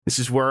This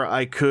is where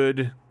I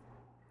could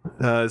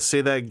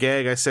say that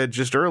gag I said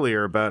just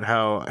earlier about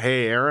how,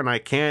 hey, Aaron, I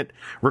can't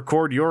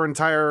record your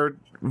entire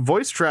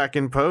voice track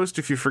in post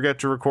if you forget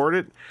to record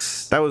it.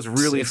 That was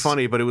really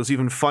funny, but it was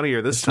even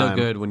funnier this time. It's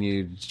no good when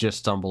you just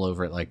stumble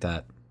over it like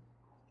that.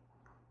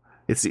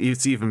 It's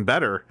even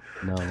better.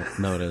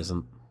 No, it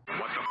isn't. What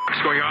the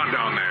f***'s going on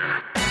down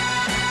there?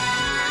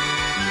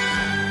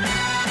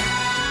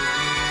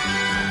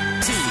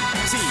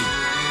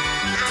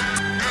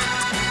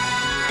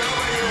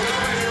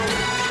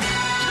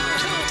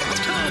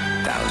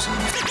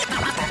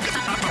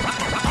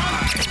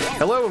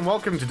 Hello and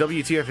welcome to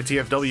WTF and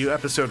TFW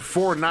episode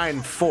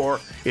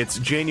 494. It's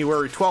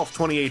January 12th,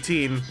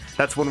 2018.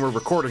 That's when we're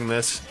recording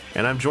this,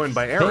 and I'm joined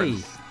by Aaron.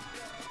 Hey.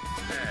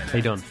 How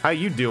you doing? How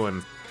you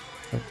doing?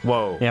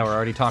 Whoa. Yeah, we're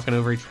already talking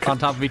on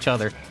top of each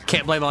other.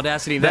 Can't blame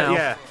Audacity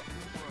now.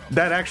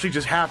 That actually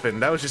just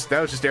happened. That was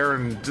just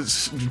Aaron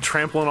just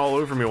trampling all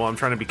over me while I'm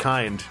trying to be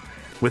kind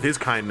with his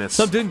kindness.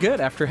 So I'm doing good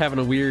after having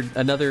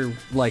another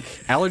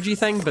allergy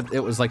thing, but it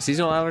was like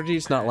seasonal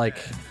allergies, not like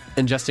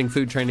ingesting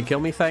food trying to kill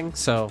me thing.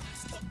 So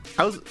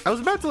I was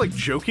about to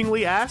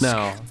jokingly ask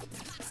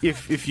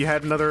if you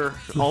had another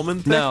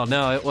almond thing.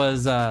 No, it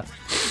was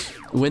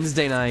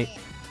Wednesday night.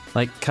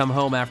 Come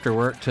home after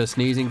work to a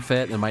sneezing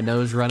fit and my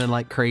nose running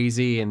like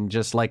crazy and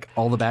just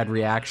all the bad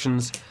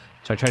reactions.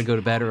 So I tried to go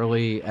to bed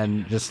early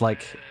and just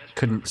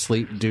couldn't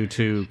sleep due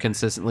to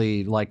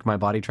consistently my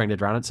body trying to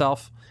drown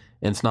itself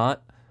in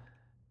snot.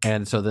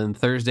 And so then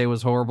Thursday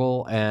was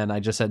horrible and I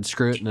just said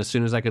screw it. And as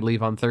soon as I could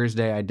leave on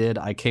Thursday, I did.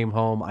 I came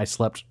home. I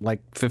slept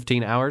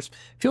 15 hours.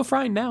 Feel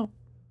fine now.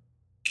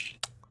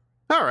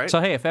 All right. So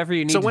hey, if ever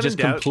you need to just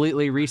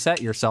completely reset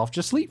yourself,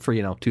 just sleep for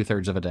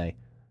 2/3 of a day.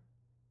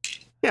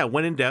 Yeah,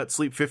 when in doubt,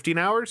 sleep 15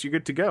 hours, you're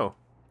good to go.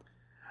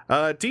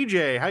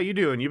 TJ, how you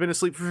doing? You been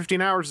asleep for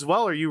 15 hours as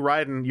well, or you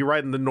riding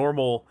the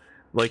normal,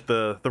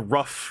 the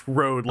rough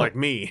road like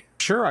me?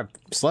 Sure, I've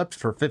slept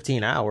for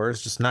 15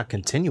 hours, just not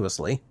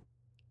continuously.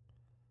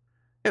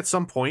 At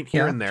some point,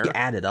 here and there. You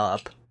add it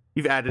up.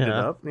 You've added it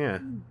up, yeah.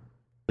 At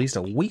least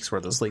a week's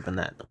worth of sleep in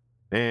that.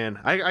 Man,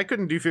 I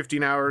couldn't do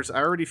 15 hours.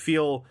 I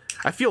feel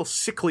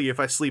sickly if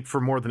I sleep for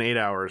more than 8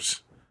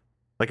 hours.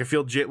 I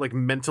feel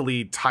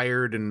mentally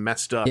tired and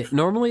messed up.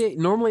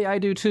 Normally I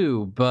do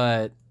too,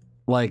 but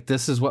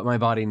this is what my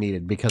body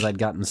needed because I'd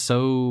gotten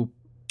so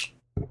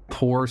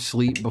poor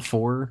sleep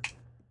before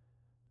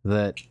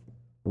that it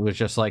was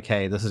just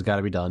hey, this has got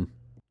to be done.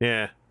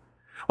 Yeah.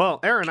 Well,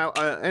 Aaron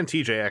and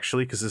TJ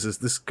actually, because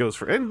this goes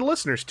for and the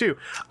listeners too.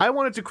 I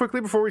wanted to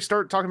quickly before we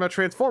start talking about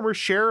Transformers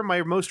share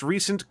my most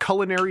recent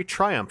culinary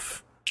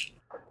triumph.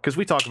 Because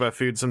we talk about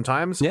food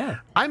sometimes. Yeah.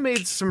 I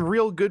made some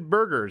real good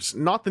burgers.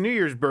 Not the New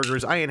Year's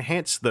burgers. I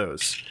enhanced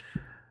those.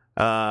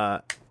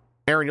 Aaron,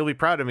 you'll be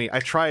proud of me.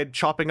 I tried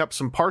chopping up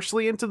some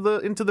parsley into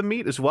the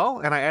meat as well,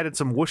 and I added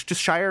some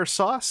Worcestershire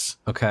sauce.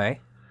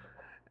 Okay.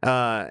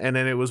 And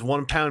then it was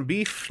 1 pound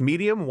beef,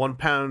 medium, 1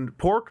 pound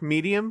pork,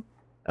 medium,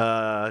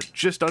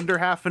 just under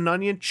half an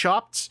onion,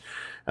 chopped,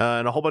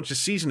 and a whole bunch of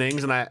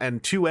seasonings,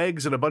 and 2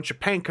 eggs and a bunch of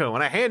panko,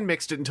 and I hand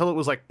mixed it until it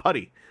was like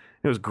putty.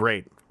 It was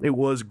great. It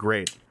was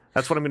great.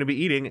 That's what I'm going to be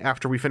eating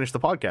after we finish the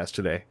podcast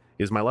today,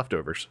 is my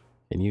leftovers.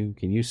 Can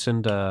you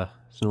send one of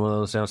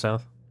those down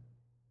south?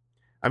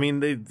 I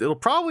mean, it'll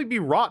probably be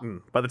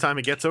rotten by the time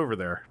it gets over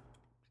there.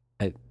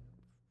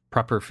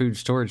 Proper food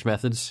storage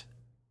methods.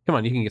 Come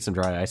on, you can get some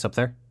dry ice up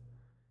there.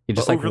 You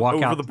just walk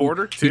out over the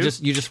border too.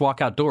 You just walk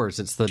outdoors.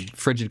 It's the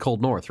frigid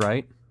cold north,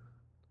 right?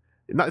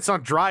 It's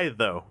not dry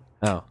though.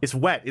 Oh, it's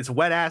wet. It's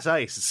wet ass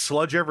ice. It's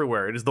sludge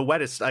everywhere. It is the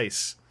wettest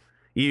ice.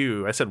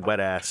 Ew! I said wet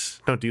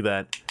ass. Don't do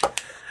that.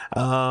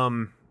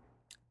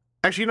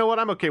 Actually, you know what?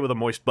 I'm okay with a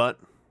moist butt,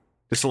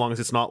 just so long as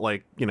it's not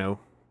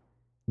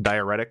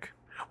diuretic.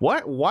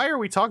 What? Why are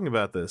we talking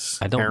about this?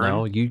 I don't Aaron?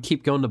 know. You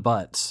keep going to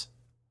butts.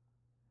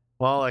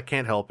 Well, I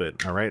can't help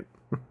it. All right.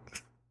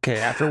 Okay,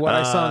 after what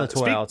I saw in the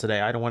toy aisle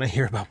today, I don't want to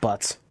hear about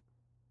butts.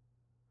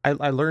 I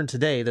learned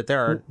today that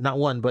there are not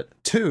 1 but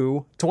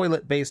 2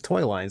 toilet-based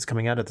toy lines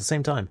coming out at the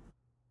same time.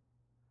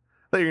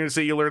 I thought you were going to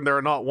say you learned there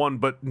are not 1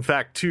 but in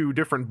fact 2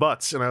 different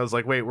butts, and I was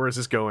like, wait, where is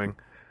this going?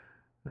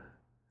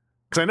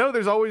 Because I know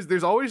there's always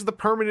the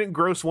permanent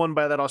gross one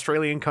by that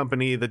Australian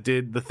company that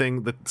did the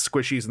thing, the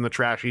squishies and the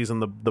trashies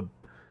and the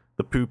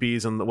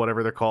poopies and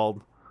whatever they're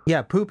called.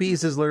 Yeah,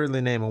 poopies is literally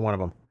the name of one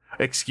of them.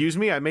 Excuse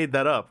me, I made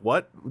that up.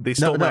 What? They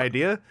stole my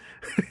idea?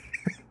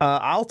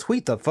 I'll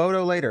tweet the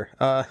photo later.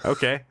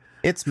 Okay.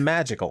 It's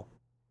magical.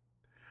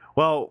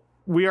 Well,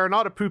 we are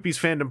not a Poopies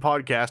fandom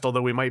podcast,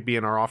 although we might be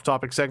in our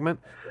off-topic segment.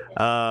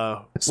 We're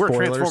a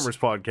Transformers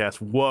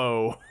podcast.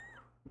 Whoa.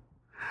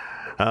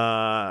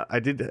 I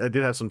did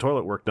have some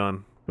toilet work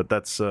done, but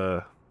that's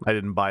I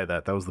didn't buy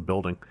that. That was the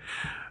building.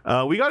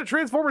 We got a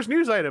Transformers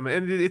news item,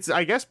 and it's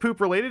I guess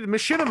poop related.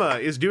 Machinima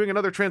is doing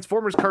another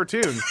Transformers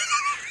cartoon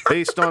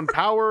based on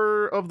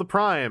Power of the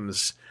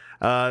Primes.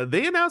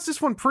 They announced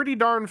this one pretty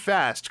darn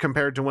fast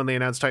compared to when they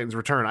announced Titan's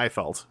Return, I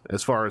felt,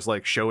 as far as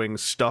showing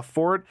stuff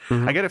for it.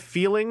 I get a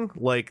feeling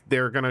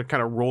they're gonna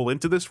kind of roll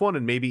into this one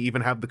and maybe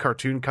even have the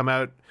cartoon come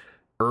out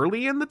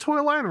early in the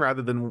toy line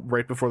rather than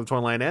right before the toy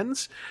line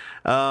ends.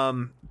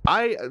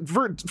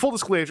 For full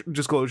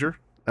disclosure,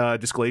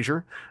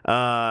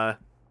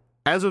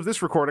 as of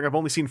this recording, I've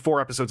only seen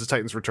 4 episodes of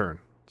Titans Return.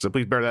 So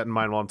please bear that in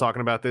mind while I'm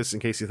talking about this, in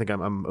case you think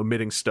I'm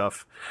omitting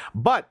stuff.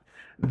 But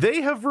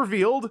they have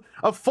revealed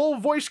a full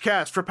voice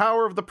cast for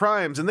Power of the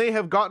Primes, and they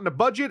have gotten a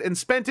budget and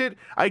spent it,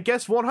 I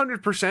guess,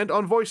 100%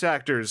 on voice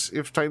actors,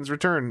 if Titans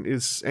Return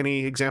is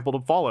any example to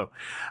follow.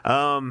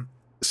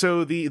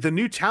 So the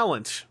new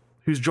talent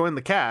who's joined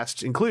the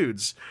cast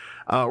includes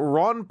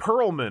Ron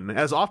Perlman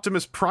as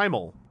Optimus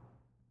Primal,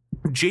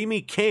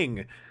 Jamie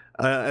King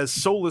as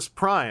Solus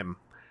Prime,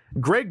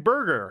 Greg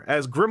Berger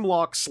as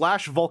Grimlock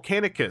 /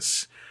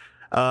 Volcanicus,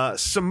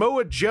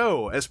 Samoa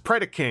Joe as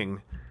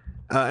Predaking,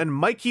 and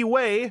Mikey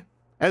Way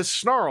as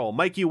Snarl.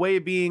 Mikey Way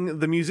being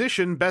the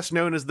musician best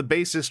known as the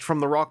bassist from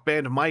the rock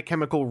band My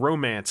Chemical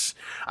Romance.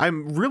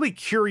 I'm really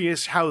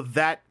curious how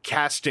that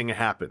casting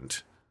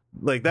happened.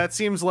 Like, that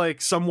seems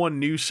like someone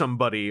knew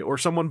somebody, or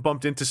someone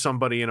bumped into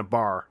somebody in a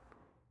bar.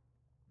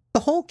 The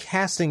whole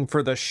casting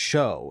for the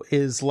show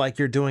is like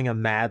you're doing a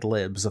Mad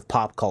Libs of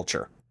pop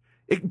culture.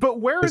 But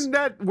where in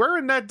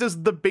that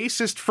does the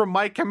bassist from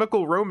My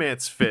Chemical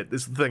Romance fit?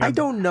 Is the thing. I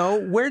don't know.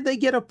 Where'd they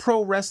get a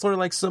pro wrestler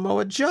like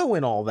Samoa Joe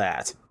and all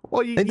that?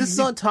 Well, this is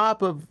on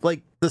top of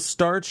like the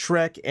Star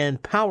Trek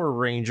and Power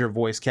Ranger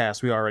voice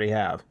cast we already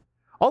have.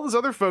 All those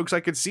other folks I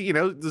could see,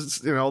 all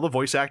the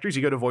voice actors.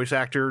 You go to voice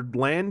actor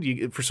land.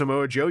 For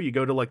Samoa Joe, you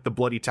go to like the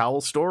Bloody Towel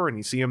store and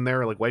you see him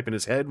there like wiping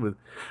his head with.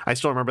 I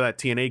still remember that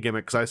TNA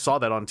gimmick because I saw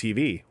that on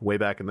TV way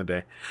back in the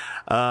day.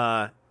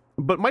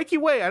 But Mikey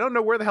Way, I don't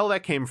know where the hell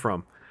that came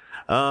from.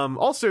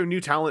 Also,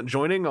 new talent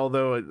joining,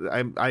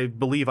 although I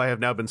believe I have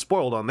now been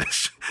spoiled on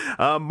this.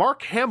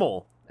 Mark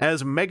Hamill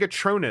as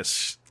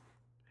Megatronus.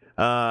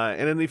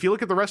 And then if you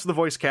look at the rest of the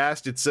voice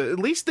cast, it's at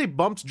least they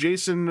bumped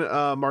Jason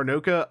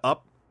Marnocha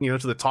up, to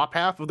the top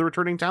half of the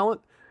returning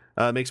talent.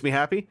 Makes me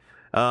happy.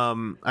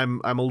 I'm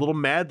a little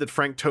mad that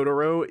Frank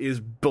Totoro is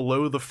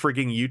below the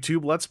frigging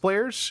YouTube Let's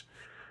Players.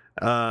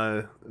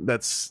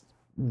 That's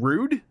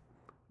rude.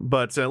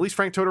 But at least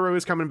Frank Totoro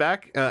is coming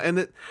back.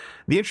 And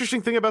the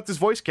interesting thing about this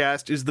voice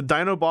cast is the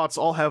Dinobots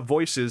all have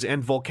voices,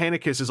 and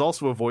Volcanicus is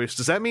also a voice.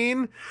 Does that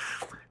mean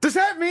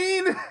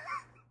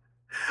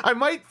I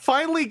might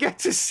finally get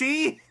to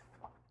see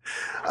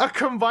a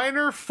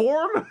combiner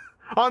form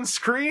on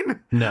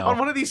screen? No. On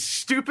one of these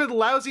stupid,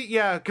 lousy...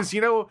 Yeah, because,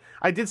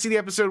 I did see the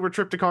episode where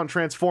Trypticon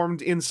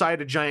transformed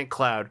inside a giant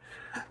cloud.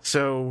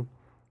 So,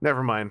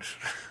 never mind.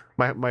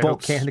 My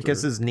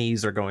Volcanicus's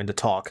knees are going to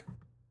talk.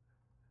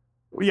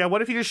 Yeah,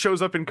 what if he just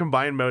shows up in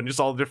combined mode and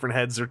just all the different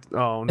heads are...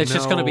 Oh, it's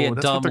just going to be a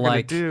dumb,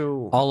 like,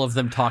 do. all of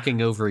them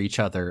talking over each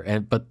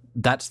other, but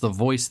that's the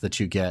voice that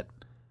you get,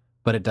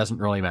 but it doesn't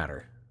really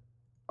matter.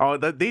 Oh,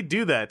 they'd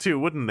do that too,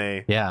 wouldn't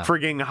they? Yeah.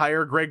 Frigging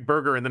hire Greg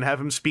Berger and then have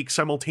him speak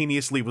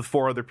simultaneously with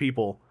 4 other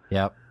people.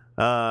 Yep.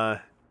 Tay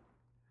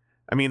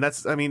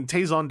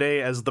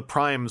Day as the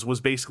Primes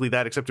was basically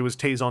that, except it was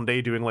Tay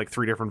Day doing like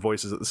 3 different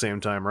voices at the same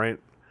time, right?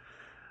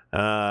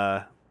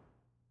 Yeah,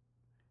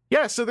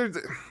 so there's...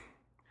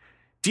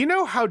 Do you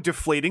know how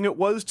deflating it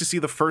was to see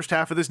the first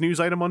half of this news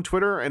item on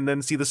Twitter and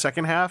then see the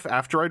second half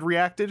after I'd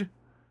reacted?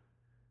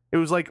 It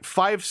was like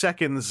 5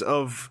 seconds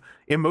of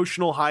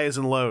emotional highs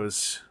and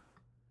lows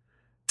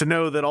to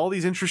know that all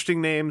these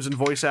interesting names and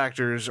voice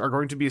actors are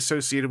going to be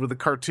associated with a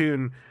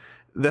cartoon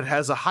that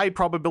has a high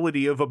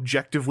probability of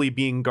objectively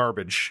being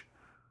garbage.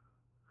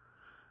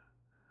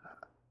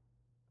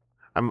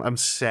 I'm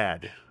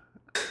sad.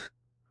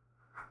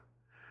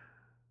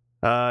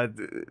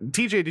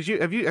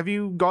 TJ, have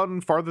you gone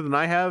farther than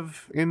I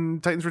have in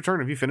Titans Return?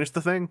 Have you finished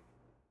the thing?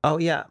 Oh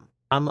yeah,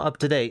 I'm up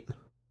to date.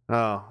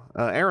 Oh,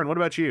 Aaron, what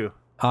about you?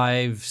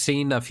 I've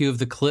seen a few of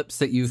the clips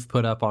that you've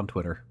put up on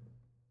Twitter.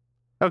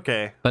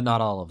 Okay, but not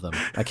all of them.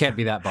 I can't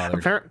be that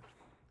bothered.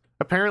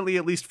 Apparently,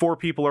 at least 4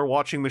 people are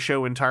watching the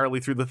show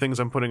entirely through the things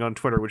I'm putting on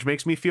Twitter, which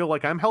makes me feel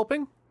like I'm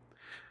helping.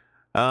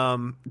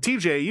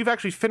 TJ, you've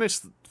actually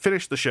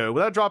finished the show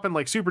without dropping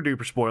like super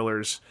duper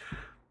spoilers.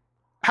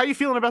 How you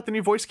feeling about the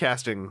new voice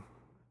casting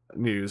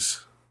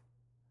news?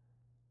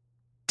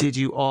 Did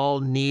you all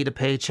need a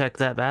paycheck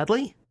that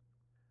badly?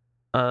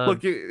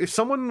 Look, if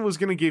someone was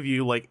going to give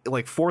you like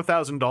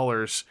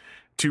 $4,000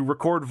 to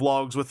record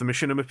vlogs with the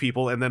Machinima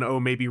people and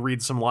then maybe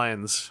read some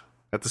lines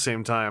at the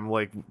same time,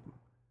 like,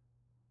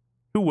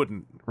 who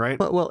wouldn't, right?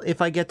 Well,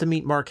 if I get to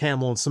meet Mark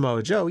Hamill and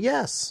Samoa Joe,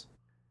 yes.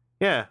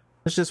 Yeah.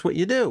 That's just what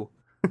you do.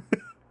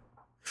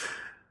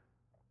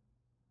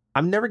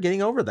 I'm never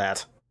getting over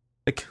that.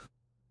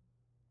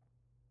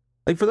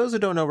 Like, for those who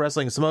don't know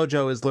wrestling, Samoa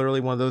Joe is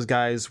literally one of those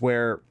guys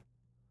where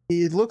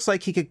it looks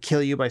like he could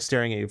kill you by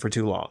staring at you for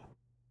too long.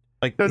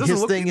 Like, no,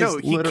 his thing is...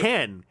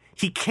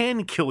 He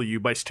can kill you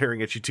by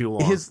staring at you too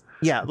long.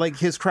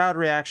 His crowd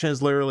reaction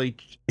is literally...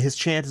 His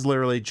chant is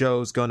literally,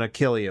 Joe's gonna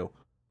kill you.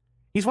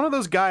 He's one of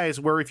those guys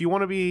where if you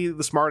want to be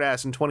the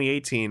smartass in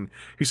 2018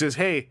 who says,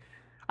 hey,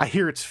 I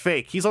hear it's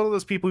fake. He's one of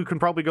those people who can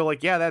probably go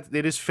like, yeah,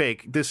 it is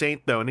fake. This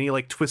ain't though. And he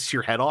like twists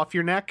your head off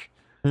your neck.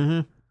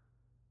 Mm-hmm.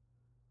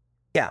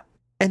 Yeah.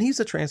 And he's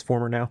a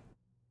Transformer now.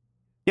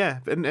 Yeah,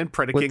 and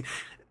Predaking.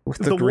 With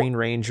the Green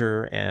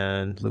Ranger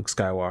and Luke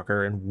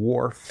Skywalker and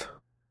Worf.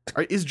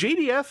 Is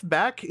JDF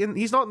back in?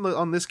 He's not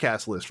on this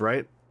cast list,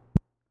 right?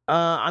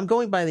 I'm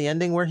going by the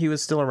ending where he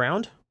was still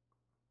around.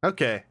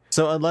 Okay.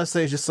 So unless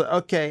they just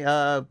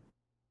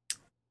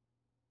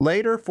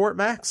later Fort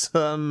Max.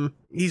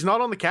 He's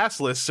not on the cast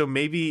list, so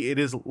maybe it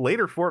is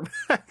later Fort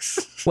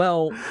Max.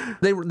 Well,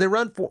 they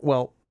run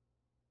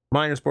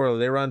minor spoiler.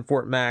 They run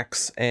Fort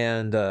Max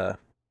and I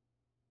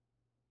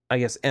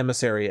guess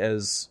Emissary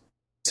as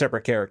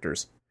separate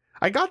characters.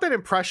 I got that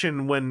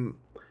impression when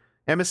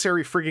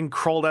Emissary friggin'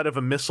 crawled out of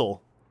a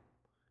missile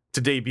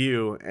to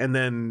debut, and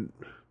then,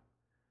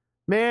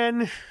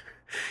 man,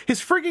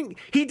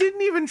 he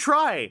didn't even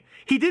try.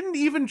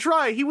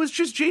 He was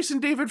just Jason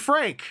David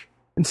Frank.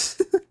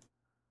 The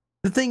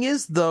thing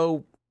is,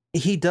 though,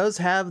 he does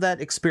have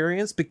that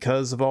experience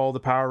because of all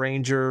the Power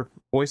Ranger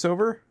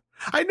voiceover.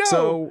 I know,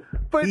 so,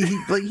 but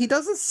he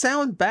doesn't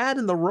sound bad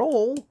in the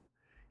role.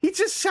 He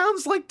just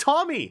sounds like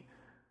Tommy.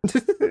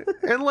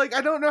 And like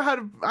I don't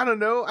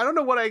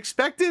know what I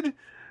expected,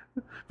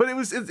 but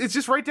it's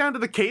just right down to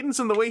the cadence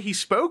and the way he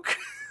spoke.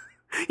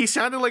 He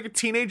sounded like a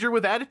teenager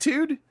with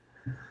attitude.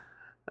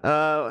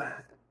 Who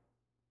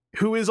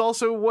is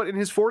also in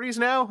his 40s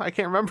now? I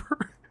can't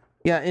remember.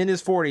 Yeah, in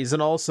his 40s,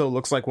 and also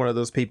looks like one of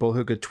those people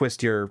who could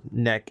twist your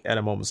neck at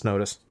a moment's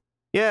notice.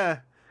 Yeah.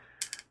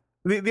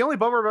 The only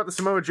bummer about the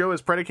Samoa Joe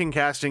as Predaking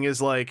casting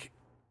is like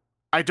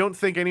I don't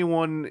think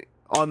anyone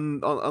on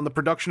the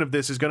production of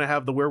this is going to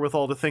have the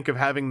wherewithal to think of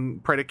having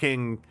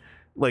Predaking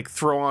like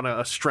throw on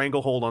a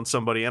stranglehold on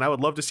somebody, and I would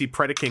love to see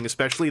Predaking,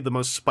 especially the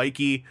most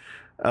spiky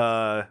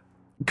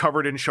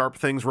covered in sharp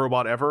things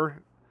robot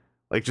ever,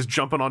 like just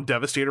jumping on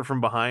Devastator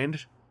from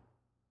behind.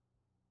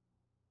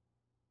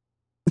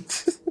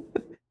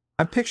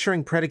 I'm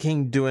picturing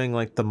Predaking doing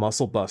like the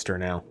Muscle Buster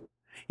now.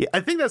 Yeah, I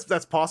think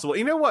that's possible.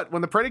 You know what?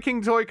 When the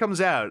Predaking toy comes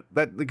out,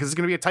 that because it's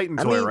going to be a Titan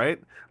toy, right?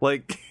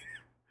 Like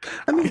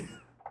I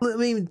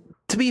mean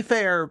to be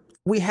fair,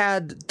 we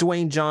had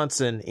Dwayne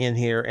Johnson in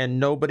here, and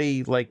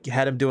nobody like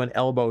had him do an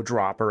elbow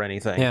drop or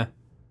anything. Yeah.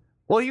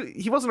 Well,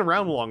 he wasn't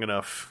around long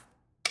enough.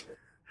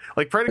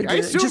 Like Predaking, I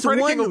assume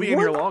Predaking will be in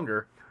here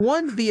longer.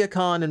 One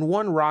Viacon and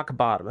one Rock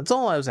Bottom. That's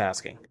all I was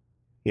asking.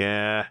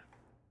 Yeah.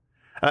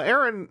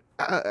 Aaron,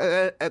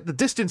 at the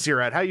distance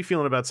you're at, how are you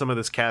feeling about some of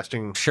this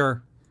casting?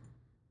 Sure.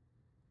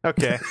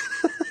 Okay.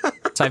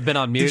 So I've been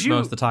on mute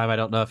most of the time. I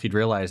don't know if you'd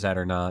realize that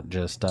or not.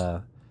 Just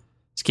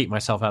keep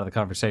myself out of the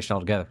conversation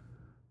altogether.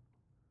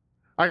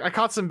 I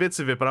caught some bits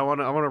of it, but I want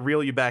to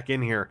reel you back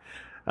in here.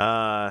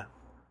 Okay.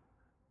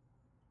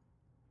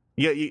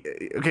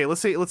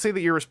 Let's say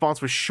that your response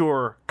was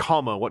sure,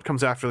 comma. What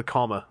comes after the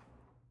comma?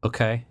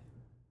 Okay.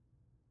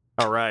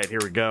 All right, here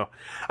we go.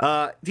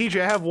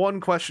 DJ, I have one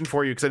question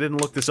for you because I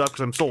didn't look this up because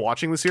I'm still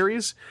watching the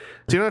series.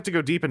 So you don't have to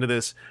go deep into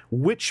this.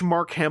 Which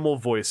Mark Hamill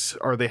voice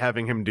are they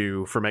having him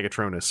do for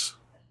Megatronus?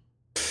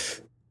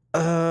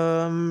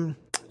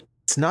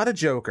 It's not a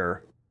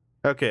Joker.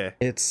 Okay.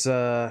 It's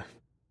I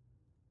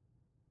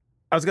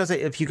was gonna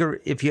say if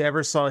you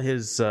ever saw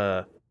his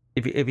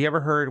if you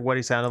ever heard what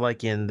he sounded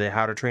like in the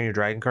How to Train Your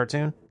Dragon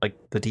cartoon, like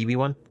the TV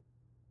one.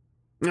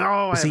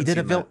 No, he did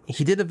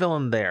a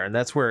villain there, and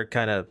that's where it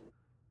kind of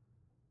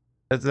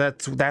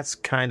that's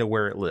kind of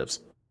where it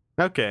lives.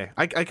 Okay,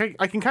 I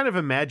can kind of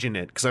imagine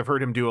it because I've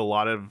heard him do a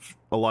lot of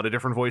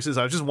different voices.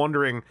 I was just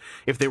wondering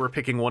if they were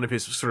picking one of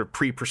his sort of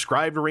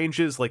pre-prescribed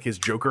ranges, like his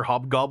Joker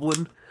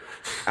Hobgoblin.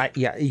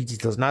 Yeah, he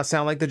does not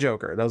sound like the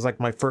Joker. That was like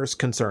my first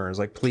concern.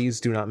 Like,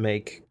 please do not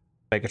make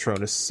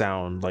Megatronus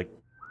sound like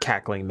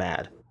cackling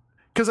mad.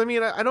 Because, I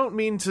mean, I don't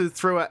mean to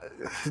throw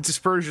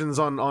dispersions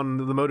on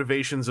the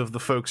motivations of the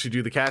folks who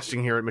do the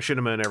casting here at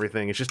Machinima and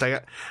everything. It's just I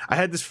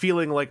had this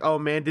feeling like, oh,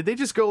 man, did they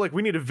just go like,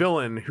 we need a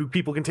villain who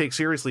people can take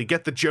seriously,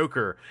 get the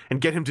Joker,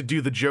 and get him to do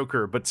the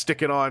Joker, but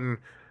stick it on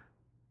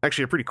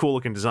actually a pretty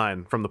cool-looking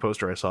design from the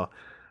poster I saw.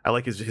 I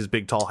like his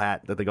big, tall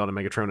hat that they got on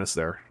Megatronus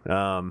there.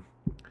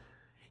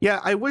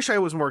 Yeah, I wish I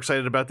was more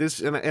excited about this,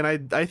 and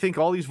I think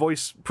all these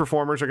voice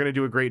performers are going to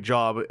do a great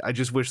job. I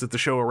just wish that the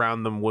show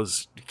around them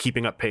was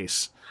keeping up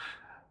pace.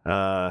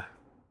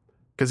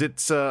 Because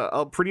it's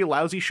a pretty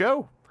lousy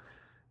show.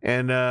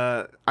 And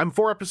I'm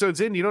 4 episodes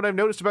in. You know what I've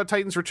noticed about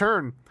Titan's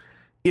Return?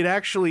 It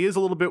actually is a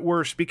little bit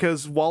worse,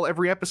 because while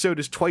every episode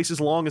is twice as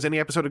long as any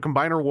episode of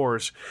Combiner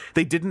Wars,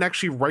 they didn't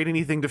actually write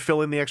anything to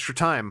fill in the extra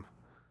time.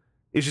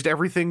 It's just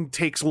everything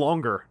takes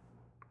longer.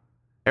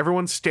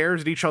 Everyone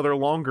stares at each other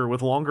longer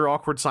with longer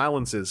awkward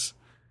silences.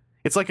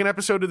 It's like an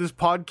episode of this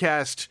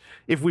podcast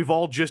if we've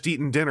all just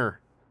eaten dinner.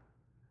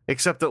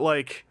 Except that,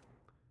 like,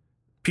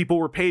 people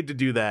were paid to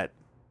do that.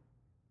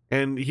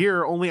 And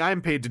here, only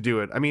I'm paid to do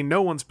it. I mean,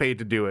 no one's paid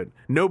to do it.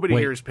 Nobody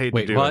here is paid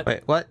to do it.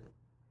 Wait, what?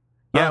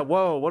 Yeah,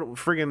 whoa, what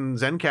friggin'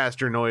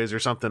 Zencaster noise or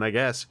something, I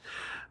guess.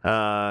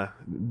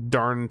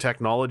 Darn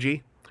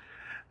technology.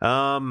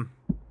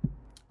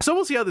 So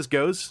we'll see how this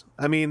goes.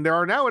 I mean, there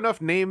are now enough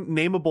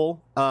nameable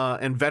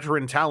and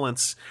veteran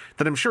talents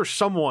that I'm sure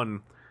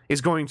someone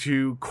is going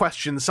to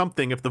question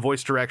something if the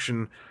voice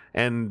direction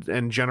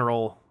and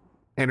general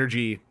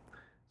energy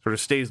sort of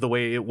stays the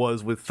way it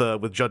was with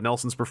Judd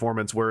Nelson's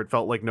performance, where it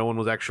felt like no one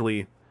was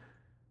actually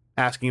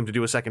asking him to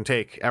do a second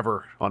take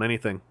ever on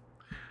anything.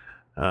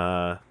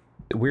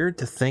 Weird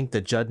to think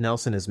that Judd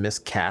Nelson is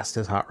miscast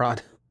as Hot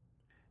Rod.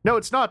 No,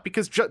 it's not,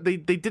 because they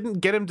didn't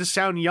get him to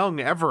sound young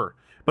ever,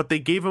 but they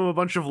gave him a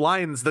bunch of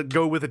lines that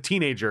go with a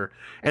teenager,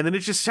 and then it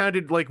just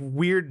sounded like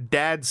weird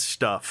dad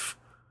stuff.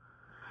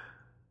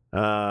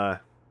 But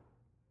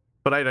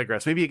I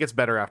digress. Maybe it gets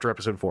better after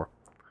episode 4.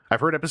 I've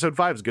heard episode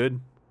 5 is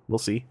good. We'll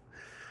see.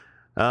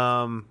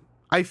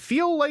 I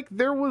feel like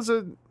there was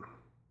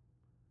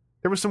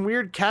some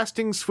weird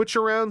casting switch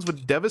arounds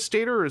with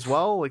Devastator as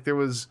well. Like there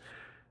was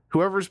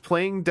whoever's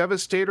playing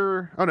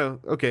Devastator. Oh no,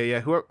 okay,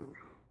 yeah.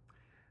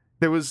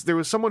 There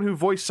was someone who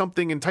voiced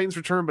something in Titans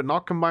Return, but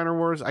not Combiner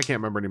Wars. I can't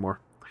remember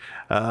anymore.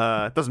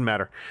 It doesn't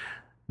matter.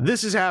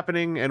 This is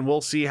happening, and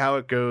we'll see how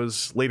it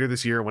goes later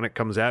this year when it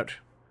comes out.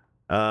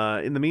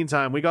 In the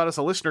meantime, we got us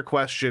a listener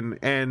question,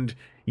 and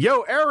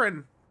yo,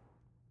 Aaron.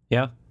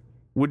 Yeah.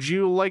 Would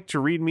you like to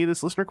read me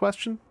this listener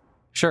question?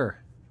 Sure.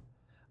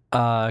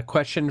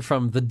 Question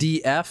from the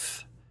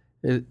DF.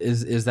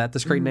 Is that the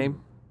screen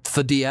name?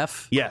 The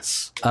DF?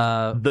 Yes.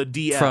 The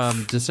DF.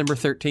 From December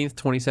 13th,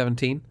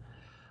 2017.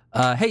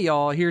 Hey,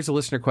 y'all, here's a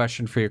listener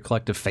question for your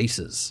collective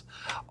faces.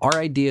 Our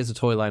idea as a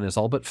toy line is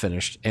all but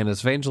finished, and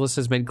as Vangelis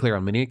has made clear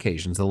on many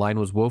occasions, the line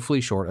was woefully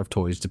short of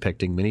toys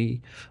depicting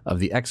many of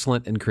the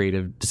excellent and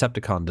creative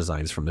Decepticon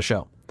designs from the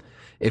show.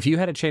 If you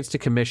had a chance to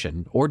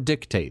commission or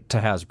dictate to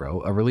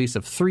Hasbro a release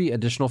of 3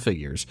 additional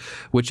figures,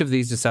 which of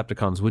these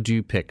Decepticons would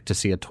you pick to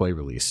see a toy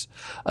release?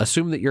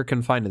 Assume that you're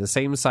confined to the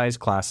same size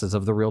classes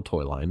of the real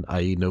toy line,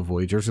 i.e. no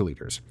Voyagers or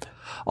Leaders.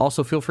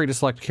 Also, feel free to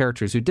select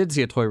characters who did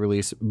see a toy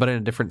release, but in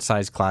a different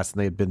size class than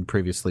they had been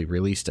previously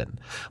released in,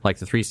 like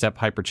the 3-step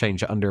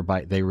Hyperchange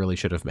Underbite they really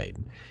should have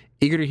made.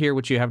 Eager to hear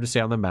what you have to say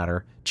on the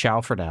matter.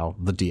 Ciao for now,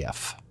 the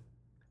DF.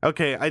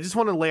 Okay, I just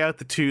want to lay out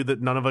the 2 that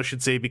none of us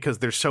should say because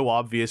they're so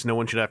obvious no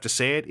one should have to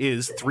say it,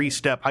 is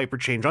 3-step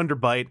Hyperchange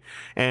Underbite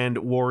and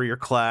Warrior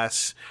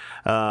Class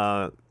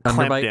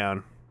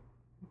Clampdown.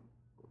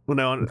 Well,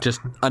 no, just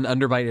an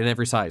Underbite in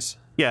every size.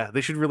 Yeah,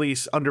 they should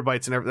release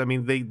Underbites in every... I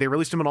mean, they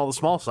released them in all the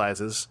small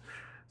sizes,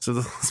 so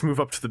let's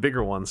move up to the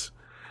bigger ones.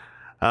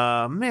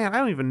 Man, I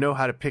don't even know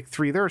how to pick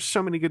 3. There are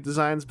so many good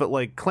designs, but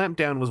like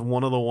Clampdown was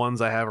one of the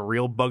ones I have a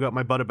real bug up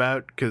my butt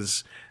about,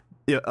 because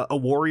a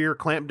Warrior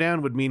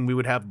Clampdown would mean we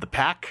would have the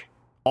pack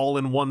all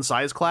in one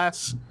size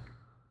class.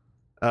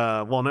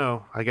 Well,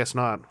 no, I guess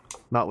not.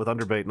 Not with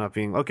Underbite not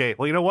being... Okay,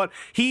 well, you know what?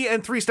 He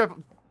and 3-step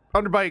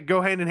Underbite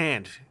go hand in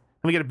hand.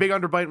 And we get a big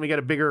Underbite and we get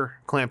a bigger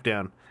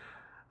Clampdown.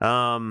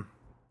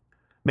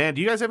 Man,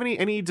 do you guys have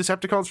any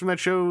Decepticons from that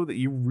show that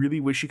you really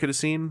wish you could have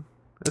seen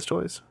as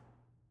toys?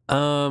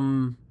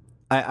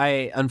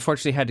 I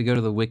unfortunately had to go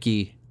to the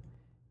wiki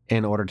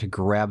in order to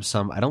grab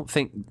some. I don't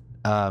think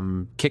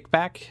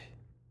Kickback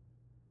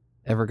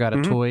ever got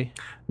a toy.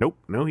 Nope,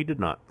 no, he did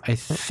not. I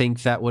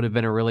think that would have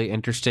been a really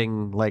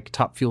interesting, like,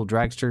 Top Fuel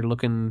Dragster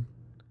looking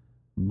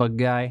bug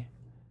guy.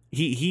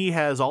 He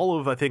has all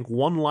of, I think,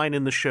 one line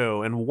in the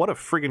show, and what a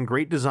friggin'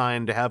 great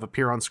design to have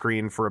appear on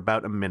screen for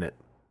about a minute.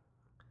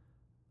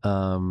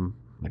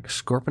 Like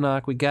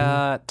Scorponok we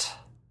got.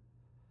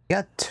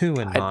 Got 2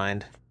 in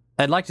mind.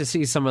 I'd like to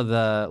see some of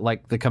the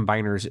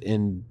combiners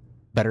in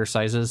better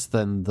sizes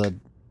than the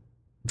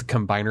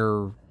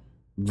combiner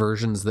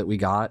versions that we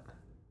got.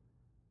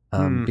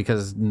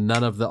 Because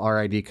none of the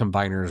RID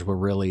combiners were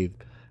really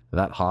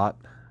that hot.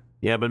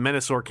 Yeah, but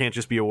Menasor can't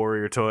just be a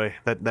Warrior toy.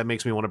 That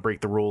makes me want to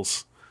break the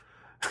rules.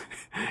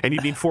 And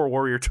you need 4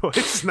 Warrior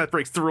toys, and that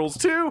breaks the rules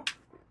too.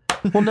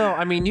 Well, no,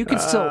 I mean, you could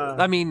still...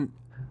 I mean,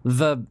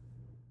 the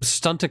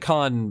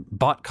Stunticon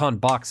BotCon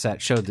box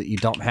set showed that you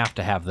don't have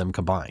to have them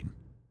combine.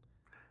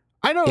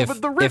 I know,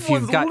 but the red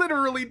ones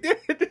literally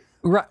did.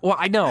 Right, well,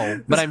 I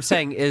know, but I'm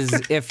saying is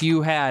if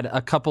you had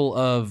a couple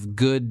of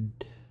good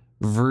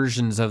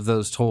versions of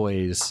those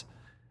toys,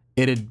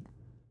 it'd,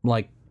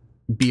 like,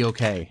 be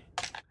okay.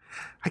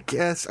 I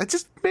guess.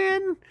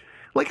 Man,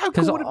 like, how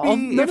cool would it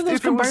be? None of those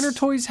combiner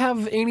toys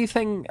have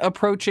anything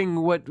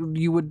approaching what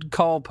you would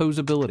call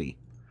posability.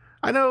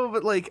 I know,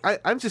 but like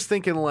I'm just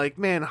thinking, like,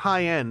 man,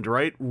 high end,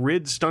 right?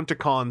 Rid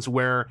Stunticons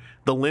where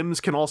the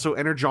limbs can also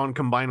Energon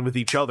combine with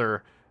each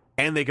other,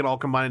 and they can all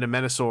combine into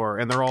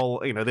Menasor, and they're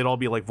all, you know, they'd all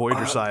be like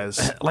Voyager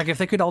size. Like if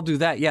they could all do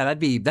that, yeah,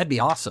 that'd be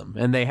awesome.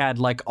 And they had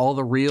like all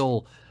the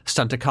real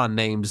Stunticon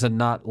names and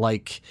not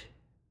like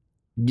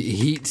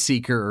Heat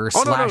Seeker or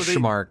Slash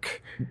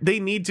Mark.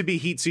 They need to be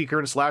Heat Seeker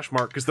and Slash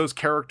Mark because those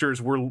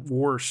characters were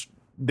worse.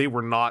 They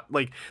were not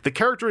like the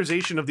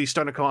characterization of these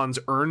Stunticons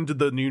earned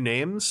the new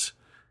names.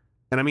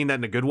 And I mean that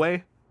in a good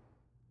way.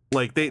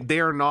 Like, they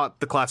are not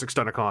the classic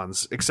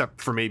Stunticons,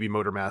 except for maybe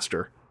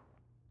Motormaster.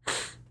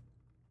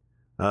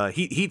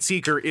 Heat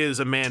Seeker is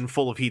a man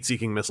full of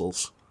heat-seeking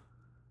missiles.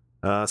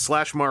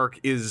 Slash Mark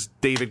is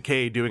David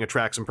Kaye doing a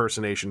Trax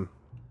impersonation.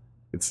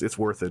 It's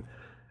worth it.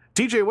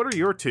 TJ, what are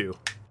your 2?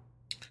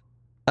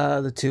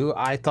 The 2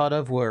 I thought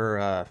of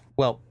were,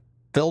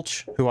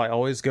 Filch, who I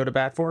always go to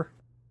bat for.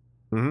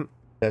 Mm-hmm.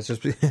 That's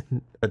just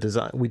a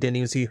design. We didn't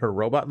even see her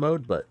robot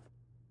mode, but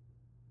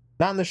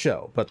not in the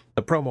show. But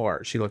the promo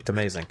art, she looked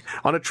amazing.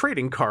 On a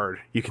trading card,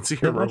 you can see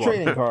her On a robot.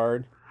 trading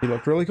card, she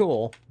looked really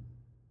cool.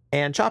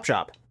 And Chop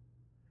Shop.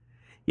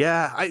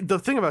 Yeah, the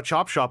thing about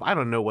Chop Shop, I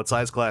don't know what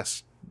size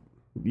class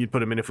you'd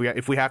put him in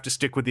if we have to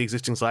stick with the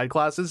existing side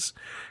classes.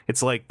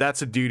 It's like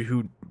that's a dude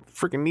who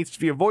freaking needs to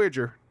be a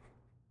Voyager.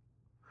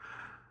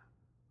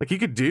 Like you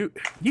could do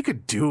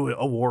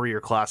a Warrior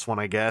class one,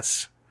 I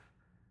guess.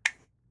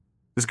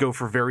 Just go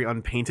for very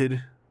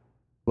unpainted.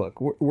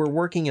 Look, we're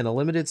working in a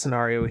limited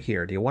scenario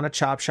here. Do you want a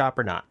Chop Shop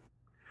or not?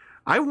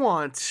 I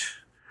want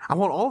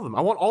all of them.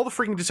 I want all the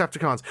freaking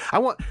Decepticons. I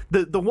want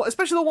the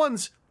especially the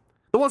ones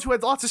who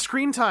had lots of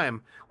screen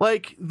time,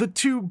 like the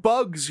two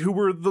bugs who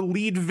were the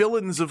lead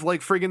villains of like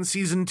friggin'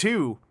 season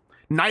 2,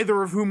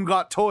 neither of whom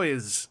got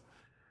toys,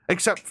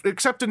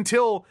 except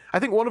until I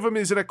think one of them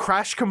is in a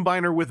crash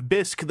combiner with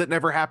Bisque that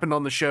never happened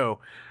on the show.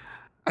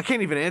 I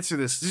can't even answer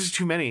this. This is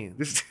too many.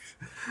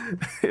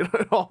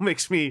 It all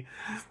makes me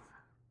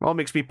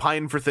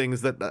pine for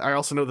things that I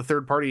also know the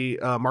third party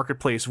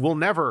marketplace will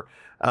never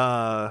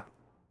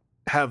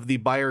have the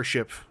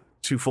buyership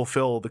to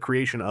fulfill the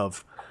creation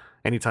of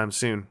anytime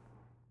soon.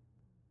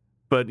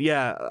 But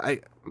yeah,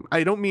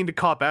 I don't mean to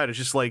cop out. It's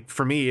just like,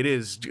 for me, it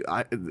is.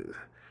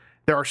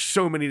 There are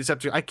so many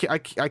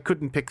Decepticons. I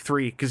couldn't pick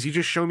 3 because you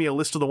just show me a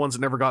list of the ones that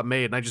never got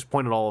made, and I just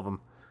pointed all of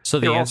them. So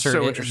They're answer,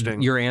 all so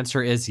interesting. Your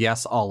answer is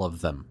yes, all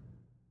of them.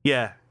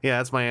 Yeah,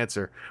 that's my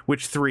answer.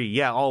 Which 3?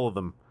 Yeah, all of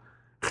them.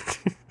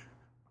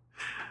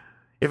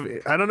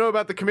 If I don't know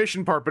about the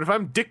commission part, but if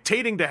I'm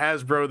dictating to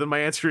Hasbro, then my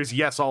answer is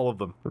yes, all of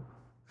them.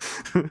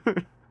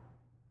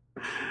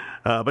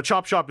 But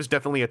Chop Shop is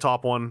definitely a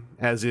top one,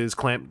 as is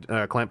Clamp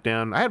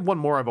Down. I had one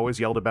more I've always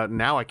yelled about, and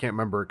now I can't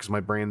remember because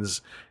my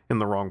brain's in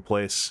the wrong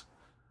place.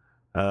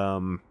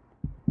 But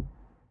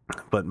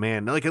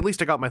man, like at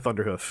least I got my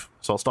Thunderhoof,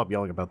 so I'll stop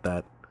yelling about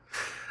that.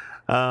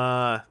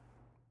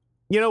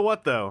 You know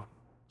what though?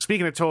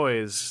 Speaking of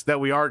toys that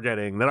we are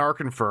getting, that are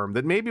confirmed,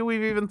 that maybe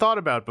we've even thought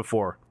about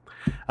before.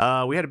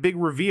 We had a big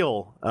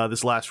reveal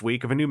this last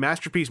week of a new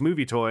Masterpiece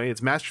movie toy.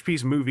 It's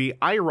Masterpiece movie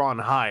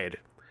Ironhide.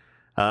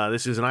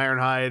 This is an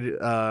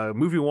Ironhide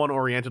movie 1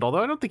 oriented,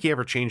 although I don't think he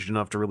ever changed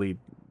enough to really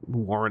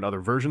warrant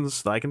other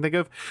versions that I can think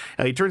of.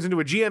 He turns into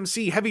a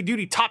GMC heavy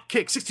duty top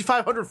kick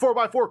 6500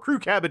 4x4 crew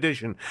cab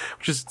edition,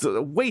 which is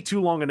way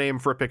too long a name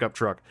for a pickup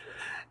truck.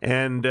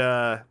 And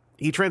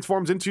he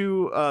transforms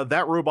into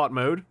that robot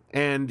mode,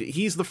 and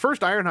he's the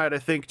first Ironhide, I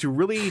think, to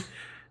really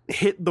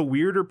hit the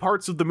weirder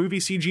parts of the movie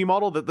CG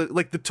model. That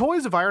the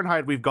toys of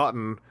Ironhide we've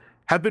gotten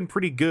have been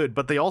pretty good,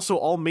 but they also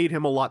all made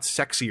him a lot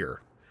sexier.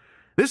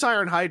 This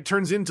Ironhide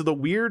turns into the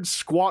weird,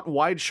 squat,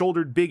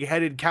 wide-shouldered,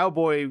 big-headed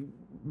cowboy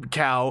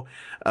cow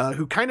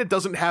who kind of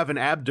doesn't have an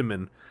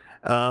abdomen.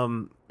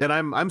 And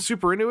I'm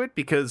super into it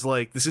because,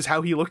 like, this is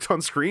how he looked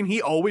on screen.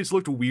 He always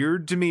looked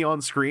weird to me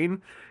on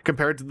screen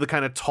compared to the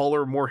kind of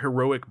taller, more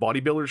heroic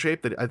bodybuilder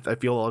shape that I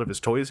feel a lot of his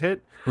toys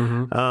hit.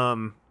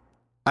 Mm-hmm.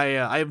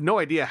 I have no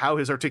idea how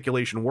his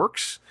articulation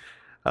works,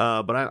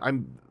 but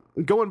I'm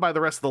going by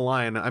the rest of the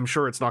line. I'm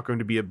sure it's not going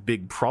to be a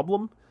big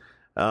problem.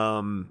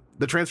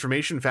 The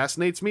transformation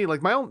fascinates me.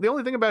 Like the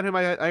only thing about him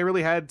I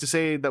really had to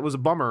say that was a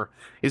bummer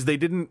is they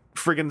didn't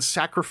friggin'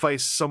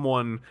 sacrifice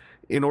someone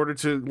in order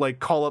to like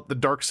call up the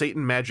Dark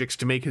Satan magics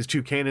to make his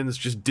 2 cannons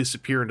just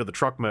disappear into the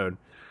truck mode.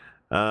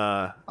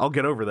 I'll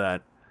get over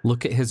that.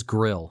 Look at his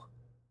grill.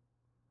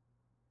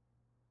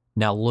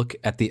 Now look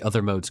at the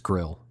other mode's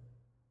grill.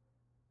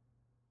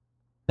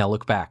 Now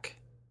look back.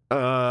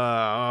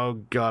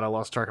 Oh god, I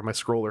lost track of my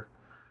scroller.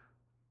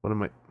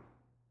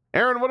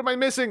 Aaron, what am I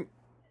missing?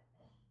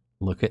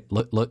 Look at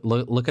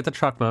the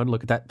truck mode.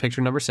 Look at that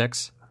picture number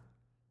 6.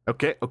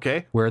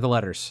 Okay. Where are the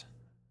letters?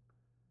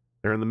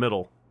 They're in the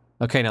middle.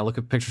 Okay, now look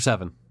at picture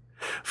 7.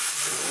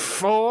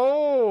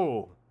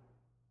 Oh!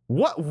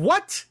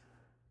 What?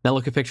 Now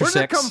look at picture 6.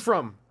 Where'd that come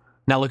from?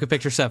 Now look at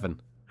picture 7.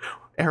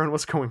 Aaron,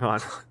 what's going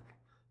on?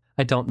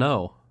 I don't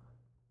know.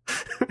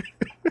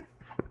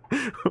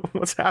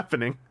 What's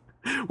happening?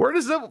 Where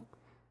does it...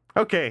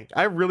 Okay,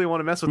 I really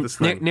want to mess with this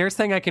thing. Nearest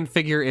thing I can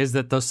figure is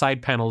that those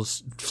side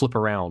panels flip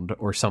around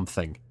or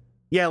something.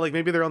 Yeah, like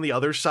maybe they're on the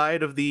other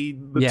side of the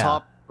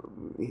top.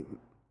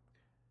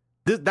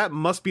 That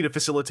must be to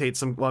facilitate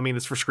some... Well, I mean,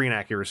 it's for screen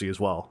accuracy as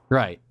well.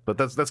 Right. But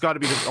that's got to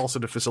be also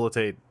to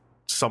facilitate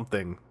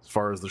something as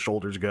far as the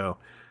shoulders go.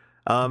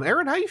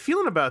 Aaron, how are you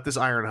feeling about this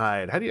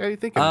Ironhide? How do you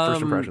think of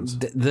first impressions?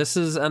 This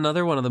is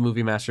another one of the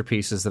movie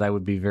masterpieces that I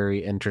would be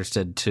very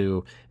interested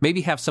to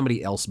maybe have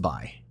somebody else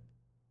buy.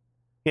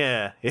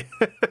 Yeah.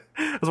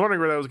 I was wondering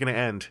where that was going to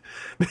end.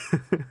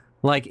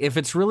 Like, if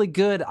it's really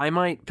good, I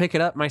might pick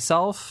it up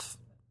myself,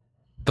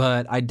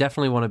 but I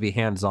definitely want to be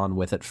hands-on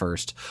with it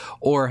first,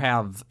 or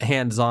have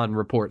hands-on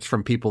reports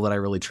from people that I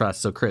really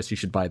trust. So, Chris, you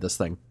should buy this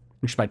thing.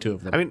 You should buy 2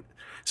 of them. I mean,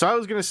 so I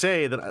was going to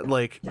say that,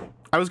 like,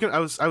 I was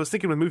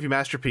thinking with Movie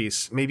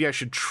Masterpiece, maybe I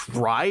should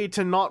try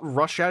to not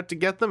rush out to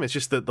get them. It's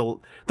just that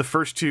the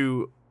first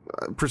 2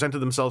 presented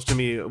themselves to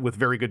me with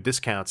very good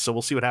discounts. So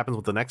we'll see what happens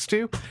with the next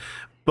two.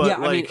 But yeah,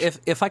 I mean,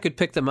 if I could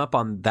pick them up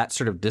on that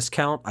sort of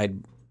discount,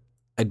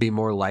 I'd be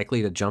more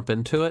likely to jump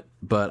into it.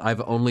 But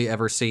I've only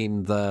ever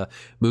seen the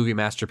movie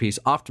masterpiece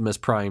Optimus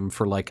Prime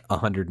for like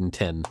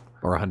 110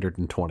 or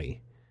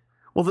 120.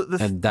 Well,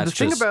 and that's the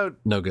thing just about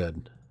no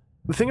good.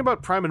 the thing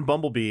about Prime and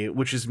Bumblebee,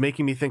 which is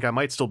making me think I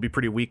might still be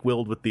pretty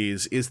weak-willed with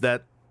these, is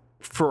that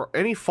for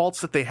any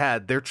faults that they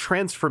had, their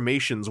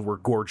transformations were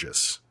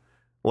gorgeous.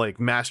 Like,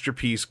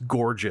 masterpiece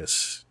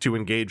gorgeous to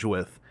engage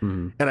with.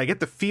 Mm-hmm. And I get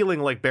the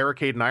feeling like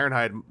Barricade and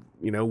Ironhide,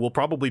 will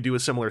probably do a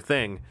similar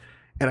thing.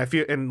 And I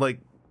feel, and like,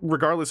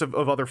 regardless of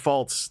other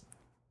faults,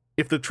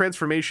 if the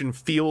transformation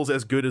feels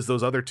as good as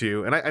those other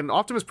two, and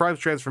Optimus Prime's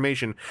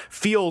transformation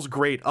feels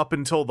great up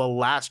until the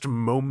last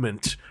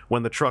moment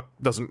when the truck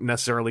doesn't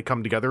necessarily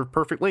come together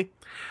perfectly,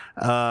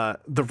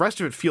 the rest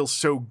of it feels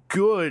so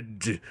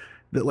good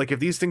that, like, if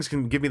these things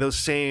can give me those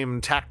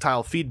same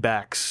tactile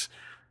feedbacks,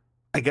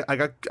 I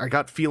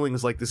got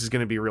feelings like this is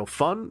going to be real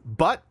fun.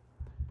 But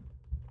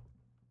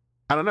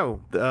I don't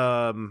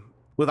know.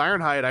 With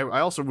Ironhide, I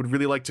also would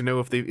really like to know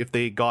if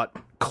they got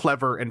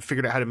clever and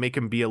figured out how to make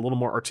him be a little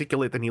more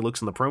articulate than he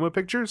looks in the promo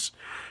pictures.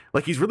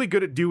 Like, he's really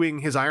good at doing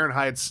his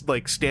Ironhide's,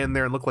 like, stand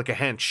there and look like a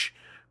hench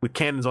with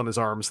cannons on his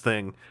arms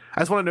thing.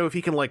 I just want to know if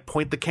he can, like,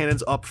 point the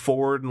cannons up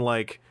forward and,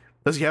 like,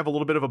 does he have a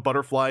little bit of a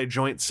butterfly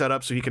joint set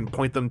up so he can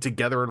point them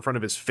together in front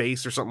of his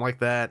face or something like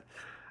that?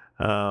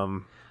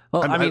 Well,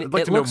 I mean, it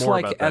looks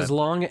like as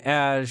long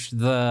as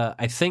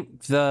I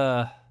think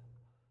the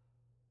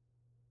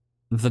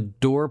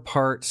door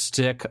parts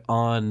stick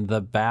on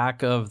the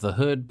back of the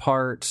hood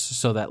parts,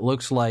 so that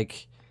looks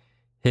like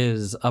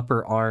his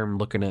upper arm,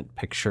 looking at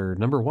picture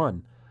number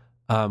 1,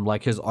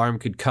 like his arm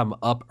could come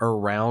up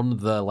around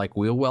the, like,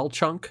 wheel well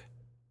chunk.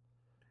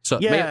 So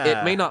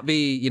it may not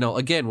be,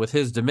 again, with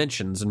his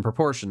dimensions and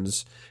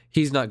proportions,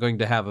 he's not going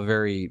to have a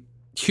very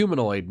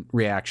humanoid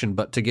reaction,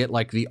 but to get,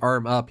 like, the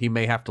arm up, he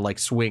may have to, like,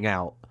 swing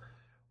out.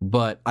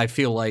 But I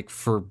feel like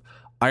for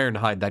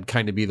Ironhide, that'd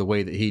kind of be the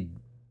way that he'd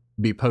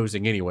be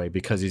posing anyway,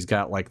 because he's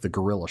got, like, the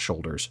gorilla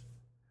shoulders.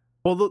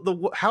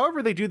 Well,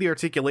 however they do the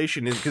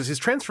articulation is because his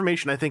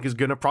transformation, I think, is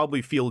going to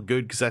probably feel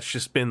good because that's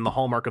just been the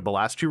hallmark of the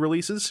last 2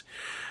 releases.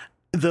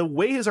 The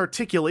way his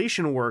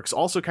articulation works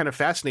also kind of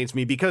fascinates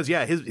me because,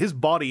 yeah, his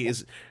body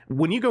is,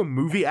 when you go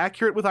movie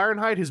accurate with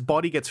Ironhide, his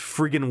body gets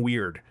friggin'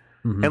 weird.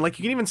 Mm-hmm. And, like,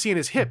 you can even see in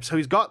his hips how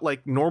he's got,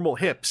 like, normal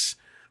hips,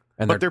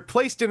 but they're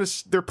placed in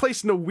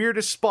the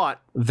weirdest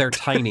spot. They're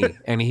tiny,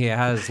 and he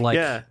has,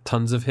 like,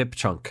 tons of hip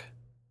chunk.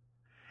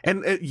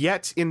 And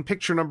yet, in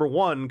picture number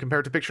 1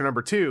 compared to picture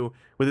number 2,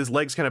 with his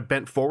legs kind of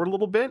bent forward a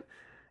little bit,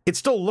 it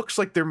still looks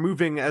like they're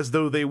moving as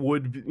though they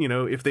would,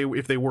 if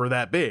they were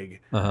that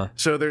big. Uh-huh.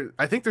 So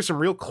I think there's some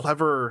real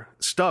clever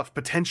stuff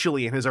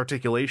potentially in his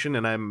articulation,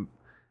 and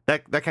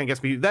that kind of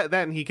gets me. That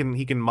and he can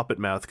Muppet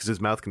mouth because his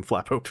mouth can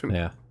flap open.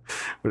 Yeah.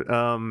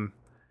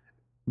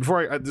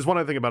 Before there's one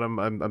other thing about him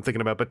I'm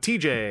thinking about, but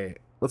TJ,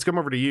 let's come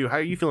over to you. How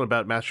are you feeling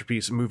about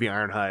Masterpiece movie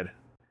Ironhide?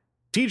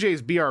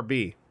 TJ's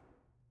BRB.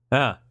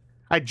 Yeah.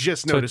 I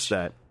just noticed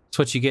that. That's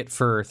what you get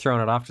for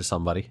throwing it off to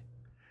somebody.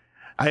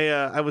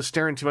 I was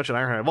staring too much at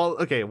Ironhide. Well,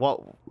 okay,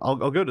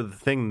 I'll go to the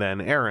thing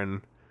then.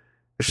 Aaron,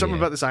 there's something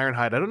about this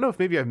Ironhide. I don't know if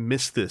maybe I've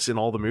missed this in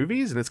all the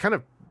movies, and it's kind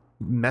of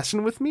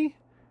messing with me.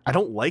 I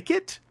don't like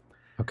it.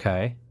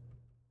 Okay.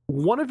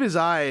 One of his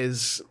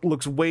eyes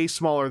looks way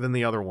smaller than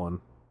the other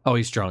one. Oh,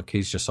 he's drunk.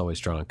 He's just always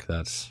drunk.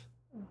 That's...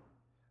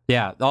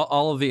 Yeah,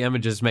 all of the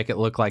images make it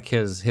look like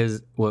his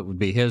what would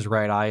be his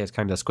right eye is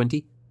kind of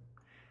squinty.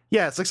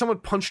 Yeah, it's like someone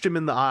punched him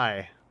in the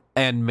eye.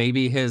 And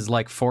maybe his,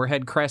 like,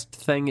 forehead crest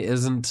thing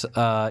isn't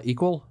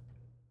equal?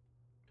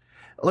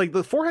 Like,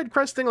 the forehead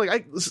crest thing,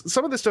 like,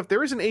 some of this stuff,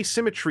 there is an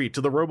asymmetry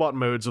to the robot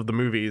modes of the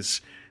movies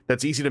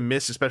that's easy to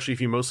miss, especially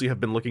if you mostly have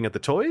been looking at the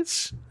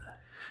toys.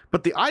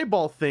 But the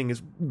eyeball thing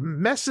is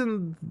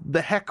messing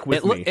the heck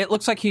with me. It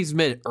looks like he's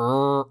mid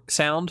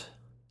sound.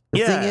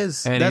 The thing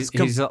is, and that's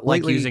he's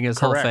like using his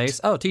correct. whole face.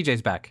 Oh,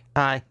 TJ's back.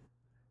 Hi.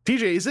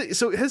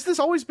 TJ, has this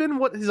always been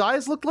what his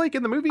eyes looked like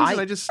in the movies?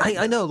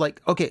 I know, like,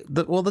 okay,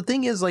 the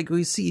thing is, like,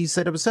 he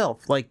said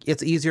himself, like,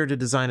 it's easier to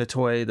design a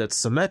toy that's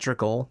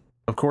symmetrical.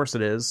 Of course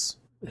it is.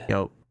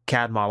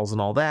 CAD models and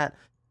all that.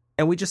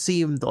 And we just see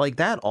him like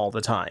that all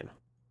the time.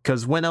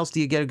 Because when else do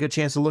you get a good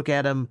chance to look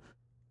at him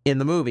in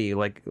the movie?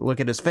 Like, look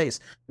at his face.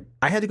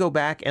 I had to go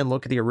back and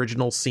look at the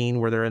original scene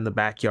where they're in the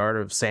backyard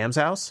of Sam's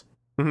house,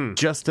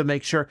 just to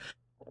make sure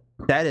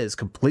that is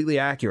completely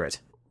accurate.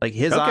 Like,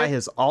 his eye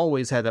has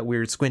always had that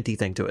weird squinty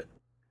thing to it.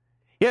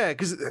 Yeah,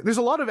 because there's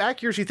a lot of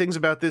accuracy things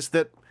about this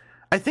that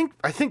I think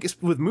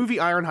with movie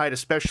Ironhide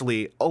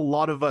especially, a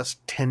lot of us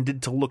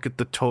tended to look at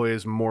the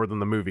toys more than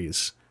the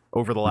movies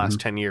over the last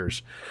 10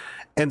 years.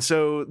 And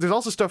so there's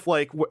also stuff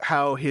like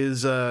how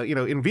his,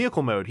 in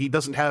vehicle mode, he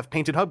doesn't have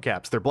painted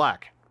hubcaps. They're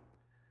black.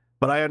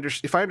 But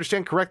if I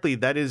understand correctly,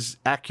 that is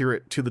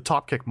accurate to the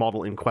Topkick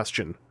model in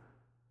question.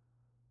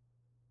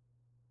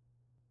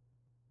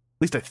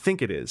 At least I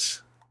think it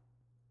is.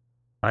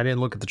 I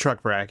didn't look at the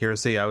truck for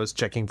accuracy. I was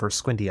checking for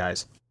squinty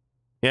eyes.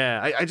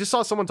 Yeah, I just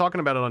saw someone talking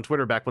about it on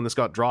Twitter back when this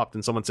got dropped,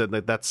 and someone said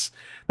that that's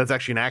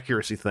actually an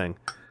accuracy thing.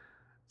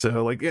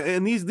 So, like,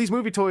 and these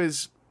movie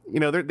toys, you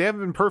know, they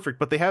haven't been perfect,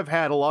 but they have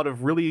had a lot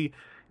of really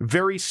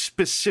very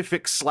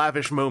specific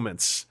slavish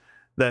moments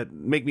that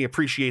make me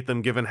appreciate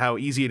them, given how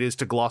easy it is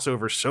to gloss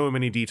over so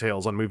many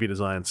details on movie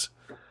designs.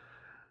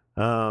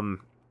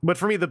 But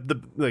for me,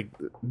 the like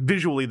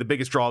visually, the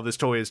biggest draw of this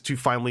toy is to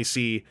finally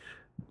see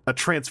a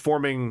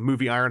transforming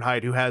movie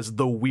Ironhide who has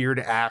the weird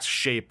ass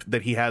shape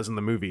that he has in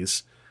the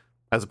movies,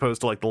 as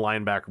opposed to like the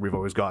linebacker we've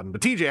always gotten.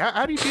 But TJ,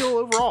 how do you feel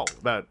overall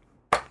about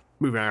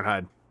movie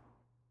Ironhide?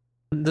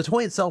 The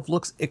toy itself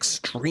looks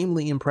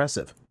extremely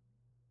impressive.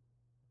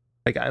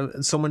 Like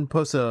someone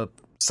posts a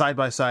side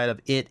by side of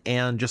it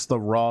and just the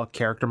raw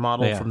character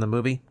model from the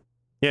movie.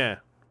 Yeah,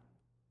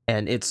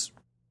 and it's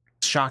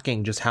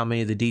shocking just how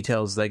many of the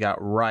details they got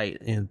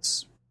right.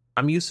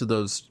 I'm used to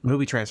those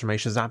movie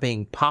transformations not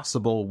being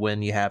possible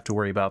when you have to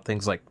worry about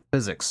things like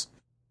physics.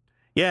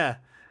 Yeah.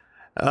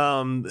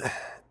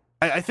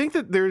 I think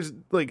that there's,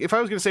 like, if I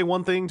was going to say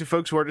one thing to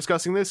folks who are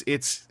discussing this,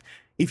 it's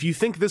if you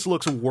think this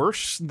looks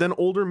worse than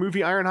older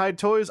movie Ironhide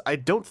toys, I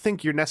don't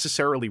think you're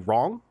necessarily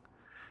wrong,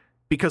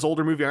 because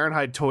older movie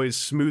Ironhide toys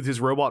smooth his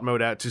robot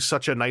mode out to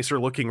such a nicer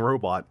looking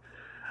robot.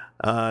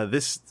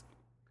 This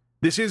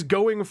is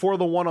going for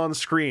the one on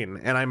screen,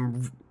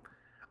 and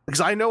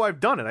because I know I've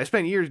done it. I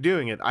spent years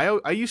doing it.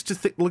 I used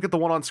to look at the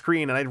one on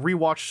screen, and I'd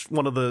rewatch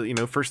one of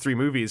the first three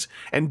movies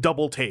and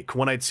double take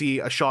when I'd see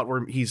a shot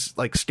where he's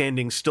like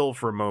standing still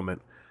for a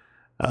moment.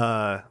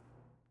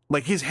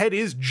 Like his head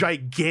is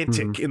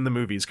gigantic in the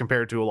movies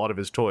compared to a lot of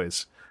his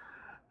toys.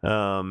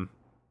 So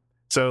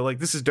like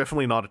this is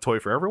definitely not a toy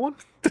for everyone.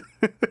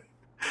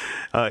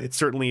 It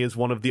certainly is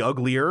one of the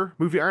uglier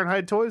movie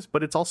Ironhide toys,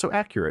 but it's also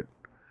accurate.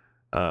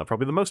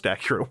 Probably the most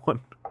accurate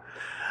one.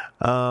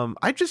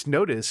 I just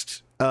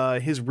noticed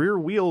his rear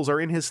wheels are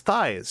in his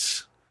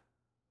thighs,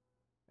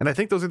 and I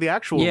think those are the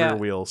actual rear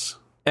wheels.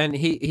 And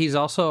he's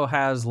also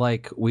has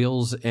like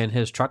wheels in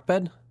his truck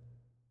bed,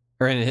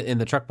 or in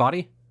the truck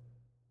body.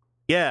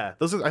 Yeah,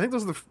 I think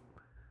those are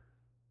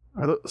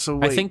the. So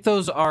wait. I think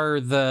those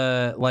are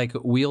the like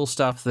wheel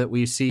stuff that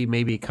we see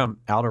maybe come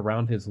out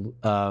around his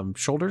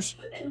shoulders.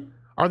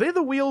 Are they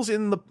the wheels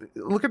in the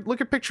look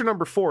at picture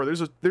number 4?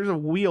 There's a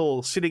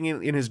wheel sitting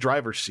in his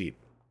driver's seat.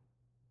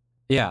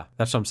 Yeah,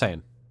 that's what I'm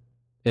saying.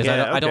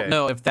 I don't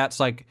know if that's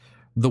like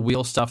the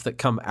wheel stuff that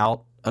come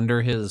out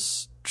under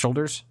his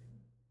shoulders.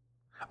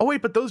 Oh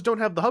wait, but those don't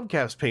have the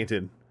hubcaps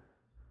painted.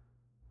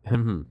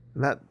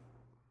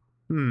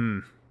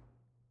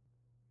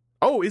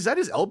 Oh, is that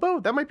his elbow?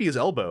 That might be his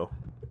elbow.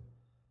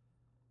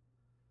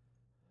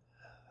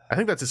 I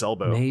think that's his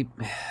elbow.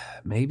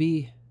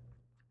 Maybe.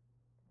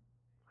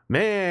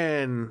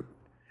 Man,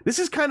 this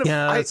is kind of...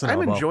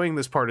 I'm enjoying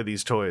this part of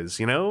these toys,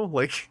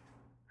 like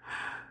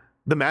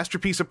the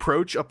masterpiece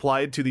approach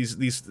applied to these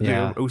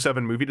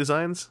 07 movie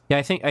designs. Yeah,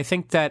 I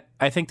think that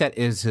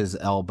is his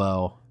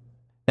elbow.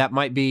 That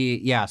might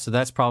be, so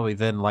that's probably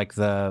then like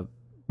the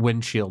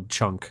windshield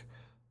chunk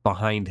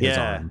behind his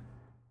arm.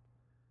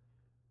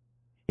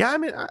 Yeah, I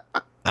mean,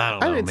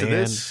 I'm into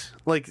this.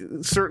 Like,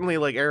 certainly,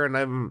 like,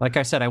 Aaron, like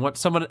I said, I want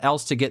someone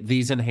else to get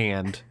these in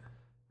hand,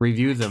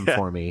 review them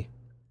for me,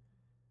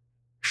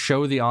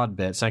 show the odd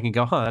bits. I can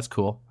go, that's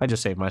cool. I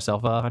just saved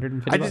myself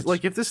 $150.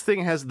 Like, if this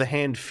thing has the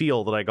hand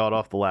feel that I got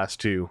off the last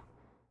two,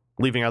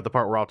 leaving out the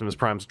part where Optimus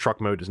Prime's truck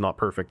mode is not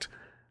perfect,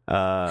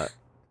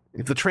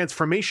 if the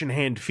transformation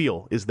hand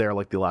feel is there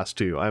like the last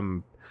two,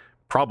 I'm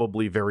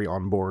probably very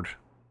on board.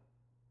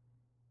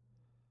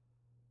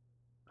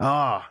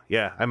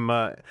 Yeah. I'm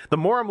the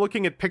more I'm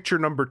looking at picture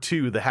number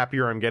 2, the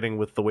happier I'm getting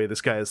with the way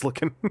this guy is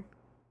looking.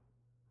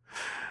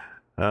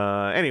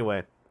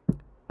 Anyway,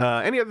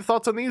 any other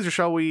thoughts on these, or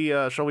shall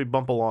we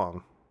bump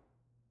along?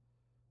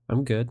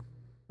 I'm good.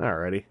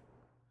 Alrighty.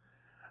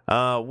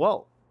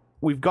 Well,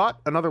 we've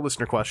got another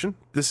listener question.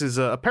 This is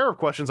a pair of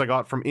questions I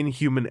got from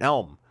Inhuman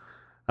Elm.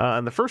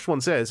 And the first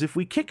one says, if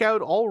we kick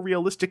out all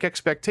realistic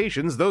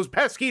expectations, those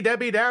pesky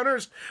Debbie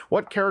Downers,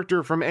 what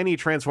character from any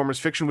Transformers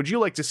fiction would you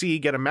like to see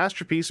get a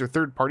masterpiece or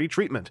third-party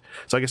treatment?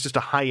 So I guess just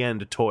a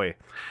high-end toy.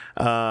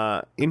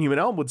 Inhuman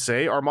Elm would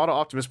say Armada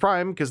Optimus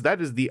Prime, because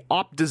that is the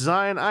op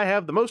design I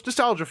have the most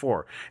nostalgia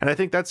for, and I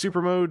think that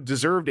super mode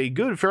deserved a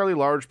good, fairly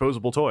large,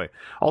 posable toy.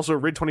 Also,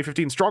 Rid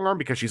 2015 Strongarm,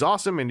 because she's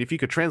awesome, and if you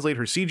could translate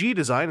her CG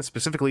design,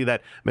 specifically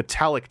that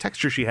metallic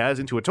texture she has,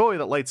 into a toy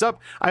that lights up,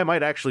 I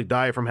might actually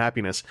die from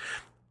happiness.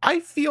 I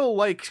feel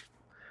like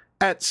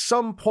at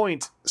some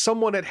point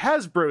someone at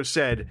Hasbro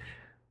said,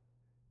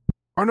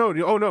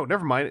 no,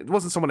 never mind. It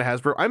wasn't someone at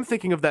Hasbro. I'm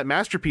thinking of that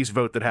Masterpiece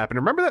vote that happened.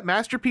 Remember that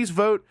Masterpiece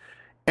vote?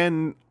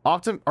 And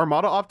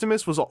Armada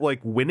Optimus was like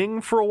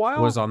winning for a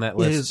while? Was on that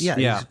list.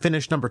 He's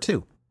finished number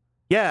 2.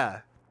 Yeah.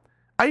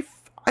 I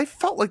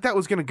felt like that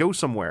was going to go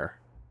somewhere.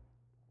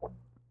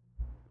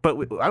 But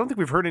I don't think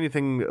we've heard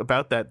anything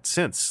about that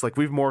since. Like,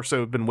 we've more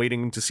so been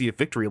waiting to see if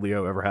Victory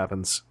Leo ever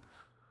happens.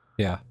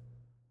 Yeah.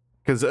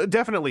 Because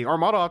definitely,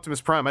 Armada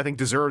Optimus Prime, I think,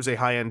 deserves a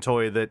high-end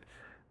toy that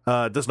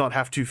does not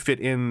have to fit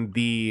in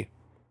the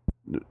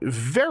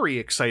very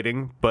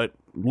exciting but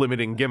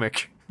limiting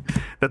gimmick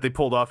that they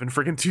pulled off in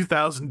freaking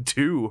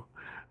 2002.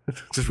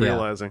 Just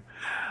realizing.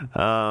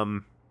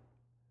 Aaron,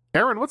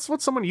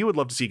 what's someone you would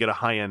love to see get a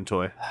high-end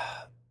toy?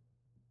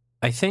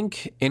 I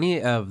think any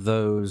of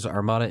those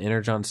Armada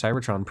Energon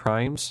Cybertron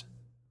Primes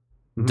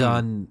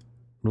done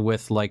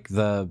with like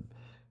no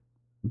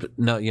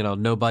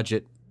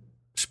budget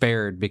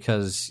spared,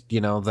 because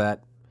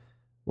that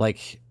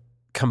like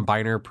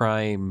Combiner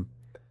Prime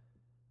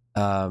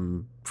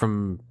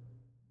from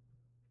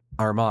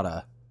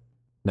Armada.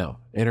 No,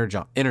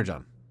 Energon.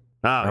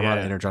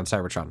 Armada Energon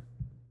Cybertron.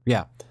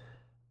 Yeah.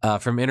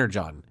 From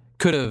Energon.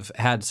 Could have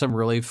had some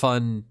really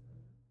fun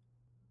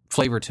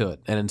flavor to it,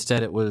 and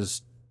instead it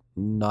was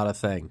not a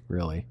thing,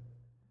 really.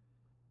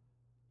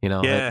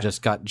 It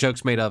just got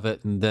jokes made of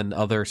it, and then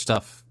other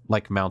stuff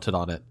like mounted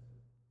on it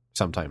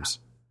sometimes.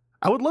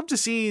 I would love to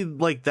see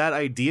like that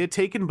idea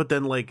taken, but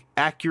then like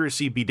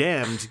accuracy be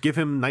damned, give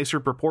him nicer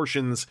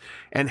proportions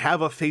and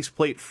have a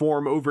faceplate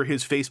form over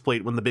his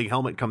faceplate when the big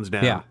helmet comes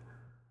down. Yeah.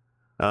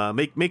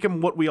 Make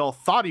him what we all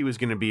thought he was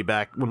going to be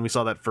back when we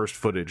saw that first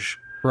footage.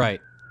 Right.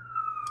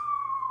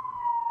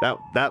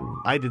 That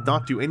I did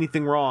not do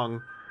anything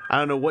wrong. I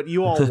don't know what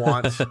you all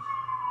want.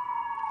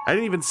 I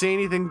didn't even say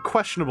anything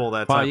questionable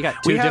that time. Wow, you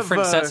got two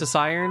different sets of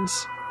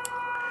sirens?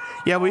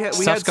 Yeah, we had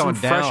some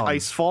fresh down.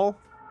 Icefall.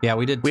 Yeah,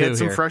 we did too. We had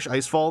some here. fresh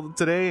Icefall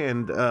today,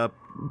 and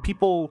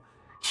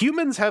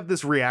humans have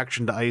this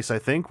reaction to ice, I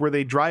think, where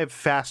they drive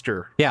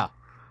faster. Yeah.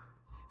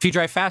 If you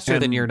drive faster,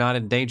 then you're not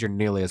in danger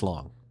nearly as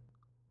long.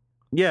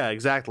 Yeah,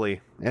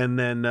 exactly. And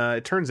then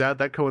it turns out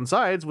that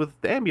coincides with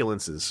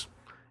ambulances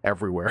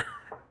everywhere.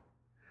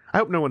 I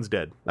hope no one's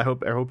dead. I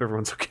hope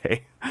everyone's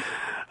okay.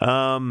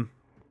 But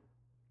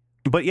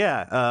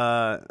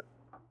yeah,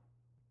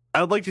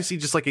 I would like to see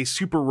just like a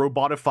super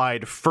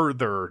robotified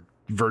further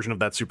version of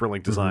that Super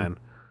Link design.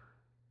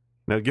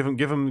 Give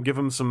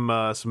him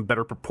some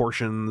better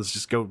proportions.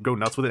 Just go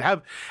nuts with it.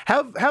 Have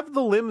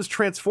the limbs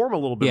transform a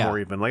little bit more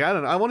even. Like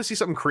I want to see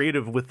something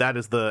creative with that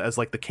as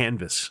like the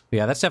canvas.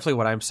 Yeah, that's definitely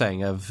what I'm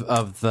saying. Of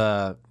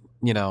the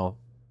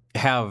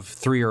have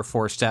 3 or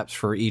 4 steps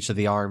for each of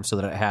the arms so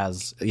that it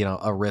has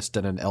a wrist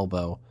and an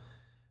elbow,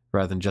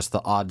 rather than just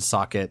the odd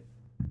socket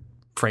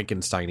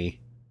Frankenstein-y.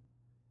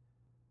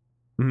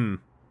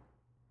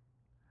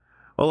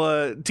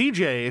 Well,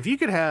 TJ, if you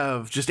could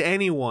have just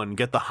anyone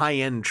get the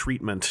high-end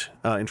treatment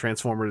in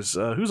Transformers,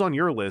 who's on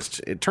your list?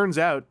 It turns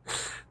out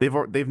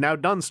they've now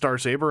done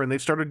Starsaber and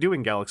they've started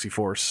doing Galaxy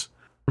Force.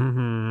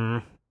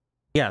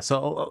 Yeah.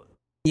 So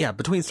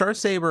between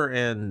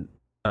Starsaber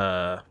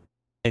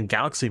and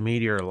Galaxy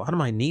Meteor, a lot of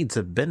my needs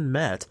have been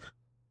met.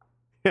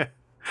 Yeah.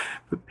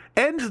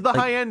 End the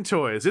high-end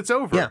toys. It's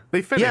over. Yeah.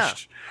 They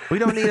finished. Yeah. We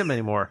don't need them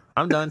anymore.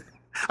 I'm done.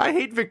 I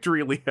hate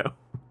Victory Leo.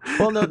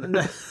 Well, no.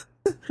 No.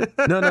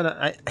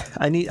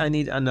 I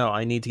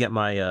need to get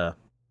my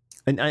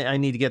I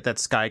need to get that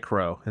Sky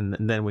Crow, and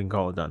then we can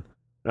call it done.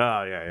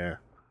 Oh yeah.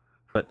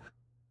 But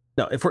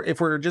no,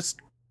 if we're just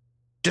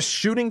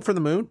shooting for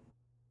the moon,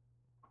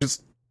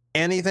 just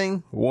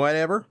anything,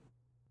 whatever.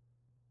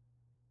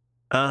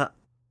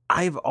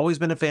 I've always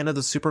been a fan of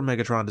the Super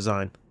Megatron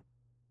design.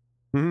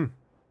 I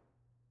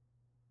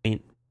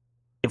mean,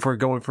 if we're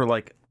going for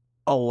like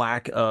a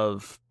lack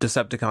of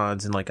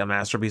Decepticons in like a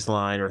Masterpiece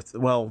line, or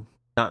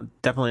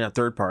definitely not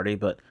third party,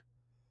 but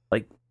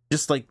like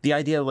just like the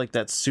idea of like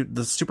the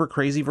super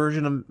crazy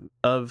version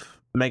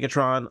of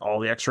Megatron, all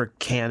the extra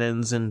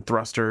cannons and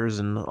thrusters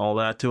and all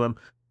that to him.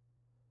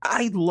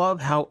 I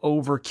love how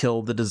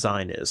overkill the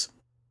design is.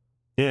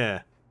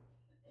 Yeah.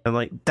 And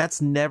like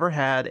that's never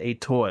had a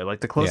toy.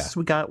 Like the closest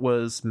we got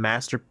was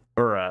Master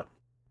I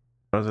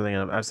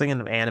was thinking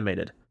of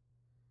animated.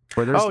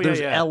 Where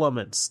there's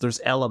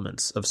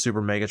elements of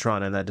Super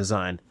Megatron in that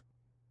design.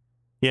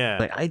 Yeah.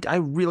 Like I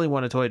really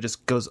want a toy that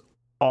just goes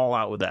all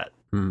out with that.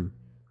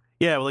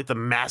 Yeah, with like the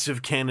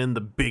massive cannon,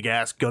 the big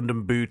ass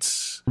Gundam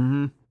boots.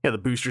 Yeah, the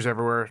boosters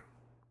everywhere.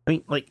 I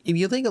mean, like if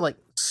you think of like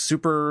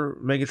Super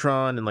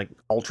Megatron and like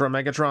Ultra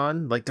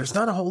Megatron, like there's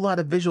not a whole lot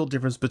of visual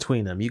difference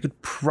between them. You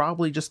could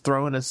probably just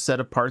throw in a set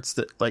of parts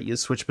that let you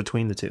switch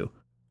between the two.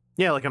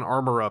 Yeah, like an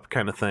armor up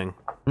kind of thing.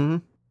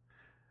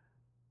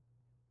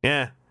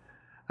 Yeah.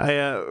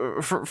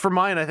 For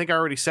mine, I think I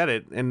already said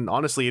it, and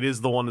honestly, it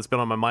is the one that's been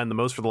on my mind the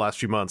most for the last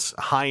few months.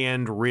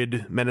 High-end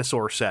Rid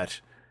Menasor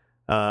set.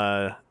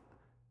 The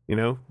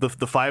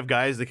 5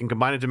 guys that can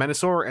combine into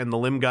Menasor, and the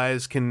Limb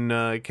guys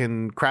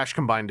can crash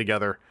combine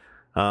together.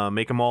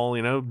 Make them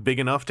all, big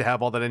enough to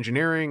have all that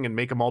engineering, and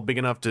make them all big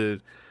enough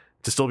to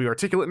still be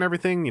articulate and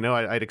everything.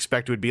 I'd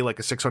expect it would be like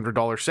a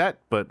 $600 set,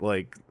 but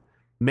like,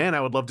 man,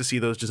 I would love to see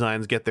those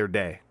designs get their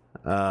day.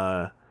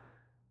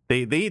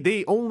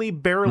 They only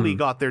barely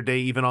got their day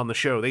even on the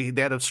show. They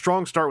had a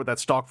strong start with that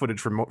stock footage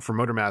from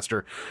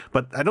Motormaster,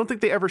 but I don't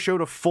think they ever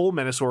showed a full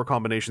Menasor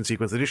combination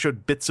sequence. They just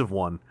showed bits of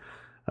one.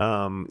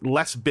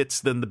 Less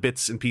bits than the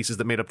bits and pieces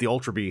that made up the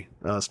Ultra B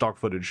stock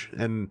footage.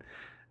 And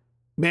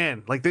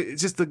man, like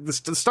it's just the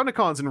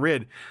Stunticons and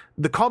Rid,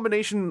 the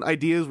combination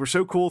ideas were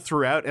so cool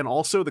throughout, and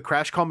also the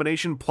Crash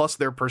combination plus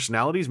their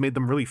personalities made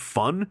them really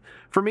fun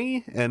for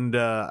me. And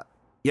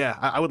yeah,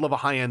 I would love a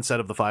high-end set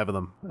of the 5 of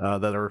them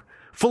that are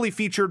fully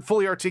featured,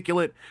 fully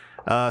articulate,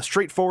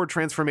 straightforward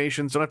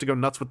transformations. Don't have to go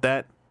nuts with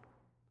that.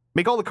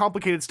 Make all the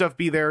complicated stuff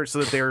be there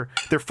so that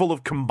they're full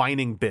of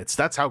combining bits.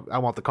 That's how I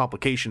want the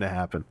complication to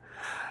happen.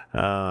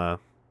 And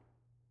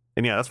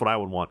yeah, that's what I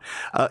would want.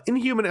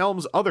 Inhuman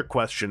Elm's other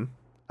question.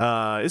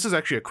 This is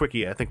actually a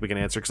quickie I think we can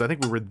answer, because I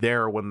think we were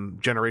there when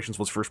Generations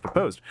was first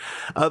proposed.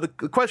 The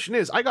question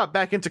is, I got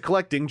back into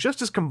collecting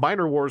just as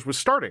Combiner Wars was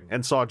starting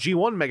and saw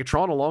G1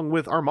 Megatron along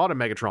with Armada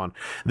Megatron.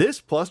 This,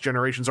 plus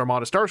Generations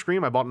Armada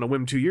Starscream I bought on a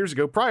whim 2 years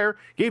ago prior,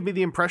 gave me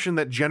the impression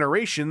that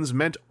Generations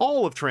meant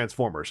all of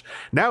Transformers.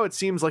 Now it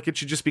seems like it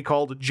should just be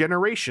called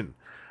Generation.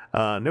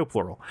 No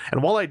plural.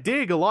 And while I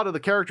dig a lot of the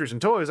characters and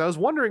toys, I was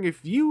wondering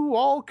if you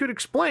all could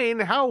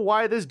explain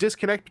why this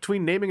disconnect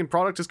between naming and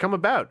product has come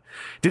about.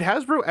 Did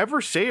Hasbro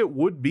ever say it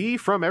would be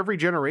from every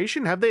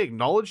generation? Have they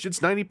acknowledged it's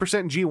 90%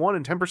 G1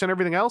 and 10%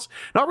 everything else?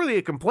 Not really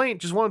a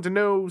complaint, just wanted to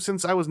know,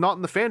 since I was not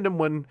in the fandom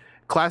when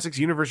Classics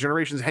Universe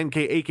Generations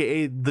Henkei,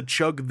 aka the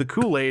Chug the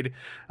Kool-Aid,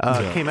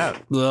 came out.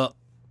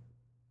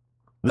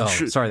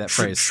 Sorry, that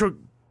phrase.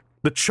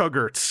 The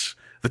Chuggerts.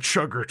 The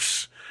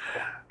Chuggerts.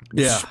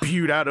 Yeah.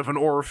 Spewed out of an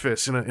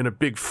orifice in a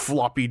big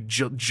floppy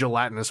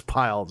gelatinous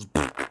pile.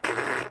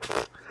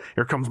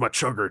 Here comes my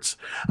Chuggerts.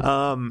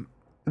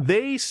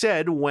 They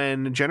said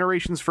when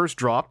Generations first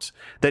dropped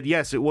that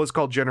yes, it was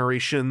called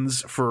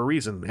Generations for a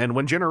reason. And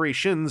when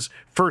Generations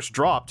first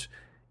dropped,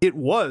 it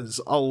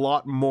was a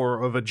lot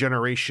more of a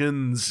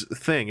Generations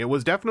thing. It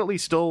was definitely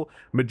still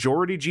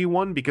majority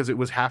G1 because it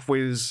was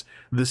halfways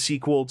the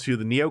sequel to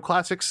the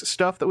Neoclassics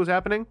stuff that was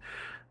happening.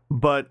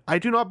 But I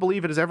do not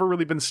believe it has ever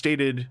really been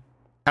stated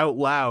out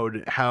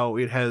loud how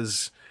it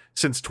has,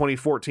 since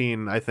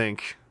 2014, I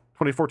think,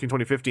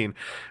 2015,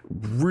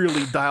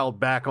 really dialed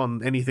back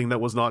on anything that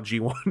was not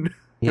G1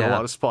 in a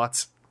lot of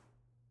spots.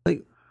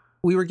 Like,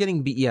 we were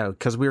getting,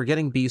 because we were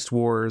getting Beast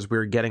Wars, we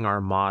were getting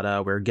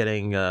Armada, we were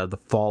getting the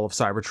Fall of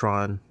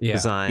Cybertron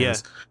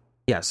designs.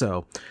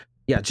 So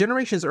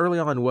Generations early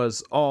on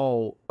was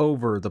all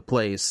over the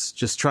place,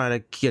 just trying to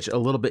catch a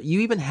little bit.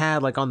 You even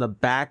had, like, on the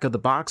back of the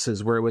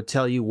boxes where it would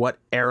tell you what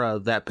era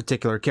that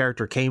particular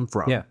character came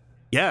from.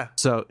 Yeah.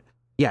 So,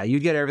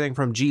 you'd get everything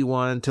from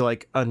G1 to,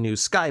 like, a new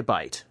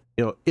Skybite.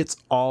 It's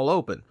all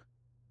open.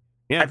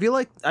 Yeah. I feel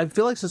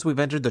like since we've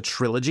entered the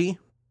trilogy,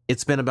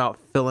 it's been about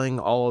filling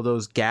all of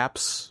those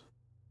gaps.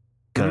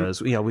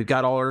 Because, we've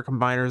got all our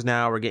combiners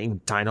now. We're getting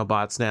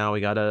Dinobots now.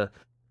 We got a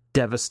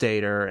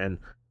Devastator. And,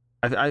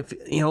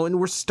 and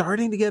we're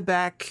starting to get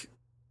back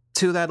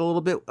to that a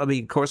little bit. I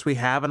mean, of course, we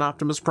have an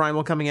Optimus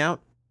Primal coming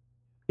out.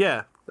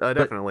 Yeah,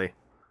 definitely.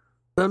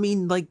 But I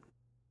mean, like,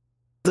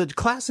 the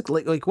classic,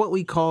 like what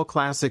we call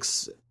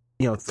classics,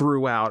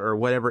 throughout or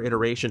whatever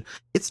iteration,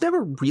 it's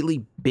never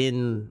really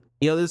been,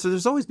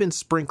 there's always been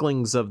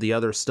sprinklings of the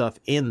other stuff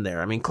in there.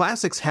 I mean,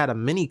 classics had a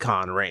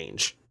mini-con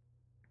range,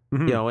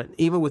 and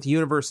even with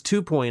Universe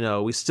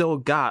 2.0, we still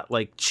got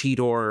like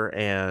Cheetor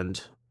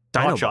and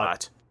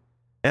Dinobot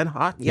and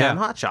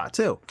Hotshot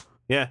too.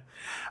 Yeah.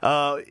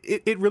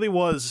 It really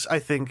was, I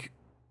think,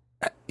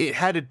 it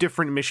had a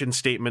different mission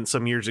statement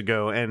some years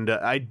ago, and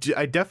I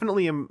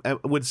definitely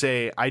would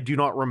say I do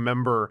not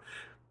remember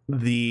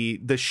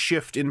the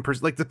shift in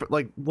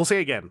we'll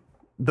say again,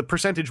 the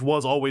percentage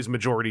was always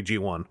majority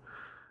G1,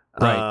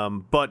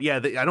 right? But yeah,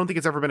 I don't think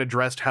it's ever been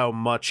addressed how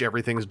much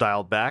everything's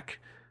dialed back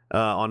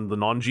on the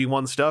non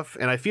G1 stuff,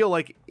 and I feel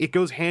like it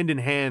goes hand in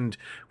hand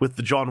with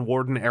the John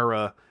Warden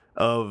era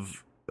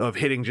of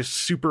hitting just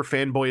super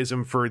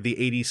fanboyism for the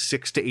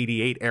 86 to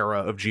 88 era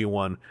of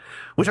G1,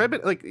 which I've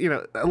been, like,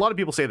 a lot of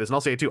people say this, and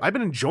I'll say it too. I've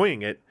been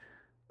enjoying it.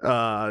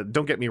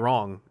 Don't get me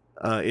wrong.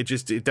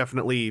 It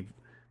definitely,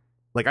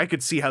 like, I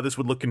could see how this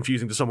would look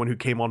confusing to someone who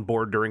came on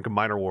board during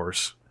Combiner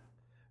Wars.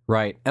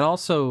 Right. And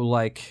also,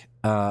 like,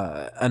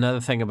 another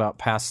thing about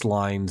past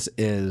lines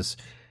is,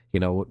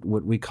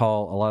 what we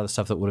call a lot of the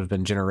stuff that would have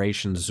been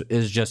Generations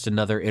is just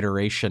another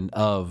iteration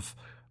of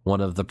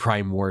one of the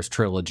Prime Wars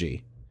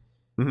trilogy.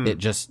 It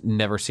just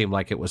never seemed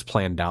like it was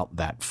planned out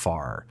that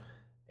far.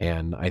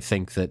 And I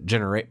think that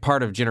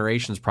part of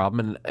Generations'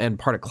 problem and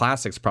part of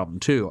Classics' problem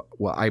too,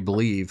 what I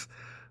believe,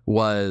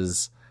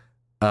 was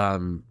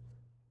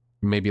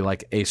maybe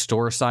like a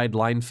store side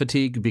line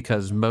fatigue,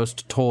 because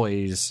most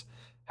toys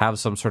have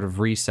some sort of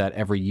reset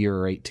every year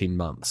or 18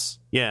 months.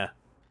 Yeah.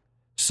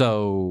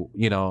 So,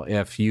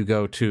 if you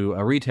go to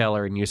a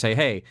retailer and you say,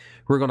 hey,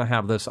 we're going to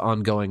have this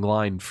ongoing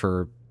line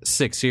for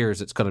 6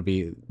 years, it's going to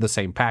be the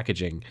same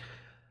packaging.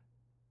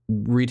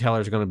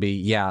 Retailers are going to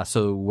be,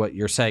 so what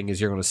you're saying is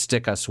you're going to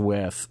stick us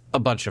with a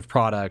bunch of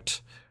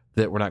product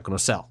that we're not going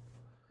to sell.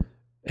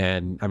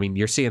 And I mean,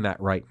 you're seeing that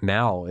right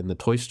now in the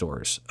toy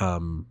stores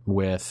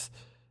with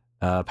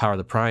Power of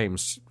the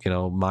Primes.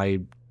 My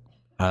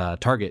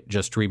Target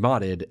just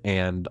remodded,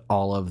 and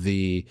all of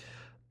the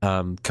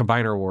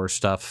Combiner Wars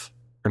stuff,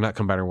 or not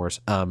Combiner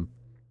Wars,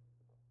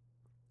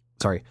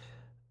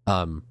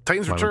 Titans why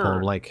am I pulling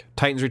Return. like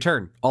Titans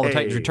Return. All the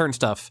Titans Hey. Return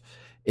stuff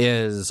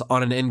is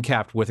on an end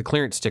cap with a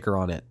clearance sticker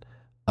on it.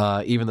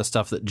 Even the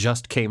stuff that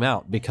just came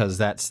out, because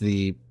that's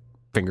the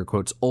finger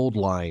quotes old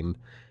line,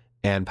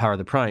 and Power of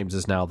the Primes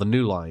is now the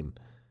new line.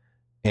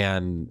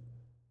 And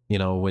you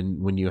know,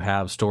 when you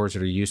have stores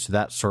that are used to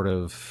that sort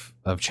of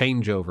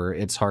changeover,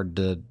 it's hard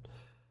to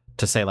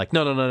say like,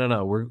 no,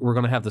 we're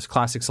going to have this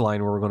classics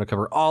line where we're going to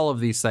cover all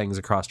of these things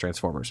across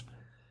Transformers.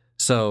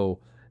 So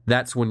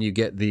that's when you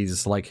get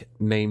these like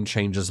name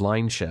changes,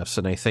 line shifts,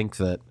 and I think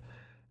that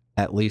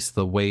at least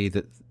the way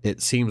that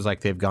it seems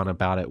like they've gone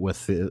about it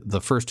with the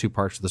first two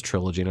parts of this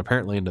trilogy and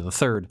apparently into the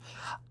third,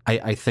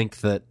 I think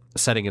that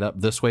setting it up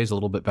this way is a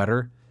little bit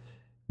better.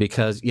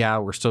 Because, yeah,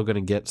 we're still going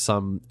to get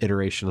some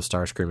iteration of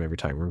Starscream every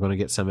time. We're going to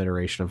get some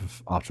iteration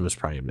of Optimus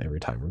Prime every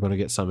time. We're going to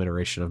get some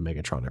iteration of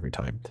Megatron every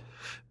time.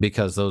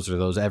 Because those are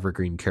those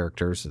evergreen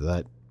characters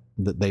that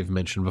they've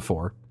mentioned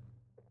before.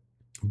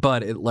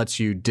 But it lets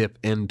you dip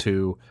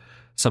into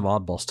some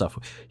oddball stuff.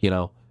 You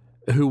know,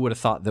 who would have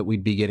thought that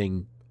we'd be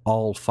getting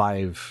all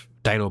 5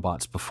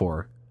 Dinobots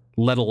before,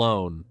 let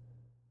alone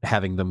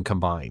having them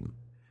combine?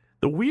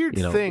 The weird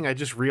You know. thing I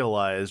just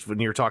realized when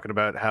you were talking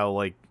about how,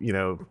 like, you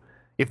know,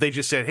 if they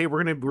just said, hey,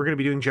 we're gonna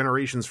be doing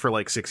Generations for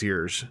like 6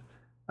 years,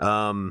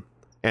 and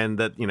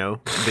that, you know,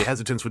 the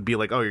hesitance would be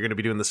like, oh, you're gonna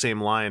be doing the same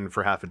line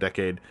for half a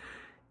decade.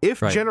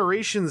 If Right.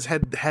 Generations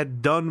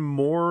had done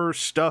more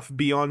stuff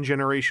beyond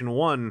Generation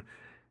 1,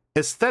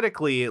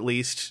 aesthetically at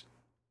least,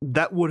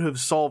 that would have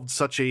solved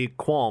such a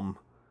qualm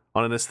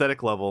on an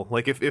aesthetic level.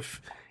 Like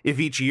if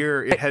each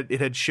year it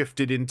had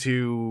shifted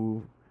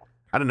into,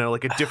 I don't know,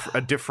 like a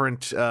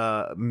different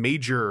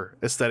major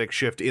aesthetic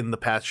shift in the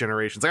past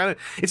generations. Like,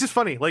 it's just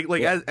funny. Like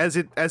Yeah. as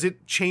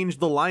it changed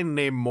the line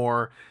name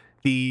more,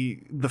 the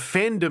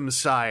fandom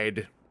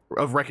side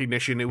of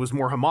recognition, it was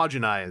more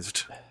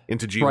homogenized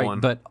into G1.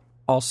 Right, but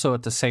also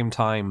at the same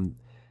time,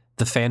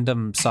 the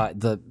fandom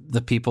side,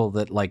 the people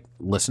that like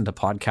listen to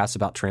podcasts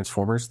about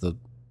Transformers, the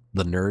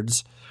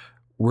nerds,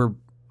 were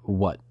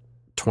what,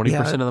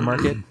 20% of the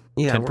market?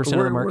 Yeah, 10%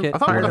 of the market? I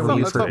thought, Whatever I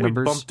you've thought heard we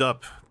numbers. bumped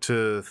up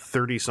to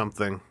 30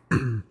 something.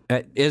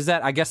 Is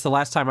that, I guess the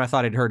last time I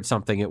thought I'd heard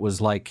something, it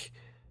was like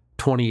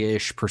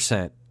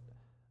 20-ish%.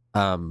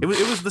 It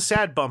was the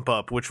sad bump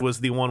up, which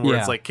was the one where Yeah.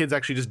 it's like kids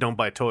actually just don't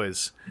buy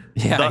toys.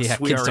 Yeah, Thus, yeah,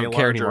 we kids are don't a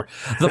care larger- anymore.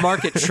 The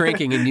market's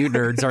shrinking and you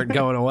nerds aren't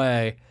going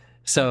away.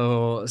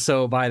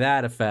 So by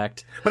that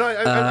effect, But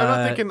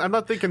I'm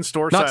not thinking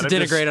store not side. to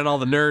I'm denigrate just, on all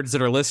the nerds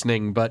that are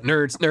listening, but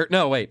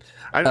no, wait.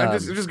 I'm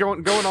just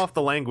going off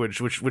the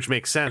language, which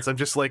makes sense. I'm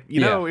just like,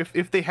 you know,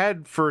 if they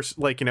had first,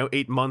 like, you know,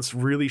 8 months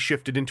really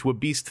shifted into a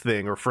Beast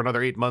thing, or for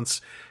another 8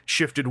 months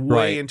shifted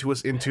way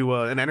Right. into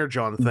an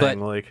Energon thing, But-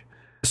 like.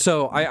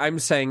 So I'm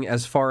saying,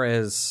 as far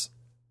as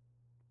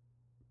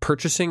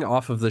purchasing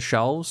off of the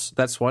shelves,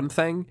 that's one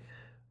thing,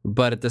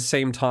 but at the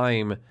same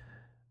time,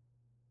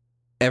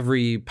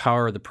 every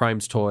Power of the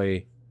Primes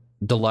toy,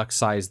 deluxe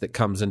size that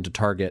comes into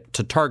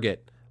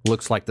Target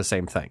looks like the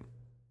same thing.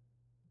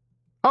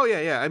 Oh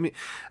yeah. I mean,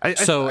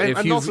 So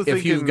I'm also if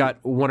thinking, you've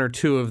got one or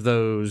two of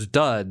those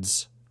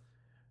duds,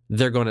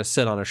 they're going to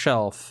sit on a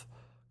shelf,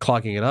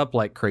 clogging it up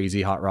like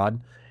crazy, Hot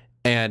Rod,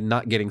 and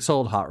not getting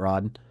sold, Hot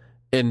Rod,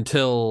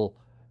 until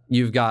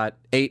you've got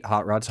 8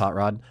 Hot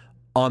Rod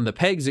on the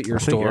pegs at your I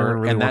think Aaron store,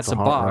 really and wants that's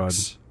a a Hot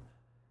box.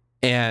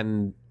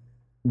 And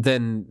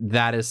then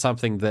that is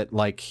something that,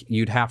 like,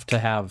 you'd have to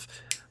have,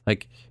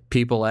 like,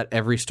 people at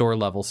every store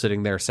level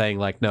sitting there saying,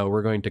 like, no,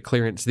 we're going to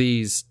clearance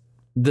this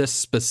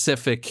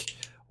specific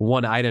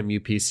one item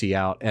UPC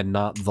out and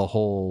not the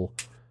whole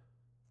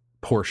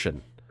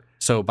portion.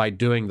 So by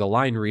doing the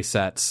line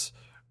resets,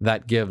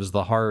 that gives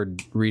the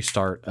hard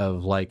restart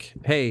of, like,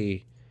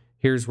 hey,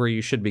 here's where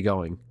you should be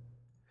going.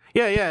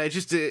 Yeah. It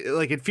just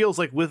like, it feels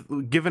like,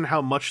 given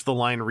how much the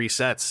line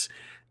resets,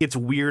 it's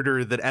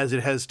weirder that as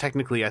it has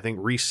technically, I think,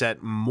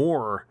 reset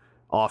more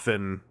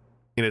often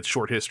in its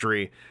short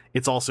history,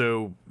 it's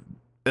also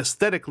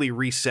aesthetically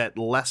reset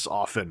less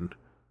often.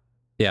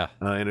 Yeah.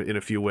 In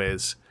a few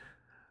ways.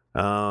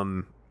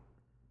 And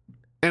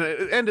at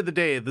the end of the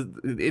day,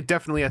 it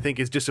definitely, I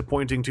think, is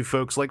disappointing to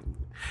folks. Like,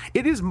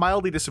 it is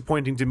mildly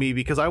disappointing to me,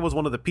 because I was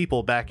one of the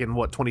people back in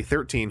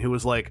 2013 who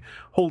was like,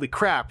 holy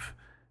crap,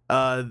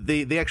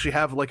 they actually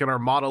have like an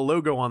Armada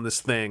logo on this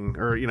thing,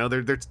 or, you know,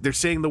 they're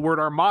saying the word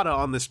Armada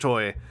on this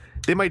toy.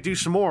 They might do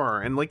some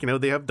more. And, like, you know,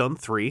 they have done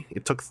 3.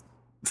 It took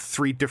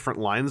 3 different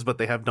lines, but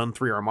they have done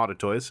 3 Armada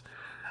toys.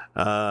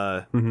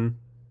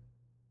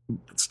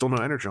 Still no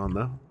Energon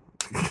though.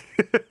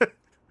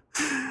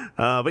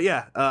 But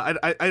yeah,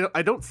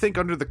 I don't think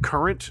under the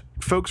current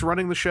folks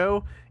running the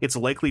show, it's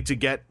likely to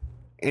get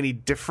any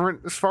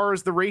different as far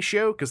as the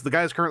ratio, because the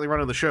guys currently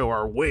running the show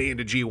are way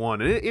into G1,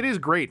 and it is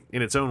great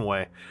in its own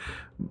way.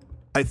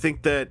 I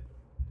think that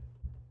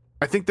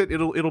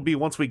it'll be,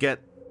 once we get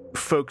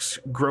folks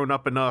grown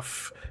up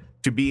enough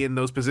to be in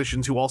those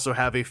positions who also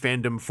have a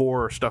fandom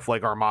for stuff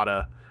like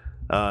Armada,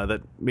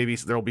 that maybe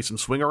there'll be some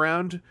swing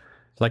around.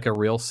 Like a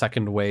real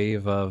second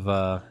wave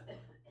of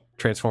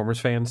Transformers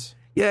fans.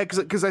 Yeah,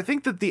 because I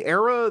think that the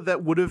era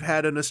that would have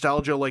had a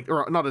nostalgia,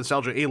 or not a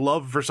nostalgia, a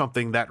love for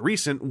something that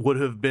recent would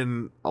have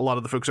been a lot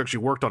of the folks who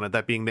actually worked on it,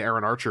 that being the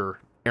Aaron Archer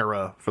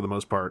era for the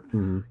most part.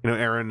 Mm-hmm.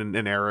 Aaron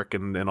and Eric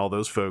and all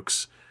those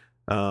folks.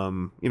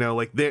 I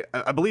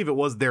believe it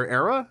was their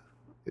era.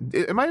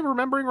 Am I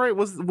remembering right?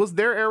 Was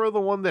their era the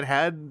one that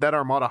had that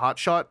Armada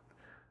Hotshot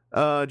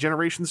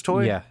Generations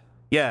toy? Yeah.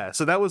 Yeah,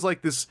 so that was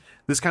like this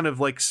kind of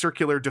like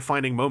circular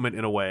defining moment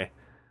in a way.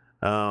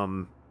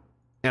 And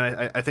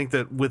I think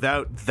that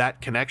without that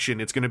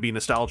connection, it's going to be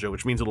nostalgia,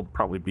 which means it'll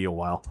probably be a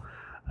while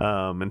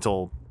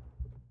until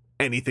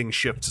anything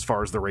shifts as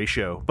far as the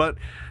ratio. But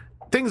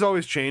things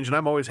always change, and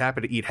I'm always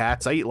happy to eat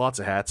hats. I eat lots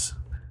of hats.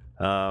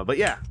 But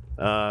yeah,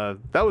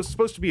 that was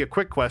supposed to be a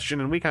quick question,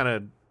 and we kind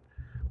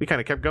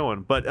of kept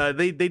going. But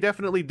they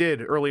definitely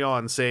did early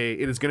on say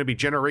it is going to be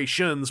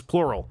generations,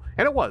 plural.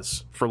 And it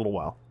was for a little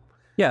while.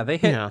 Yeah, they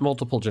hit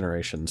multiple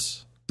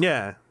generations.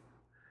 Yeah.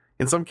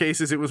 In some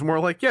cases, it was more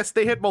like, yes,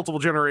 they hit multiple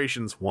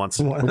generations once.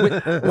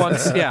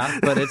 Once, yeah,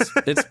 but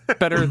it's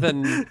better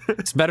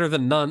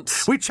than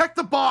nunts. We checked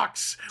the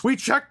box. We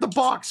checked the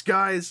box,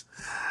 guys.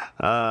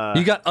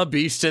 You got a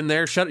beast in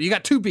there. Shut up. You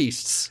got two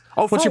beasts.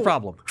 What's your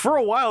problem? For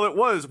a while, it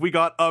was we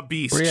got a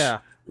beast. Yeah.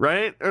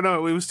 Right? Or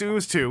no, it was two.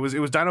 It was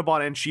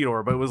Dinobot and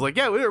Cheetor, but it was like,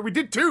 yeah, we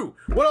did two.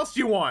 What else do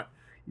you want?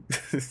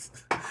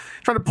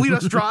 Trying to bleed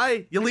us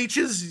dry, you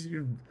leeches,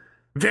 you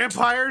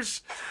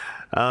vampires.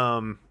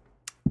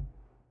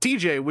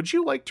 TJ, would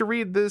you like to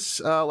read this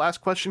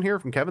last question here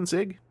from Kevin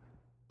Sig?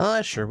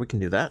 Sure, we can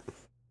do that.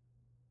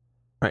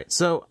 All right,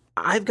 so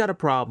I've got a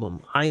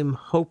problem I'm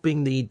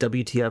hoping the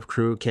WTF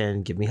crew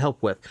can give me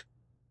help with.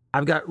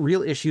 I've got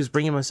real issues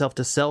bringing myself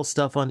to sell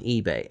stuff on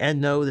eBay.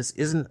 And no, this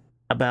isn't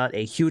about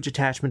a huge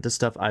attachment to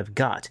stuff I've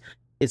got.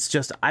 It's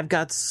just I've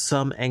got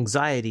some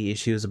anxiety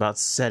issues about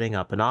setting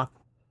an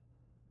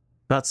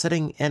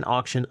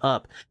auction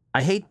up.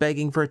 I hate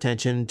begging for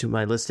attention to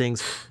my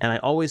listings, and I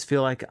always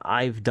feel like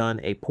I've done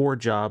a poor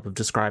job of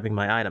describing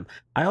my item.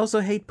 I also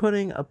hate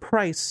putting a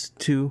price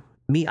to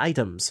me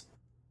items,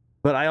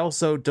 but I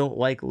also don't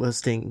like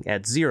listing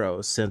at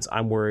zero since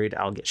I'm worried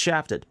I'll get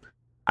shafted.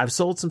 I've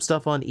sold some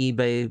stuff on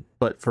eBay,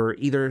 but for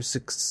ever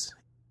success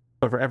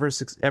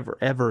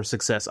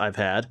I've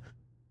had,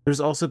 there's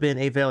also been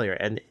a failure,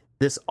 and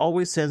this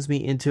always sends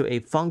me into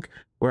a funk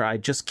where I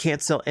just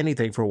can't sell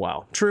anything for a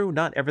while. True,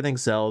 not everything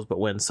sells, but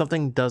when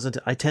something doesn't,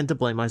 I tend to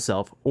blame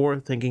myself or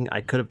thinking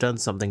I could have done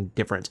something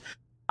different.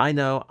 I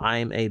know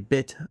I'm a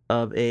bit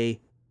of a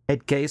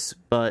head case,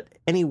 but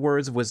any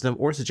words of wisdom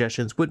or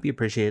suggestions would be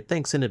appreciated.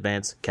 Thanks in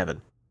advance,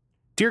 Kevin.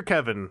 Dear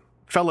Kevin,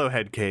 fellow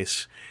head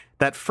case,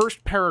 that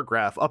first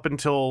paragraph up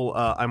until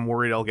I'm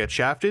worried I'll get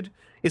shafted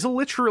is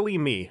literally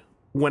me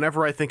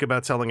whenever I think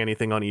about selling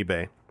anything on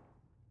eBay.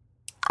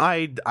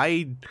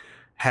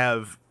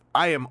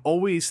 I am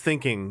always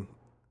thinking,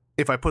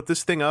 if I put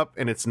this thing up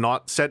and it's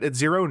not set at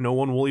zero, no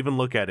one will even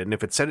look at it. And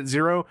if it's set at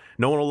zero,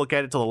 no one will look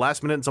at it till the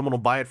last minute and someone will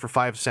buy it for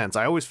 5 cents.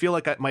 I always feel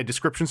like my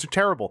descriptions are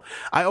terrible.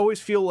 I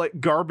always feel like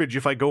garbage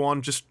if I go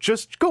on,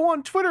 just go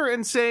on Twitter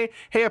and say,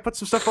 hey, I put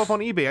some stuff up on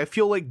eBay. I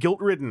feel like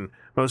guilt-ridden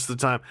most of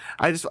the time.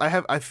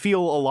 I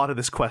feel a lot of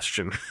this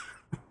question.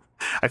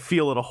 I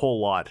feel it a whole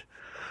lot.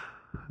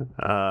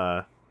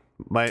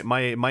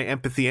 My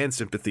empathy and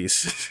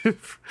sympathies.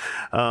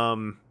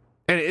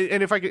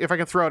 And if I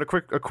can throw out a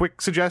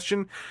quick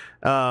suggestion,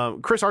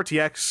 Chris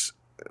RTX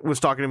was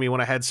talking to me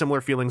when I had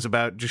similar feelings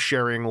about just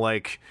sharing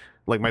like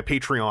my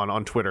Patreon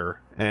on Twitter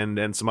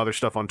and some other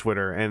stuff on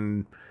Twitter,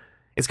 and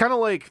it's kind of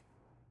like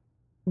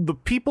the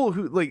people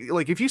who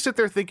like if you sit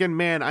there thinking,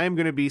 man, I am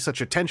going to be such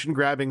attention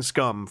grabbing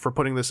scum for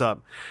putting this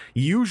up,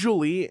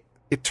 usually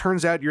it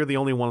turns out you're the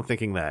only one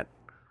thinking that.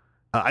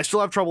 I still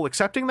have trouble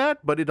accepting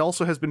that, but it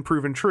also has been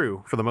proven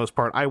true for the most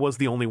part. I was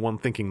the only one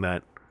thinking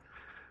that.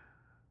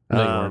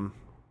 No, you weren't.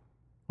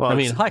 Well, I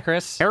mean, hi,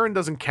 Chris. Aaron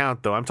doesn't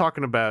count, though. I'm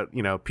talking about,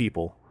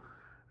 people.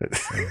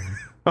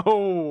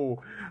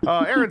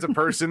 Aaron's a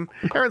person.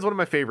 Aaron's one of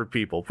my favorite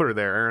people. Put her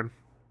there, Aaron.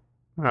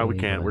 Oh, we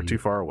can't. We're too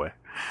far away.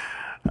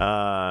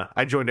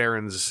 I joined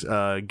Aaron's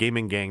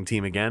gaming gang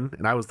team again,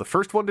 and I was the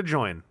first one to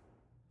join.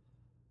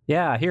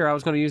 Yeah, here, I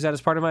was going to use that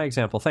as part of my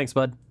example. Thanks,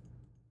 bud.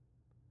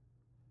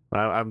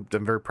 I'm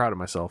very proud of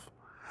myself.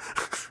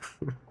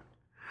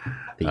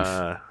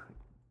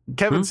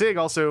 Kevin Sig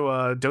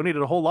also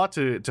donated a whole lot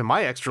to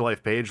my Extra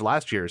Life page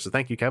last year, so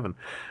thank you, Kevin.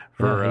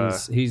 For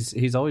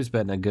he's always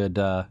been a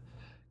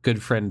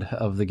good friend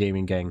of the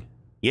gaming gang.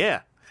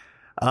 Yeah,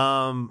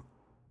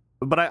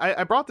 but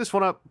I brought this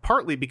one up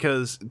partly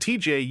because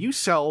TJ, you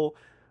sell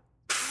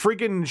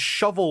friggin'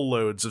 shovel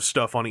loads of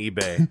stuff on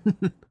eBay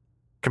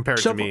compared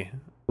to me.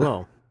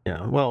 Well,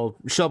 yeah,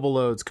 shovel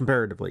loads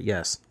comparatively,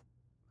 yes.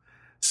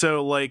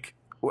 So, I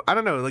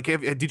don't know,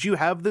 did you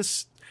have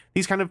these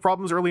kind of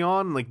problems early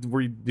on?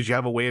 Did you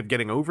have a way of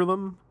getting over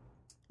them?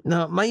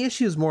 No, my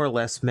issues more or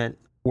less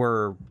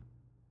were,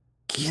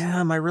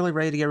 am I really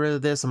ready to get rid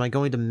of this? Am I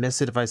going to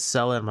miss it if I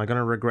sell it? Am I going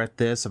to regret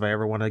this if I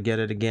ever want to get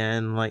it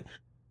again?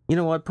 You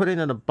know what? Put it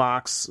in a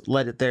box,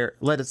 let it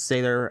stay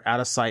there, out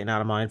of sight and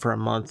out of mind for a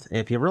month.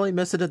 If you really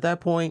miss it at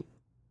that point,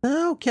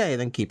 okay,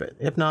 then keep it.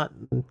 If not,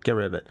 get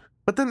rid of it.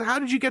 But then how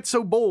did you get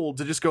so bold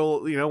to just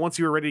go, once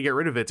you were ready to get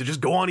rid of it, to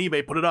just go on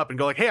eBay, put it up, and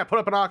go like, hey, I put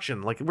up an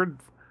auction? Like, where'd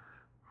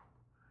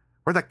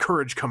that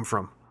courage come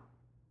from?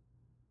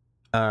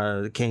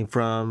 It came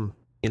from,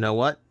 you know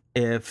what?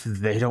 If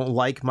they don't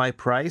like my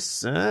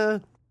price,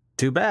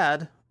 too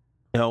bad.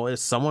 If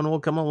someone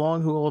will come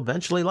along who will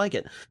eventually like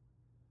it.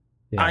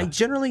 Yeah. I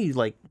generally,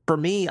 for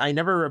me, I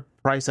never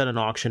price at an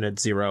auction at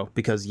 0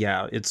 because,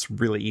 it's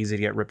really easy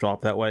to get ripped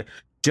off that way.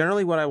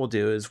 Generally, what I will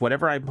do is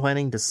whatever I'm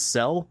planning to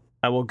sell,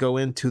 I will go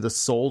into the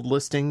sold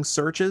listing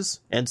searches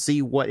and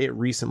see what it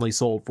recently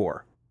sold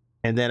for.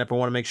 And then if I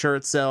want to make sure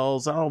it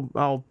sells,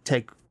 I'll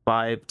take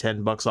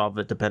 $5-10 off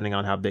it, depending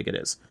on how big it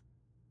is.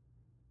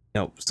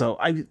 So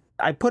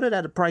I put it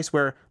at a price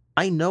where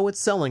I know it's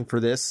selling for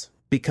this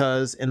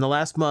because in the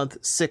last month,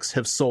 6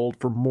 have sold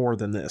for more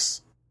than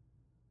this.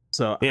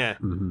 So yeah,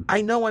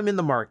 I know I'm in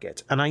the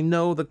market and I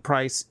know the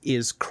price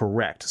is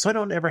correct. So I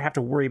don't ever have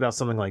to worry about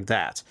something like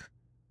that.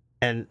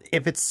 And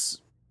if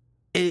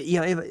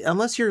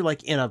unless you're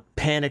in a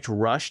panicked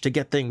rush to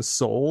get things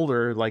sold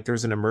or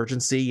there's an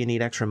emergency you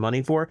need extra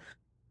money for,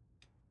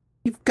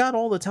 you've got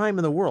all the time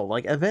in the world.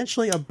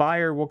 Eventually a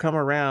buyer will come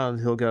around.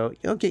 He'll go,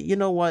 okay, you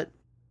know what?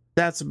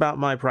 That's about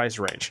my price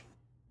range.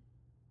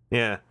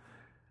 Yeah.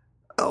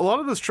 A lot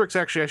of those tricks,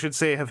 actually, I should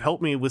say, have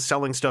helped me with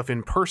selling stuff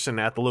in person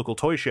at the local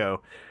toy show,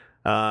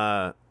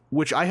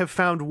 which I have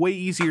found way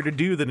easier to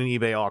do than an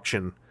eBay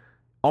auction.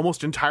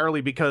 Almost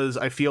entirely because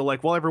I feel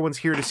like, well, everyone's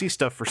here to see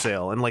stuff for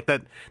sale. And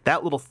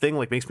that little thing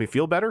makes me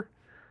feel better.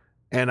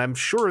 And I'm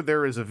sure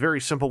there is a very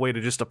simple way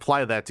to just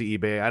apply that to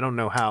eBay. I don't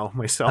know how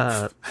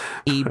myself.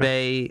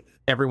 eBay,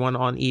 everyone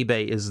on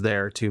eBay is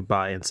there to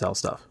buy and sell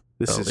stuff.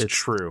 This is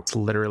true. It's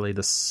literally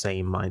the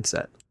same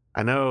mindset.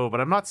 I know,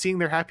 but I'm not seeing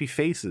their happy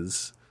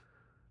faces.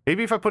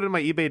 Maybe if I put in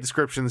my eBay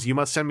descriptions, you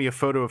must send me a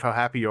photo of how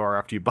happy you are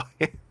after you buy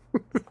it.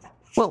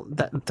 Well,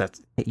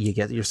 that's you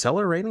get your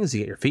seller ratings,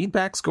 you get your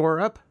feedback score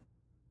up.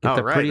 Get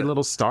the pretty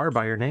little star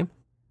by your name.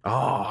 Oh,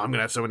 I'm going to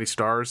have so many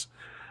stars.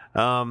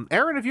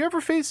 Aaron, have you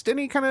ever faced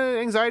any kind of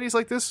anxieties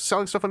like this,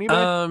 selling stuff on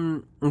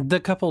eBay?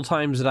 The couple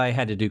times that I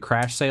had to do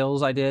crash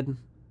sales, I did.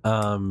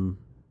 And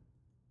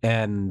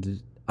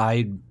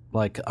I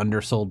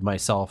undersold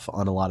myself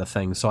on a lot of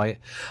things. So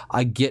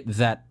I get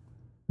that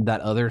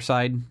other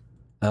side,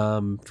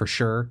 for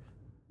sure.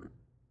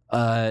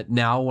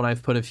 Now when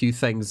I've put a few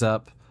things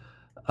up,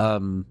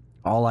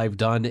 all I've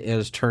done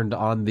is turned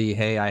on the,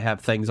 hey, I have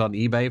things on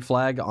eBay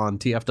flag on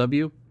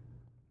TFW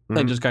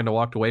and just kind of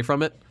walked away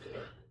from it.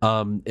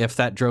 If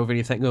that drove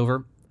anything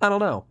over, I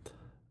don't know.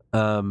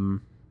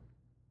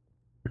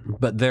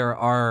 But there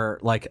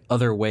are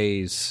other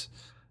ways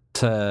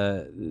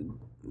to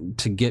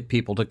get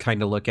people to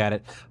kind of look at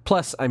it.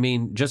 Plus, I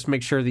mean, just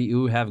make sure that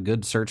you have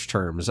good search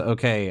terms.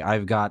 Okay,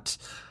 I've got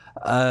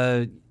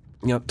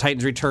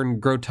Titans Return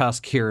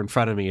Grotesque here in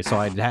front of me, so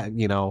I'd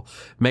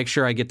make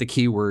sure I get the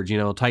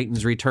keywords,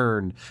 Titans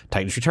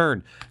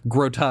Return,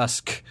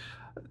 Grotesque,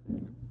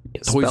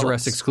 Toys R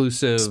Us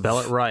exclusive. Spell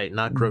it right,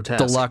 not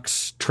grotesque.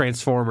 Deluxe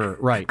Transformer,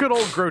 right. Good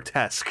old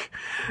Grotesque.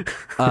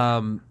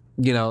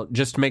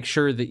 Just make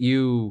sure that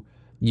you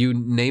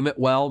name it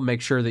well,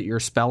 make sure that your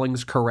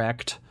spelling's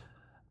correct.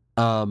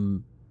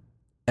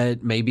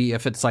 And maybe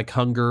if it's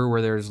hunger,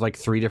 where there's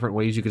 3 different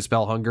ways you could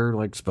spell hunger,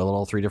 spell it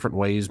all 3 different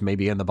ways,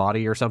 maybe in the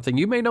body or something.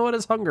 You may know it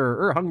as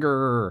hunger,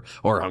 or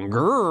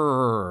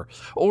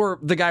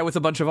the guy with a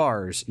bunch of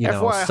R's.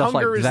 FYI, stuff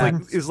hunger like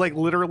that. is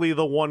literally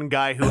the one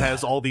guy who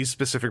has all these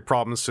specific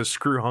problems. So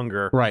screw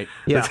hunger. Right.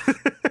 Yeah.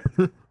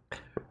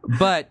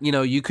 But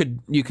you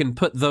can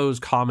put those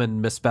common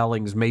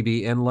misspellings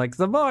maybe in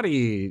the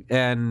body,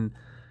 and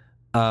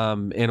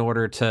in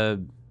order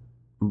to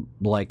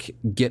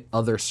get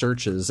other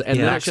searches, and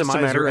then it's just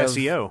a matter of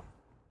SEO,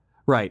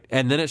 right?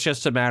 And then it's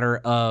just a matter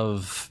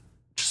of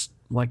just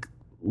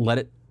let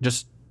it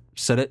just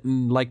set it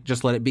and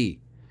just let it be.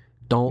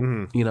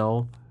 Don't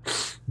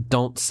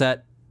don't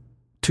set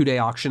 2-day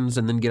auctions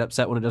and then get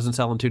upset when it doesn't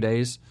sell in 2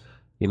 days.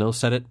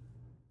 Set it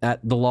at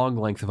the long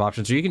length of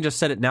options, or you can just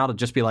set it now to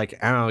just be I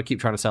don't know, keep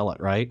trying to sell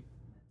it, right?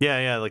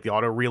 Yeah, the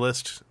auto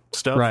realist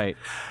stuff, right?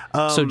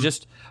 So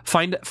just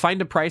find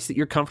a price that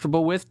you're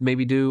comfortable with.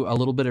 Maybe do a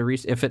little bit of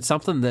research. If it's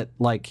something that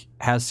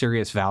has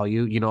serious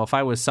value, if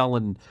I was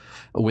selling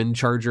a wind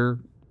charger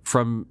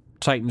from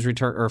Titans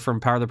Return or from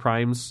Power of the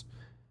Primes,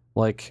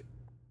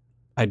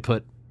 I'd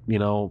put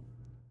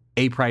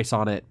a price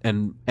on it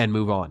and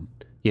move on.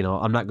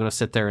 I'm not going to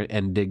sit there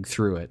and dig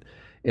through it.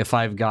 If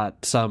I've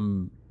got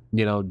some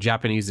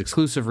Japanese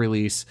exclusive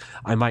release,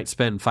 I might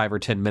spend 5 or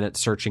 10 minutes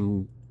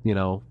searching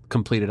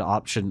completed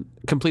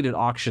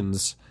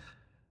auctions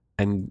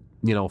and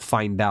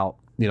find out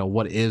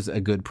what is a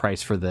good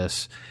price for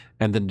this,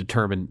 and then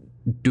determine,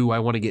 do I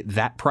want to get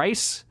that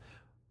price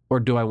or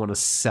do I want to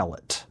sell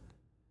it?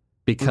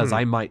 Because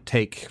I might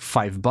take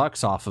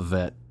 $5 off of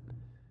it,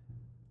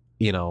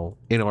 in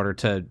order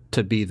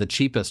to be the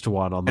cheapest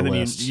one on the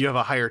list. And then you have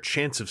a higher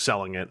chance of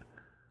selling it,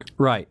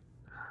 right?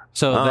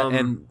 So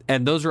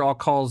and those are all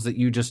calls that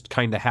you just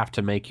kind of have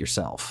to make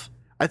yourself.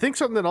 I think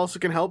something that also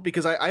can help,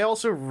 because I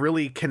also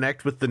really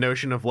connect with the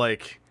notion of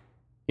like,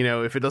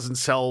 if it doesn't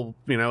sell,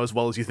 as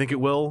well as you think it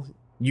will,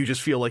 you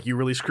just feel like you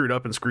really screwed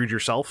up and screwed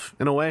yourself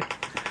in a way.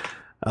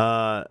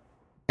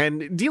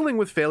 And dealing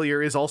with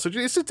failure is also,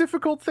 it's a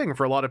difficult thing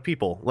for a lot of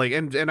people. Like,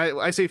 and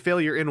I say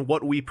failure in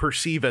what we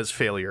perceive as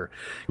failure.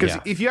 Because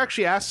if you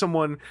actually ask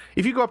someone,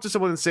 if you go up to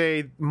someone and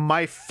say,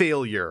 my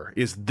failure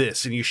is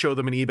this, and you show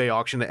them an eBay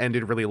auction that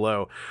ended really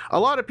low, a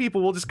lot of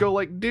people will just go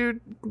like, dude,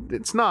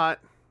 it's not.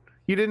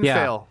 You didn't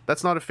fail.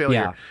 That's not a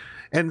failure.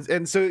 Yeah.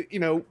 And so,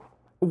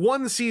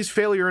 one sees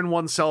failure in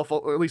oneself,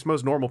 or at least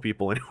most normal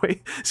people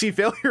anyway, see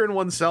failure in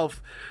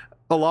oneself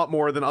a lot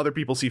more than other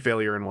people see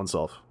failure in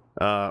oneself.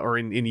 Or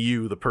in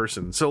you, the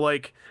person. So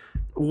like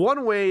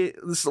one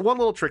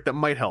little trick that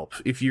might help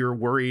if you're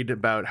worried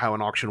about how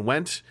an auction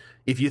went,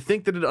 if you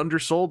think that it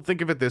undersold,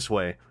 think of it this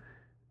way.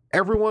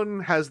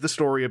 Everyone has the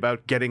story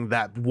about getting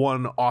that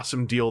one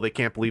awesome deal they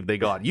can't believe they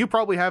got. You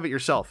probably have it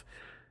yourself.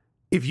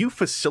 If you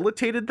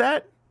facilitated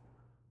that,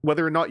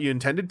 whether or not you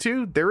intended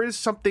to, there is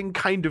something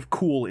kind of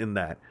cool in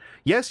that.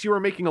 Yes, you are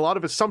making a lot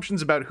of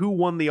assumptions about who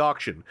won the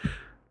auction,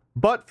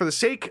 but for the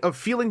sake of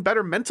feeling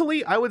better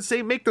mentally, I would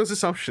say make those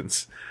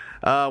assumptions.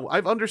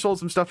 I've undersold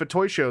some stuff at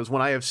toy shows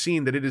when I have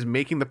seen that it is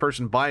making the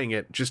person buying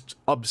it just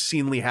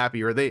obscenely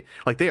happy, or they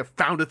have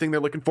found a thing they're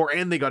looking for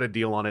and they got a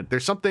deal on it.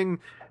 There's something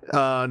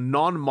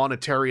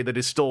non-monetary that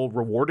is still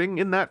rewarding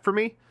in that for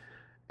me.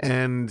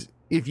 And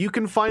if you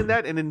can find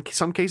that, and in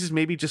some cases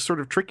maybe just sort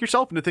of trick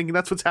yourself into thinking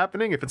that's what's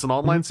happening, if it's an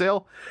online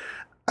sale,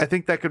 I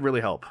think that could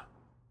really help.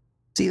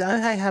 See,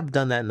 I have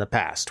done that in the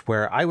past,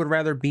 where I would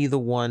rather be the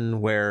one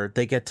where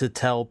they get to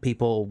tell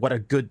people what a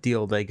good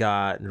deal they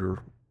got,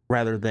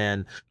 rather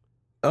than,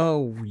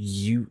 oh,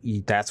 you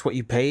that's what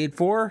you paid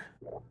for?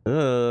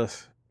 Ugh.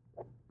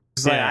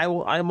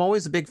 Yeah. I'm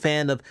always a big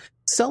fan of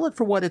sell it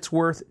for what it's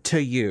worth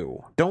to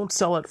you. Don't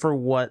sell it for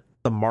what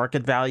the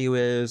market value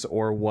is,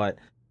 or what,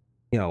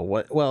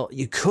 well,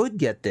 you could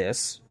get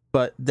this,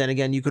 but then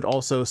again, you could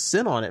also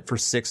sit on it for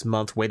 6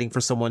 months waiting for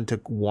someone to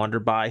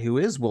wander by who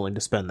is willing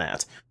to spend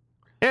that.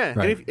 Yeah,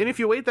 right. and if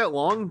you wait that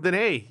long, then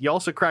hey, you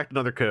also cracked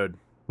another code.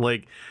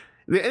 Like,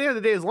 at the end of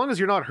the day, as long as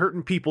you're not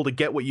hurting people to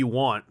get what you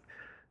want,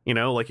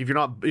 like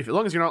as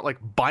long as you're not like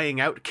buying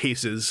out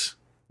cases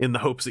in the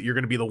hopes that you're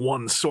going to be the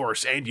one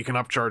source and you can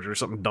upcharge or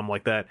something dumb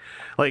like that.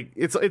 Like,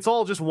 it's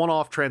all just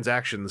one-off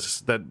transactions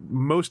that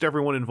most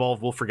everyone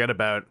involved will forget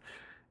about.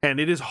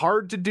 And it is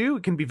hard to do.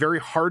 It can be very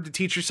hard to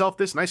teach yourself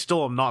this, and I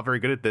still am not very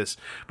good at this.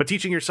 But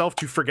teaching yourself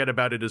to forget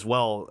about it as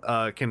well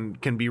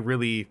can be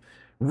really,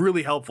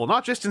 really helpful.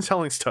 Not just in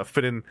selling stuff,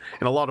 but in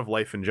a lot of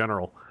life in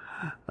general.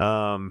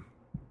 So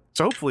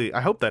hopefully,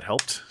 I hope that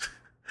helped.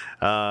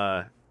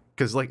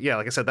 Because like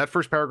I said, that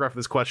first paragraph of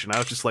this question, I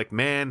was just like,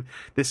 man,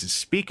 this is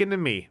speaking to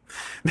me.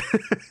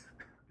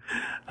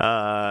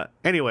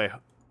 Anyway,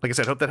 like I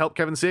said, hope that helped,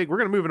 Kevin Sig. We're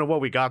gonna move into what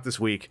we got this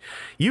week.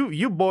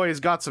 You boys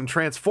got some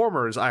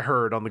Transformers, I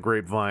heard on the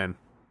grapevine.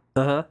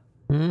 Uh-huh.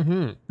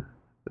 Mm-hmm.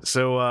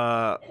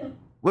 So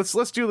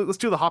let's do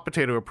the hot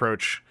potato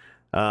approach.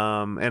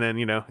 And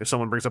then, if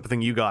someone brings up a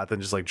thing you got,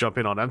 then just like jump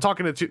in on it. I'm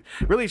talking to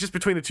really it's just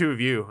between the two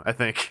of you, I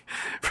think,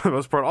 for the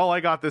most part. All I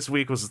got this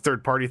week was a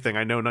third party thing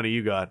I know none of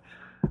you got,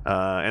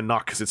 and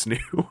not because it's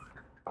new.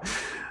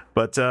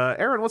 But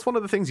Aaron, what's one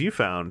of the things you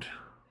found?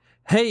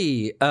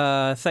 Hey,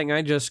 thing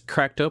I just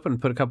cracked open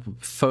and put a couple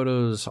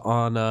photos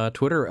on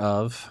Twitter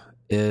of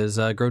is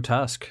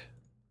Grotesque.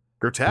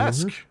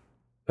 Grotesque? Mm-hmm.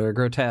 Or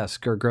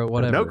Grotesque, or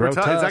whatever. No,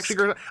 Grotesque. It's actually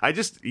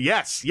Grotesque.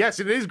 Yes,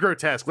 it is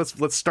Grotesque.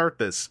 Let's start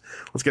this.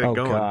 Let's get it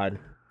going.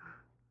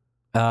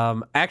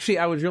 God. Actually,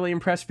 I was really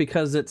impressed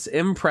because it's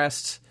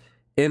impressed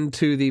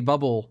into the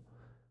bubble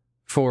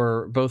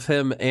for both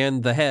him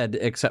and the head,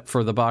 except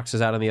for the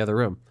boxes out in the other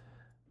room.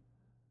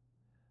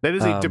 That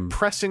is a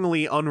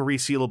depressingly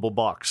unresealable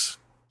box.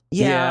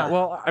 Yeah.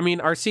 Well, I mean,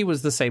 RC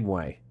was the same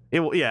way.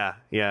 Yeah.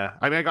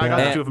 I mean, I got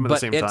the two of them at the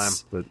same time.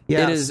 But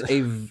it is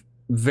a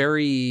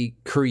very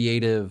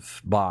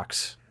creative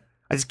box.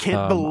 I just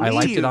can't believe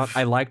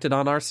I liked it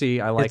on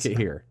RC. I like it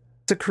here.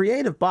 It's a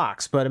creative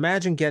box, but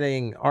imagine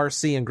getting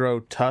RC and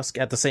Grotesque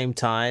at the same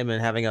time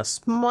and having a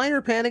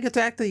minor panic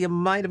attack that you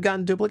might have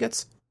gotten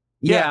duplicates.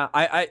 Yeah,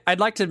 I'd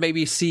like to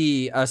maybe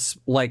see us,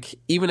 like,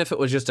 even if it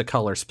was just a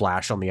color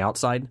splash on the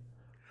outside.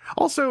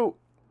 Also,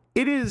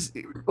 it is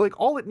like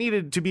all it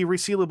needed to be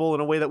resealable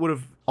in a way that would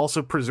have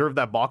also preserved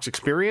that box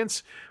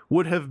experience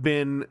would have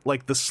been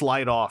like the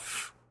slide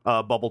off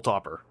bubble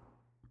topper.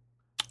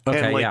 Okay,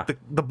 and like yeah.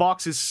 the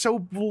box is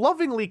so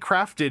lovingly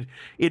crafted,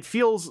 it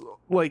feels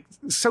like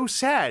so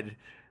sad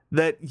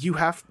that you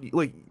have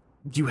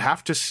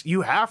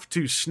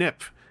to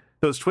snip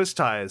those twist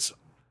ties.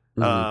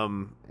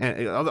 And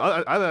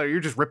either you're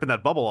just ripping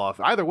that bubble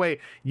off. Either way,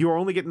 you're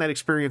only getting that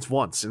experience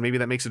once, and maybe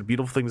that makes it a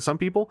beautiful thing to some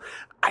people.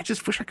 I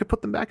just wish I could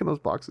put them back in those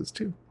boxes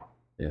too.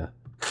 Yeah,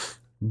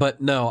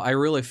 but no, I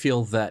really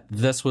feel that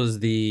this was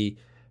the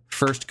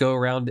first go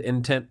around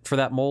intent for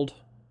that mold.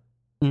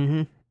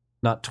 Mm-hmm.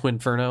 Not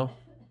Twinferno.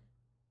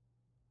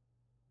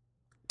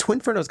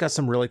 Twinferno's got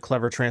some really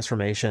clever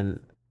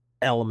transformation.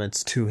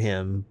 elements to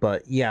him,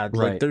 but yeah, like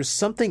Right. there's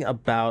something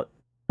about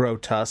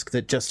Grotesque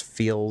that just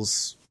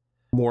feels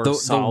more The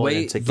solid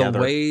way and together. the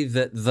way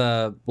that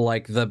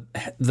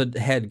the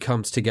head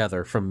comes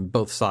together from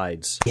both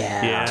sides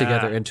yeah.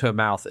 together into a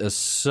mouth is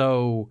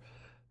so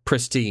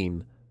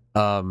pristine.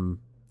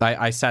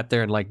 I sat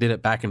there and like did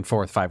it back and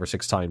forth 5 or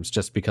 6 times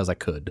just because I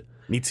could.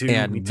 Me too.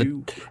 And me the-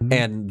 too.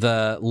 And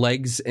the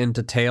legs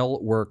into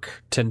tail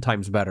work 10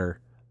 times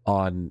better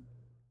on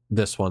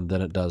this one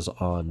than it does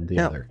on the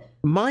Yeah. other.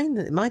 Mine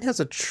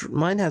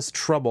has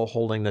trouble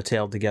holding the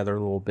tail together a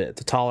little bit.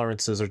 The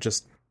tolerances are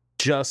just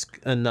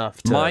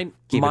enough to Mine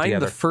keep it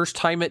together. the first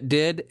time it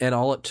did, and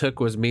all it took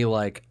was me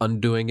like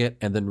undoing it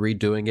and then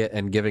redoing it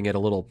and giving it a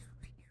little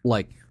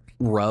like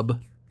rub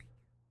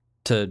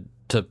to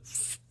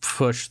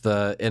push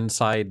the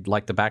inside,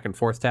 like the back and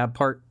forth tab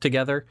part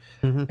together.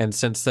 Mhm. And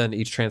since then,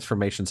 each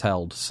transformation's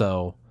held.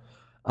 So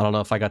I don't know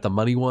if I got the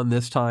money one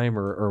this time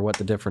or what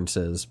the difference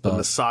is, The but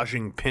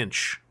massaging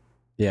pinch.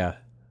 yeah,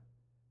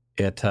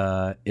 it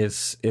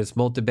is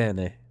molto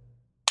bene.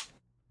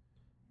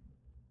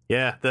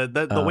 Yeah,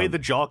 the way Um, the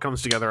jaw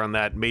comes together on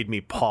that made me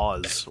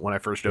pause when I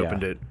first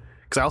opened it.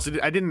 Because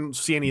I didn't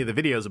see any of the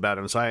videos about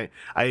him, so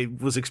I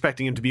was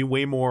expecting him to be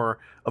way more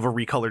of a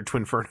recolored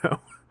Twinferno.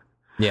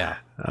 Yeah.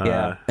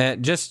 Yeah.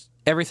 And just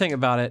everything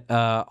about it,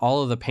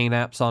 all of the paint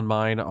apps on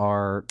mine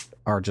are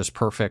just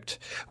perfect.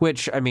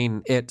 Which I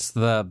mean, it's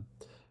the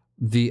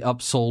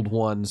upsold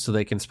ones, so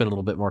they can spend a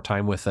little bit more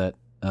time with it,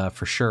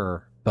 for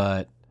sure.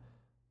 But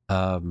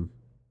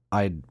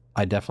I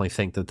definitely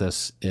think that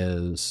this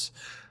is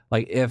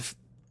like if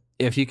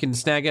you can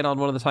snag it on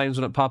one of the times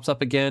when it pops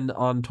up again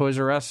on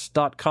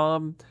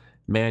ToysRUs.com,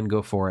 man,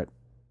 go for it.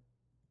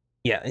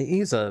 Yeah,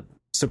 he's a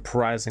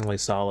surprisingly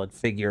solid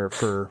figure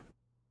for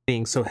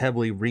being so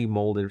heavily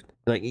remolded.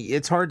 Like,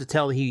 it's hard to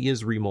tell he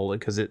is remolded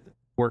because it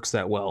works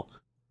that well.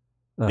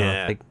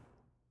 Yeah.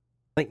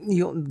 Like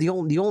the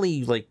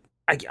only like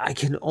I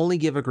can only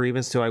give a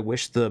grievance to I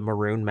wish the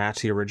maroon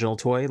matched the original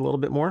toy a little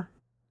bit more,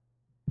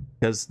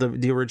 because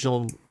the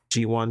original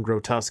G1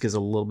 Grotesque is a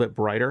little bit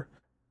brighter.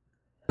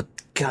 But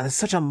God, it's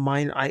such a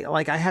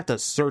I have to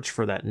search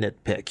for that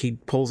nitpick. He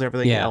pulls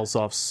everything Yeah. else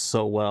off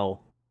so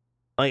well.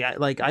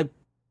 I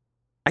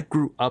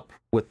grew up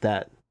with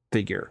that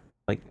figure.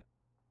 Like,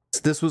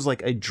 this was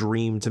like a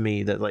dream to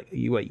me. That like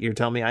you're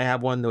telling me I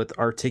have one with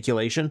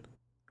articulation.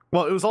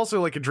 Well, it was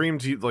also like a dream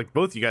to like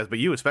both you guys, but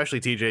you especially,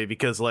 TJ,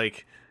 because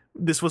like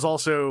this was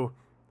also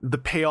the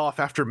payoff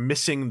after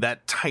missing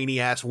that tiny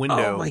ass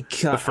window Oh my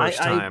God, the first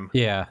time.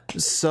 Yeah.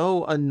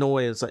 So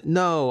annoyed. It's like,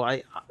 no,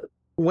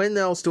 when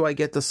else do I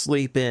get to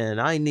sleep in?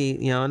 I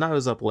need, and I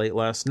was up late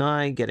last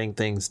night getting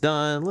things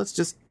done. Let's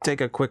just take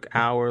a quick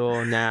hour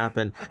little nap.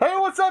 And Hey,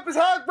 what's up? It's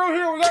Hasbro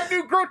here. We got a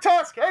new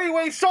Grotesque.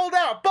 Anyway, sold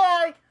out.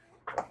 Bye.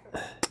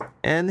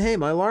 hey,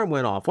 my alarm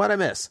went off. What'd I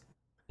miss?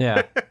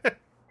 Yeah.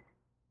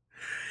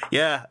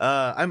 Yeah,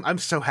 I'm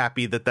so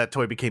happy that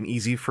toy became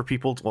easy for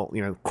people to,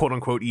 well, quote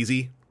unquote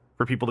easy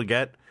for people to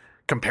get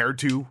compared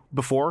to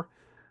before.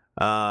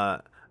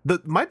 My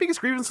biggest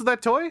grievance with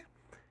that toy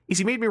is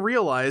he made me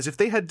realize if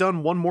they had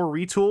done one more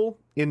retool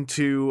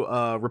into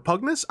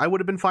Repugnus, I would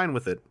have been fine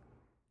with it.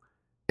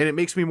 And it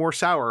makes me more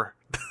sour.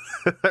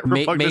 that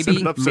Repugnus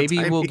ended up so Maybe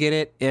tiny we'll get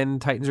it in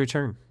Titan's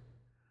Return.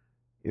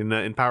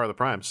 in Power of the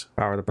Primes.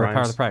 Power of the Or Primes.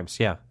 Power of the Primes,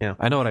 yeah. Yeah.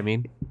 I know what I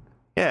mean.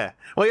 Yeah.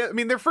 Well, yeah, I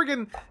mean, they're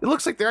friggin'... It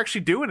looks like they're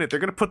actually doing it. They're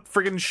going to put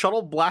friggin'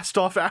 Shuttle Blast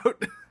Off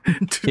out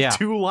Yeah.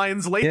 2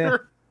 lines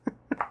later.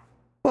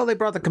 Well, they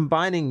brought the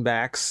combining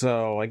back,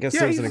 so I guess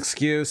Yeah, there's an he's-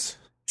 excuse.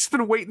 It's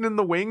been waiting in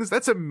the wings.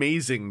 That's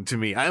amazing to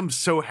me. I am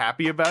so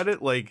happy about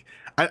it. Like,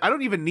 I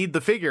don't even need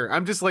the figure.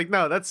 I'm just like,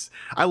 no,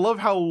 I love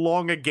how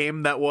long a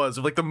game that was.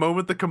 Like, the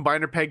moment the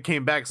combiner peg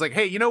came back, it's like,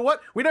 hey, you know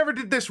what? We never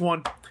did this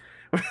one.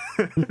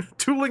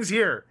 Tooling's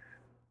here.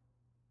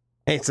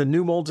 Hey, it's a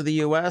new mold to the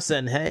U.S.,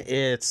 and hey,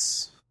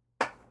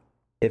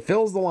 it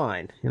fills the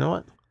line. You know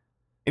what?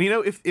 And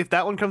if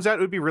that one comes out,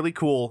 it would be really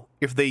cool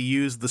if they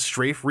used the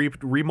strafe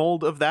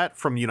remold of that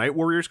from Unite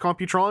Warriors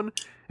Computron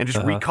and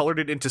just recolored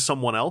it into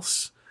someone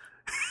else.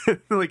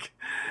 like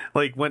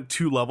went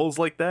 2 levels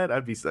like that.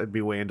 I'd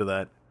be way into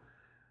that.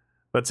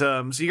 But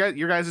so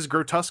your guys'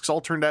 Grotesques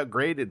all turned out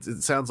great. It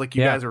sounds like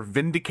you guys are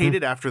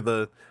vindicated after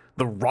the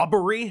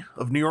robbery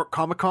of New York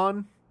Comic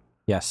Con.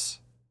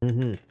 Yes.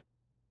 Mm-hmm.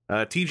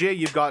 TJ,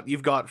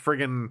 you've got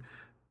friggin'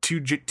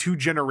 two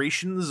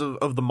generations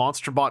of the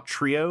MonsterBot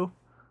trio.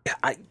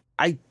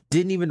 I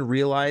didn't even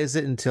realize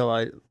it until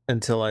I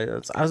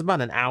was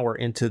about an hour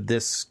into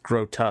this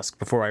Grotesque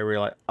before I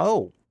realized,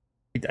 oh,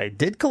 I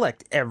did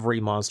collect every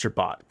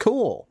MonsterBot.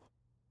 Cool.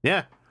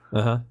 Yeah.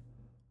 Uh-huh.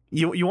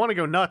 You want to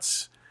go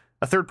nuts?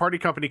 A third-party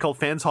company called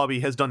Fans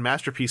Hobby has done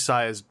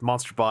masterpiece-sized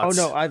MonsterBots.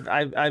 Oh no,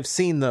 I've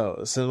seen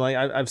those, and like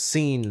I've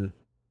seen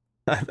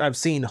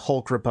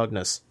Hulk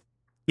Repugnus.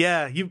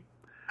 Yeah,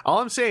 all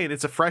I'm saying,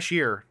 it's a fresh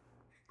year.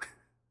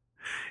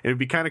 It'd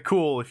be kind of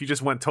cool if you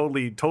just went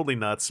totally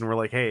nuts and were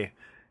like, hey,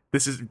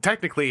 this is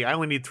technically I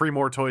only need 3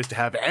 more toys to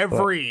have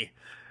every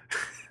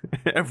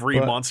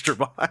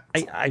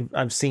MonsterBot.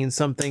 I've seen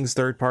some things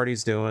third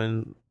parties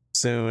doing.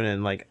 soon,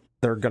 and like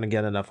they're gonna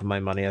get enough of my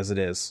money as it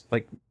is.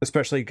 Like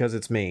especially because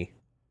it's me.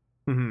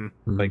 Hmm.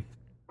 Like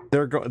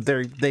they're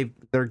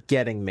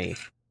getting me.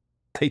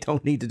 They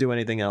don't need to do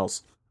anything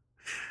else.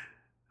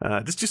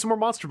 Just do some more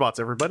monster bots,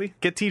 everybody.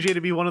 Get TJ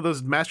to be one of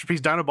those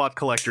Masterpiece Dinobot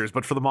collectors,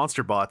 but for the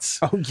monster bots.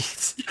 Oh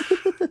yes.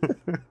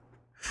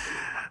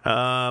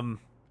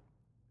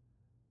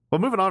 Well,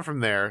 moving on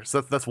from there,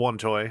 so that's one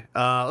toy.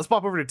 Let's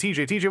pop over to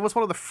TJ. TJ, what's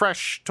one of the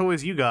fresh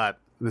toys you got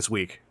this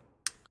week?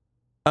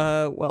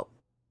 Well,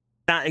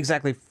 not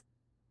exactly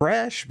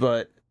fresh,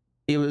 but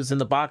it was in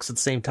the box at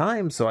the same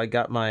time, so I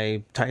got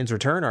my Titans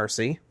Return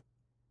RC.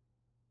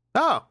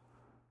 Oh,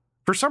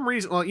 for some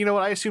reason, well, you know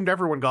what? I assumed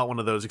everyone got one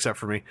of those except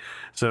for me.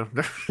 So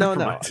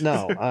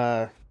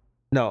No.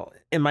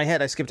 In my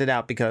head, I skipped it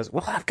out because,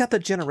 well, I've got the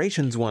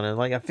Generations one, and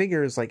like I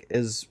figure it's like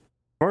as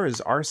far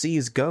as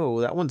RCs go,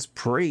 that one's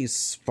pretty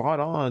spot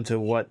on to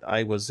what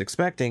I was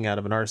expecting out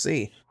of an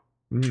RC.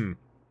 Mm.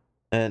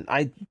 And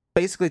I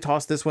basically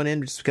tossed this one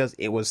in just because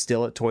it was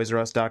still at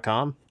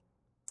ToysRUs.com.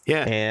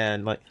 Yeah.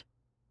 And like,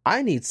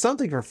 I need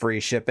something for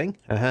free shipping.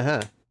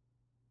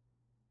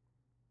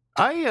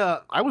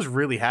 I was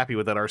really happy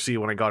with that RC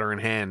when I got her in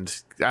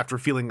hand after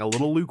feeling a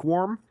little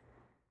lukewarm,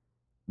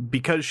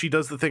 because she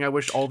does the thing I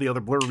wish all the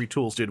other Blur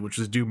retools did, which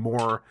is do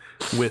more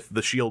with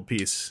the shield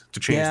piece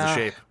to change the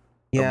shape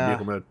of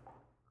vehicle mode.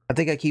 I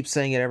think I keep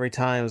saying it every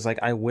time. It's like,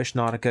 I wish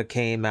Nautica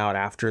came out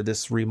after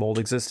this remold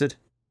existed.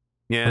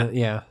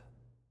 Yeah.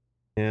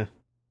 Yeah.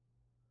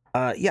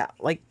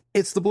 Like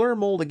it's the Blur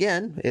mold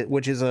again,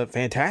 which is a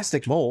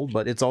fantastic mold,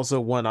 but it's also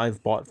one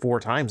I've bought 4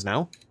 times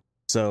now.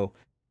 So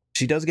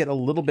she does get a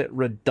little bit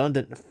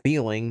redundant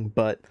feeling,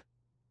 but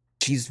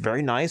she's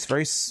very nice,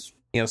 very,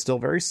 still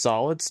very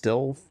solid,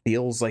 still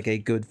feels like a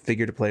good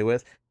figure to play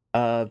with.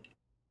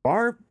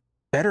 Far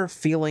better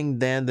feeling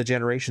than the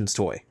Generations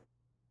toy.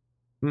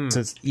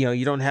 Since,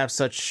 you don't have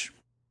such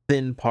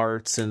thin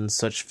parts and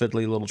such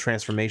fiddly little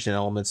transformation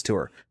elements to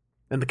her.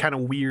 And the kind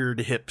of weird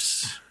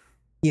hips.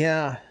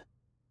 Yeah.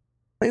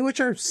 I mean, which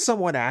are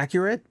somewhat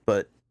accurate,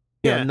 but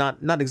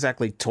not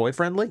exactly toy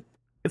friendly.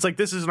 It's like,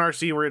 this is an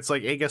RC where it's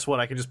like, hey, guess what?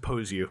 I can just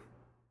pose you.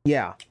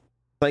 Yeah.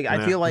 Like, Yeah.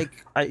 I feel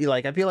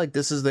like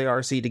this is the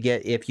RC to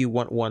get if you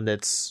want one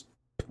that's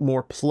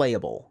more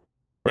playable.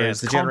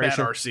 Whereas the Combat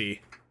RC.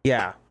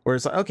 Yeah.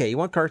 Whereas, okay, you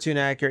want cartoon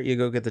accurate, you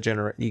go get the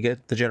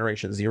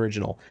Generations, the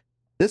original.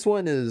 This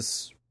one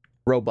is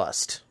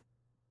robust.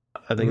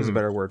 I think is a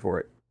better word for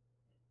it.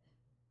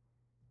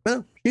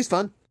 Well, she's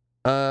fun.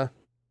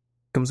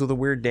 Comes with a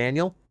weird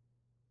Daniel.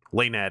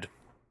 Laynad.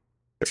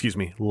 Excuse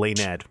me,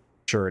 Laynad.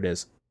 Sure it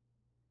is.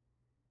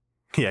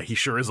 Yeah, he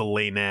sure is a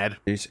Laynad.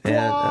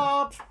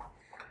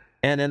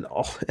 And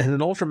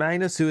an Ultra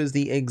Magnus who is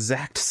the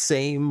exact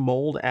same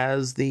mold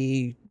as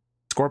the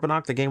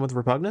Scorponok that came with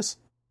Repugnus.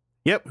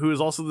 Yep, who is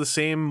also the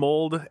same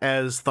mold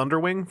as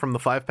Thunderwing from the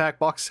 5-pack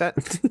box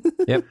set.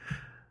 Yep.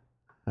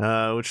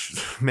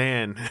 Which,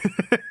 man,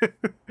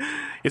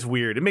 it's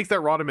weird. It makes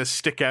that Rodimus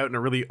stick out in a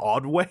really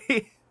odd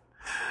way.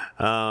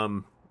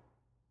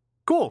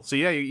 Cool. So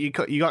yeah, you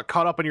got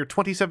caught up on your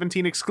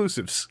 2017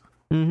 exclusives.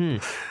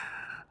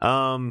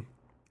 Mm-hmm.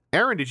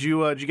 Aaron, did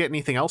you get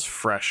anything else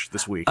fresh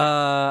this week?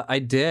 I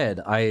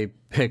did. I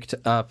picked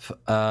up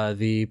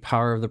the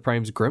Power of the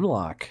Primes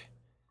Grimlock.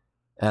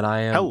 And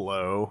I am...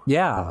 Hello.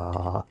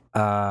 Yeah.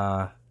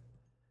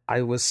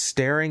 I was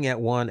staring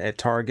at one at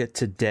Target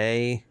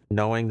today,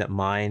 knowing that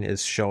mine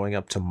is showing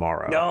up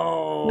tomorrow.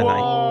 No! And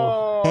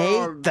I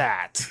hate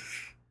that.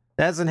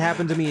 That hasn't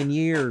happened to me in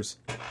years.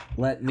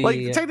 Let me...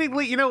 Like,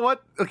 technically, you know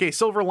what? Okay,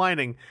 silver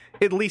lining.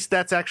 At least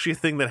that's actually a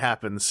thing that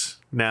happens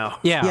now.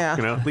 Yeah. Yeah.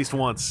 You know, at least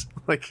once.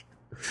 Like...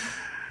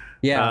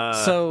 Yeah.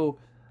 So,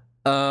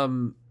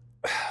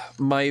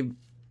 my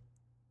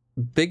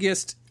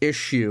biggest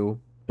issue,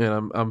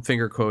 and I'm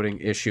finger quoting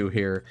issue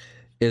here,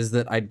 is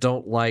that I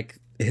don't like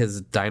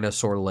his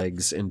dinosaur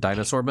legs in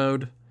dinosaur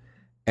mode,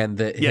 and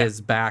that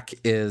his back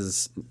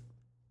is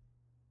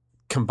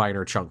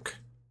combiner chunk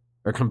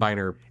or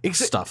combiner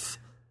stuff.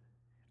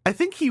 I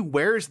think he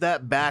wears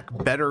that back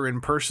better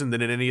in person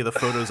than in any of the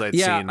photos I'd seen.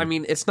 Yeah, I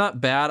mean, it's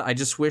not bad. I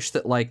just wish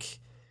that, like,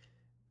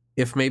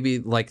 if maybe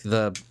like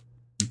the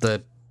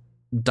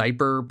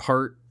diaper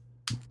part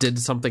did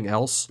something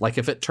else, like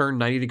if it turned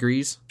 90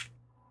 degrees,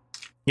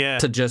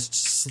 to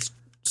just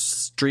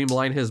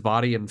streamline his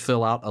body and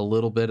fill out a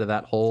little bit of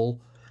that hole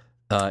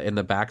in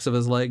the backs of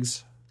his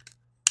legs,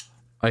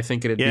 I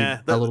think it'd be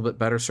a little bit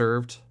better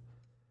served.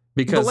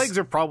 Because the legs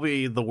are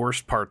probably the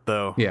worst part,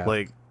 though. Yeah.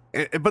 Like,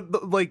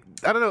 but like,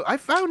 I don't know. I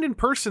found in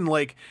person,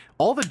 like,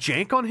 all the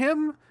jank on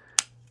him.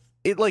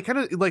 It like kind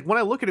of like when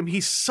I look at him,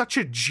 he's such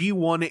a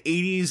G1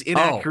 80s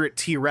inaccurate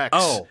T-Rex.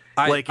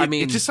 I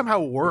mean, it just somehow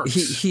works.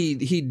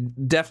 He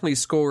definitely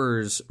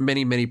scores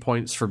many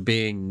points for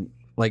being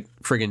like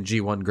friggin'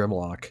 G1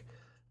 Grimlock.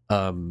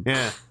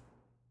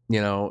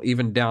 You know,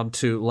 even down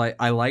to like,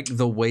 I like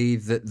the way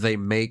that they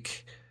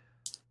make,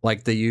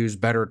 like, they use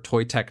better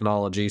toy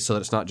technology so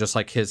that it's not just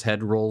like his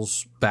head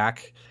rolls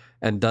back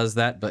and does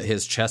that, but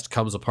his chest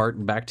comes apart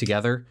and back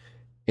together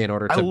in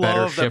order to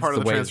better shift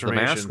the way the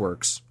mass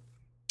works.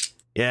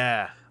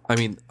 Yeah. I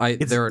mean,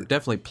 there are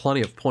definitely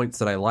plenty of points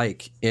that I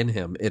like in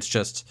him. It's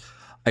just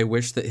I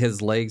wish that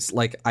his legs,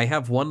 like I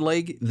have one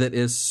leg that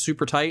is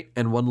super tight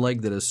and one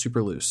leg that is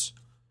super loose.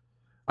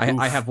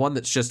 I have one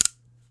that's just,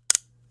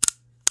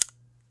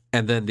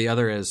 and then the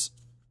other is,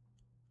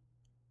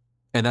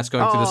 and that's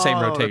going through the same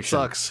rotation.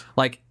 That sucks.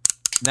 Like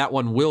that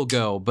one will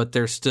go, but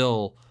there's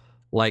still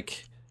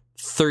like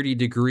 30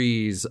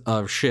 degrees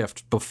of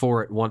shift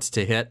before it wants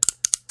to hit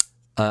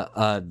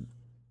a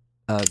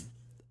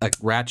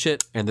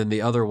ratchet, and then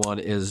the other one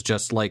is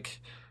just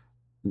like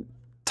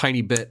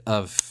tiny bit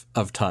of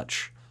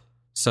touch.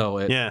 So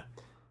it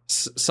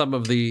some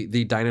of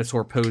the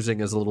dinosaur posing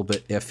is a little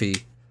bit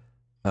iffy.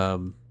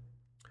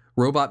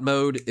 Robot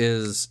mode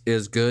is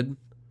good,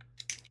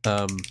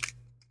 and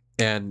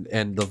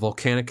the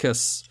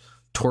Volcanicus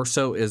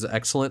torso is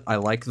excellent. I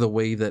like the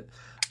way that,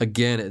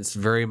 again, it's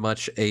very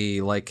much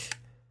a like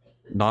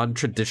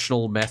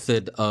non-traditional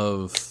method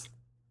of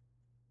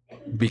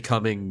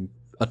becoming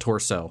a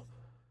torso.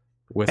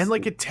 And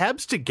like it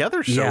tabs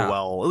together so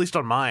well, at least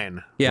on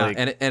mine. Yeah, like,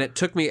 and it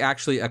took me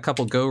actually a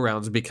couple go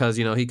rounds because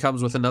he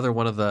comes with another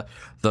one of the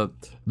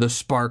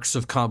sparks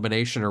of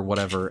combination or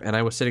whatever, and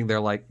I was sitting there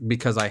like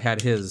because I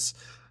had his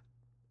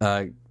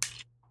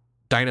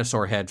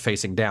dinosaur head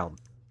facing down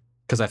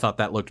because I thought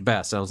that looked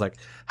best, and I was like,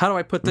 how do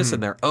I put this in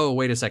there? Oh,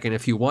 wait a second,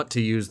 if you want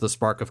to use the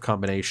spark of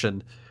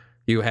combination,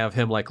 you have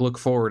him like look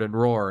forward and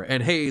roar,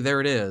 and hey, there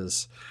it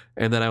is.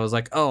 And then I was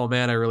like, oh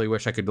man, I really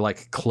wish I could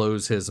like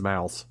close his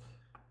mouth.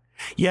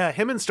 Yeah,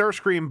 him and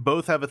Starscream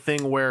both have a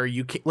thing where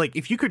you can, like,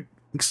 if you could,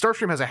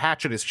 Starscream has a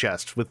hatch in his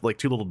chest with like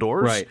two little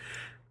doors, right?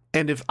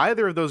 And if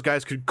either of those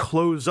guys could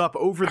close up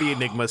over the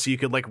Enigma so you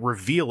could like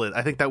reveal it,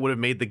 I think that would have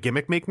made the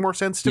gimmick make more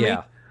sense to me.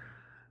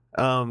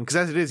 Because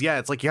as it is,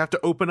 it's like you have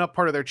to open up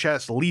part of their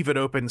chest, leave it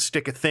open,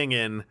 stick a thing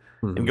in,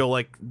 and go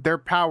like they're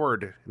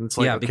powered. And it's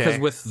like okay. Because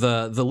with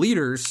the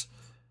leaders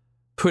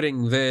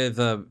putting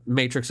the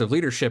matrix of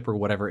leadership or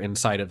whatever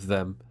inside of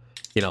them.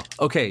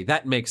 Okay,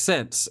 that makes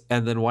sense.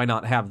 And then why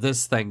not have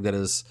this thing that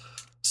is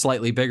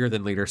slightly bigger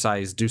than leader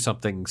size do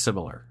something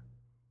similar?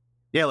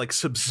 Yeah, like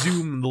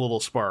subsume the little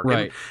spark.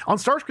 Right. And on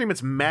Starscream,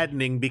 it's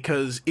maddening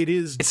because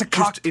it's a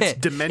cockpit. It's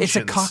dimensions. It's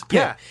a cockpit.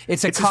 Yeah.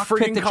 It's a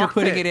cockpit that you're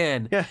putting it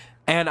in. Yeah.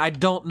 And I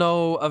don't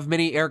know of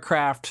many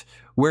aircraft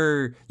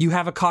where you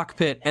have a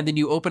cockpit and then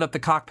you open up the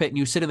cockpit and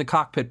you sit in the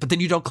cockpit, but then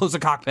you don't close the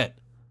cockpit.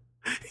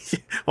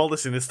 Well,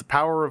 listen, it's the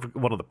power of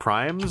one of the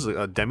primes,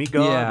 a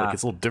demigod. Yeah. Like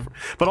it's a little different,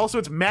 but also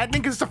it's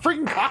maddening because it's a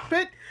freaking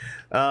cockpit.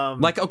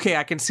 Okay,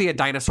 I can see a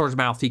dinosaur's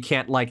mouth. He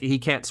can't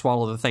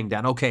swallow the thing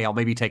down. Okay, I'll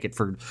maybe take it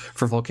for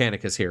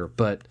Volcanicus here,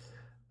 but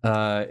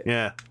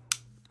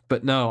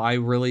but no, I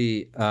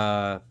really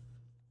dig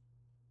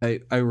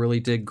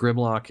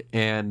Grimlock,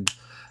 and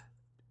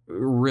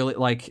really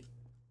like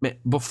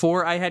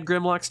before I had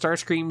Grimlock,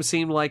 Starscream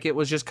seemed like it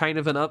was just kind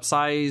of an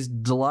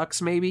upsized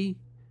deluxe, maybe.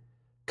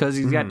 Because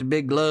he's got the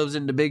big gloves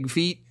and the big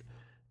feet,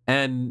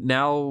 and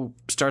now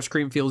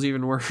Starscream feels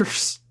even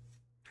worse.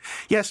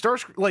 Yeah,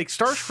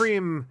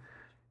 Starscream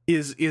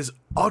is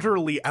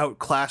utterly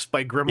outclassed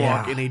by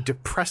Grimlock in a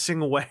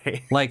depressing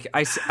way. Like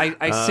I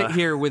sit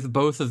here with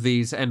both of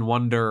these and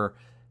wonder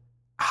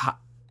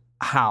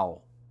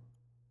how.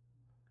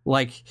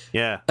 Like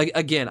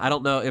again, I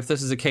don't know if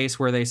this is a case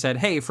where they said,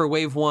 "Hey, for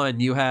wave 1,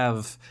 you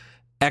have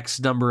X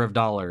number of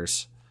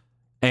dollars,"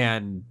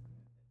 and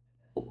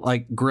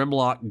like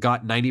Grimlock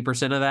got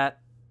 90% of that,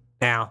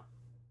 now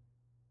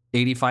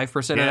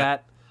 85% of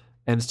that,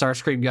 and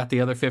Starscream got the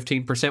other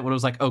 15% when it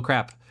was like, oh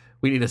crap,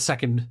 we need a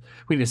second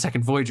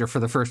Voyager for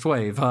the first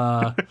wave.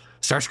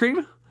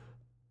 Starscream?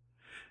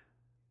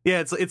 Yeah,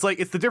 it's like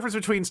it's the difference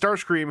between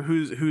Starscream,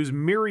 whose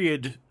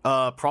myriad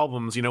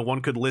problems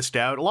one could list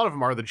out. A lot of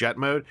them are the jet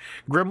mode.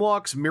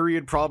 Grimlock's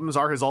myriad problems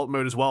are his alt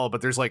mode as well,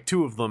 but there's like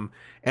 2 of them,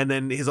 and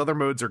then his other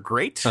modes are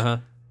great.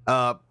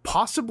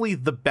 Possibly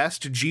the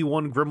best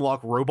G1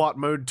 Grimlock robot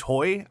mode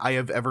toy I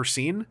have ever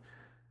seen.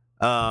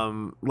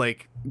 And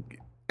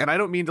I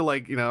don't mean to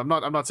I'm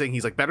not saying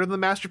he's like better than the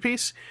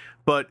Masterpiece,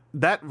 but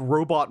that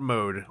robot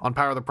mode on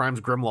Power of the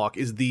Prime's Grimlock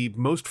is the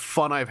most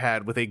fun I've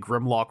had with a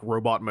Grimlock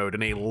robot mode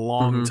in a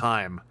long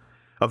time.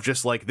 Of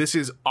just like, this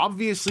is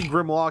obviously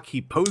Grimlock.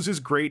 He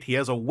poses great. He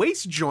has a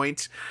waist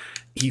joint.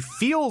 He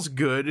feels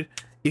good.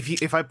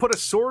 If I put a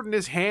sword in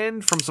his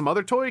hand from some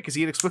other toy because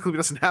he inexplicably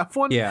doesn't have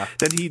one,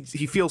 then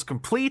he feels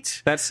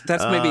complete. That's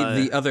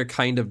maybe the other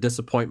kind of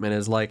disappointment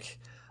is like,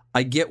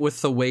 I get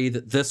with the way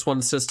that this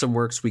one system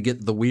works, we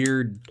get the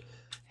weird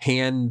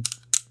hand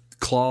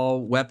claw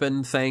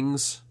weapon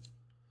things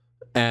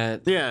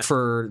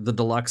for the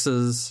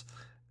deluxes,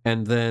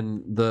 and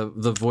then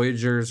the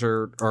Voyagers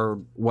are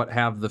what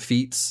have the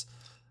feats.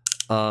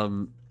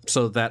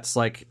 So that's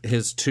like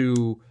his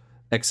 2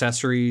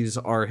 accessories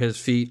are his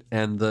feet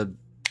and the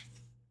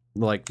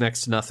like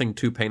next to nothing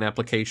 2 paint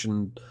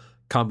application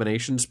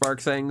combination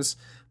spark things.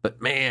 But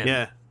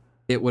man,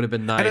 it would have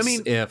been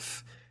nice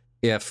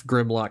if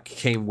Grimlock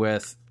came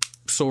with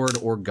sword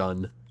or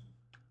gun.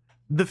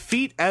 the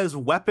feet as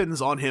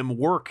weapons on him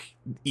work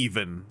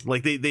even.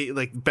 Like they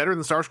like better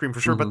than Starscream for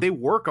sure, but they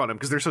work on him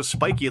because they're so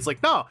spiky. It's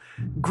like, no,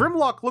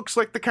 Grimlock looks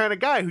like the kind of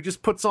guy who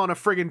just puts on a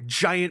friggin'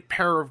 giant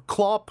pair of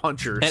claw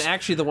punchers. And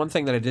actually, the one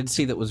thing that I did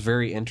see that was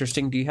very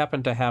interesting, do you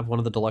happen to have one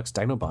of the deluxe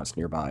Dinobots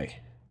nearby,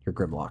 your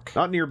Grimlock?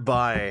 Not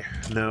nearby,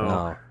 no.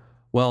 Oh.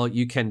 Well,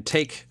 you can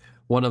take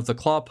one of the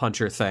claw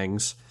puncher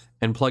things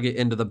and plug it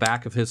into the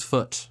back of his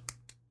foot,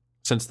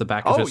 since the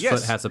back of his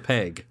foot has a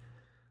peg.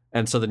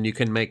 And so then you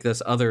can make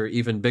this other,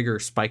 even bigger,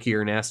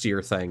 spikier,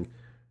 nastier thing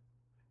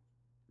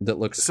that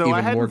looks even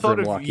more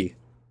Grimlocky.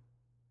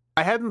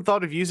 I hadn't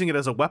thought of using it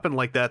as a weapon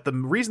like that. The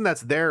reason that's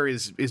there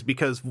is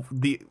because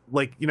you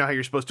know how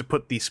you're supposed to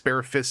put the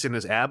spare fists in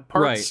his ab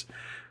parts? Right.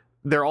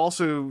 They're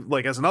also,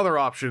 like, as another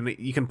option,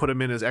 you can put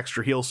them in as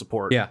extra heel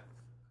support. Yeah.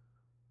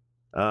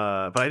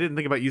 But I didn't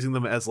think about using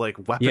them as, like,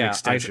 weapon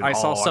extension. I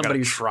saw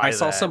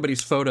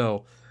somebody's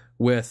photo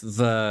with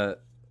the,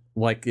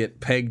 like, it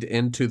pegged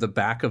into the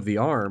back of the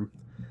arm,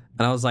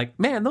 and I was like,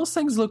 man, those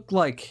things look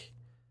like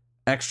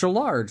extra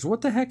large.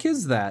 What the heck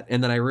is that?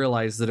 And then I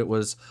realized that it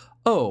was,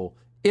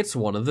 it's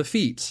one of the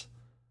feet.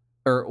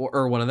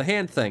 Or one of the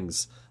hand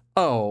things.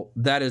 Oh,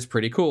 that is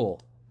pretty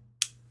cool.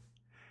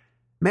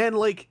 Man,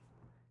 like,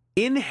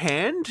 in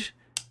hand,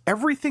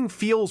 everything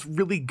feels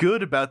really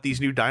good about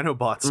these new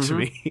Dinobots to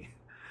me.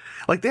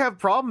 Like, they have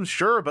problems,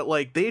 sure, but,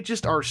 like, they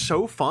just are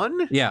so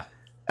fun. Yeah.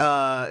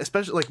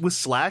 Especially, like, with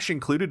Slash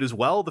included as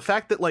well. The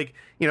fact that, like,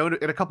 you know,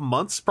 in a couple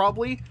months,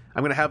 probably,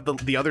 I'm gonna have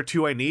the other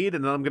two I need,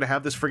 and then I'm gonna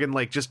have this friggin',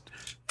 like, just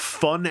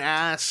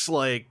fun-ass,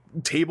 like,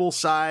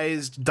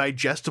 table-sized,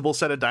 digestible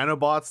set of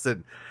Dinobots that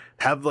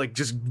have, like,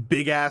 just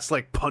big-ass,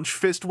 like, punch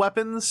fist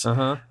weapons.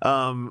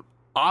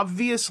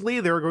 Obviously,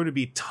 there are going to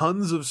be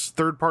tons of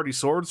third-party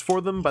swords for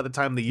them by the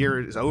time the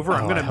year is over.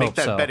 I'm going to make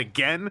that bet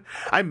again.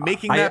 I'm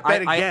making that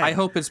bet again. I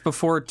hope it's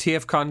before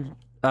TFCon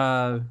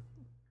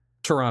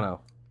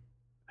Toronto.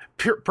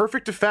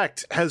 Perfect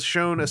Effect has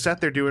shown a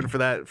set they're doing for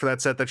that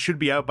set that should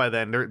be out by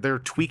then. They're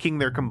tweaking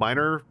their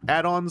combiner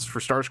add-ons for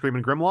Starscream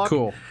and Grimlock.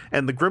 Cool.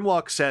 And the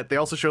Grimlock set, they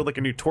also showed, like,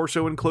 a new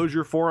torso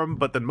enclosure for him,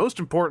 but then most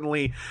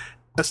importantly,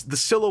 the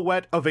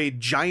silhouette of a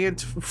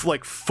giant,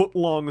 like,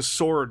 foot-long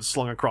sword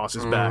slung across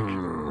his back.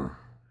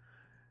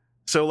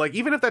 So, like,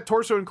 even if that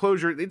torso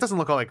enclosure, it doesn't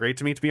look all that great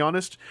to me, to be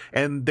honest.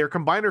 And their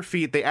combiner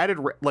feet, they added,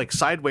 like,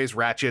 sideways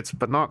ratchets,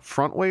 but not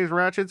frontways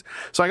ratchets.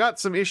 So I got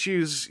some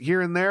issues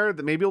here and there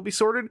that maybe will be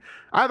sorted.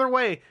 Either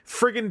way,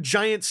 friggin'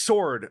 giant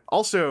sword.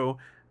 Also,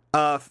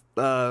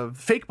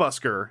 Fake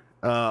Busker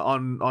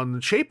on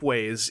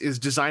Shapeways is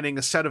designing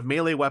a set of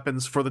melee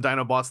weapons for the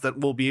Dinobots that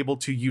will be able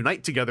to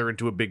unite together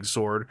into a big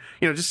sword.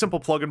 You know, just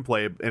simple plug and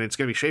play, and it's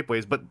going to be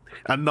Shapeways, but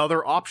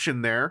another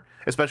option there,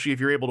 especially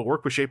if you're able to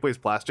work with Shapeways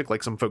plastic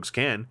like some folks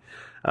can.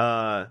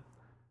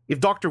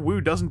 If Dr.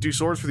 Wu doesn't do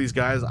swords for these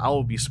guys,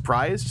 I'll be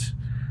surprised.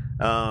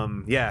 We're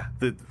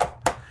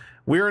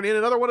in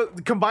another one of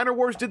the Combiner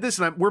Wars did this,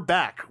 and we're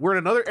back. We're in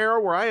another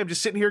era where I am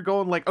just sitting here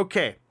going like,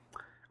 okay.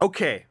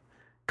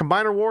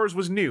 Combiner Wars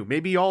was new.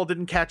 Maybe y'all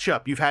didn't catch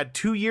up. You've had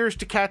 2 years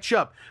to catch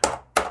up.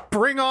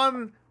 Bring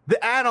on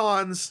the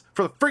add-ons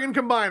for the friggin'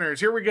 Combiners.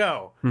 Here we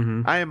go.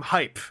 I am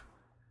hype.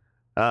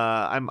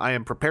 I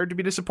am prepared to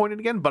be disappointed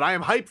again, but I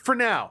am hype for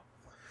now.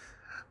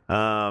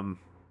 And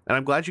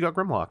I'm glad you got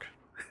Grimlock.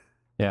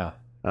 Yeah.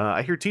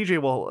 I hear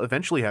TJ will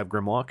eventually have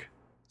Grimlock.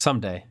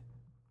 Someday.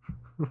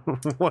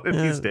 One of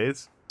these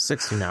days.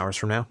 16 hours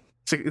from now.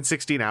 In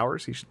 16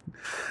 hours, he should.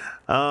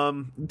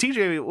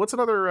 TJ, what's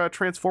another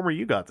Transformer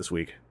you got this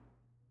week?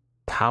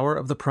 Power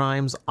of the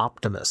Primes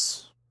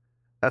Optimus.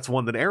 That's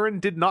one that Aaron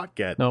did not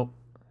get. Nope.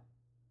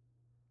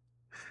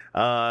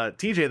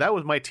 TJ, that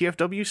was my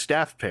TFW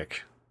staff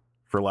pick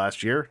for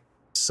last year.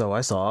 So I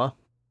saw.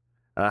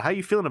 How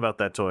you feeling about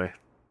that toy?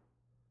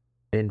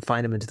 I didn't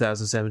find him in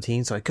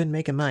 2017, so I couldn't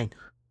make him mine.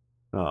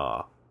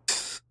 Aw.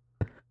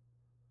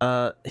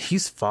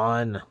 He's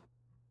fun.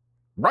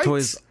 Right.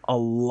 Toy's a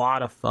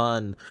lot of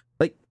fun.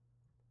 Like,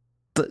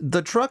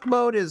 the truck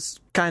mode is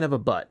kind of a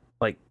butt.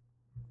 Like,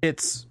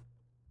 it's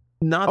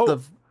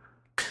not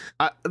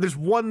there's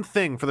one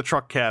thing for the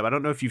truck cab. I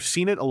don't know if you've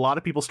seen it. A lot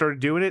of people started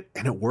doing it,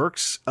 and it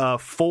works.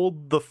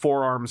 Fold the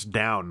forearms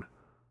down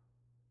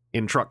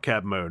in truck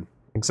cab mode.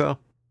 Think so?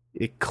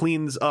 It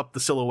cleans up the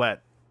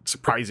silhouette,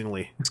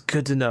 surprisingly. It's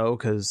good to know,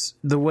 because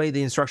the way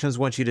the instructions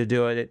want you to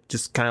do it, it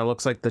just kind of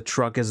looks like the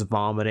truck is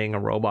vomiting a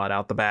robot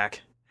out the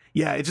back.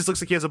 Yeah, it just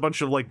looks like he has a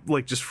bunch of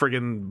like just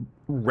friggin'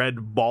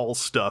 red ball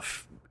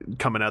stuff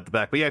coming out the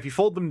back. But yeah, if you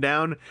fold them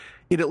down,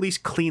 it at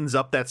least cleans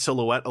up that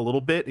silhouette a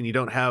little bit, and you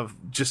don't have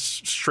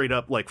just straight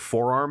up like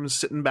forearms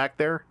sitting back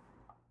there.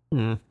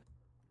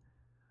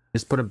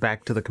 Just put it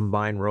back to the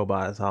combined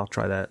robots. I'll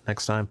try that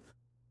next time.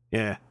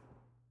 Yeah.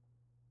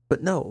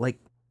 But no, like,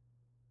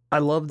 I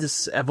love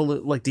this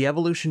the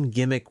evolution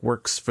gimmick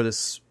works for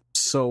this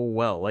so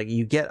well. Like,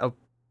 you get a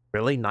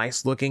really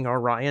nice looking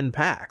Orion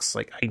Pax.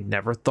 Like, I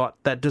never thought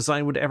that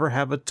design would ever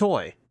have a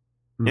toy.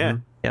 Yeah.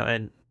 Yeah,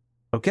 and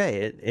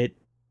okay,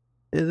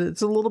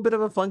 it's a little bit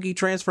of a funky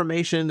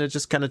transformation that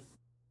just kind of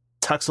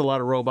tucks a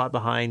lot of robot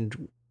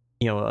behind,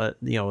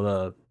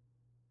 the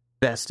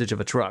vestige of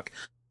a truck,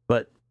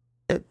 but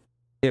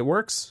it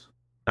works.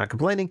 Not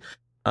complaining.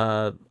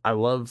 I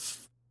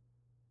love,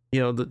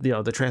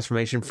 the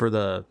transformation for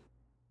the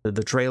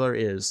trailer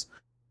is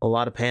a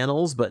lot of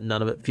panels, but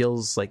none of it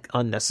feels like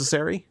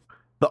unnecessary.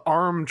 The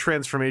arm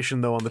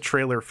transformation though on the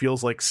trailer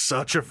feels like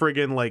such a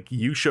friggin' like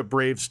Yusha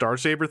Brave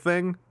Starsaber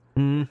thing.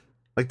 Mm.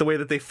 Like the way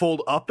that they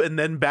fold up and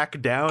then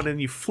back down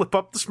and you flip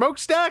up the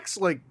smokestacks.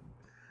 Like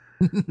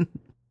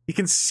you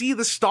can see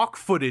the stock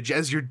footage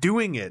as you're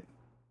doing it.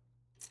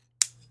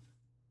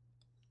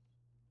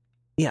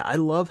 Yeah, I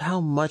love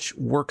how much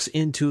works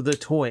into the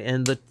toy,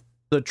 and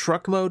the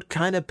truck mode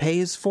kind of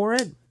pays for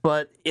it,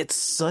 but it's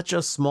such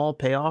a small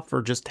payoff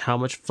for just how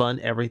much fun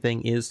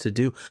everything is to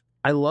do.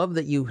 I love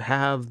that you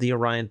have the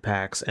Orion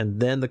packs and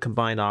then the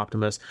combined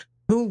Optimus,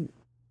 who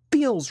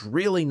feels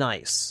really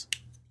nice.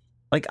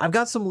 Like, I've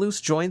got some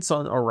loose joints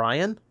on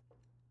Orion,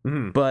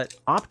 but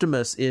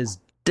Optimus is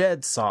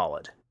dead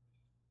solid.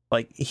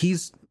 Like,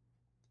 he's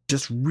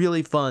just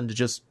really fun to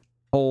just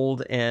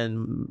hold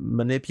and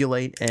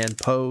manipulate and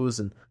pose,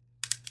 and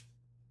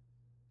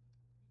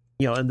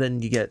and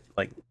then you get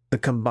like the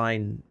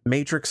combined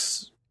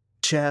Matrix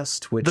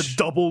chest, which the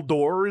double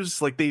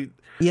doors, like they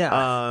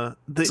I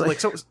think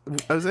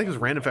it was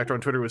Random Factor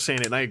on Twitter was saying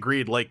it, and I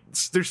agreed. Like,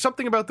 there's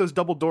something about those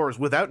double doors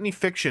without any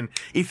fiction.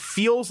 It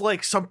feels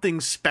like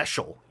something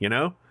special,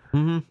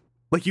 Mm-hmm.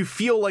 Like you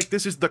feel like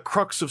this is the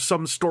crux of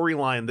some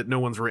storyline that no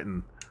one's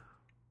written.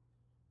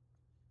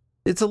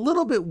 It's a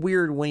little bit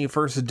weird when you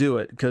first do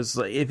it, because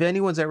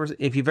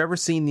if you've ever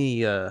seen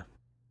the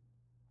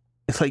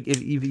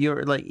if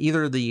you're like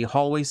either the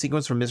hallway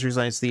sequence from Mystery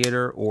Science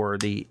Theater or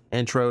the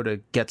intro to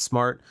Get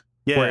Smart,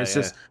 where it's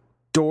just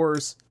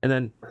doors and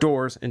then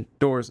doors and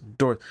doors and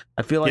doors.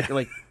 I feel like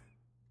like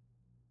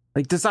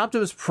this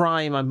Optimus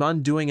Prime, I'm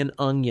undoing an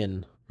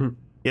onion.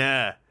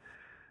 Yeah.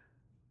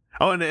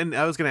 Oh, and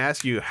I was going to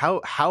ask you,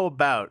 how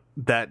about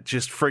that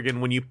just friggin'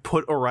 when you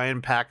put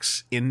Orion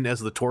packs in as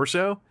the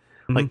torso,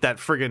 like that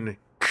friggin'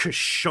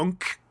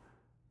 kashunk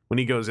when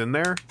he goes in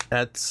there?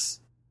 That's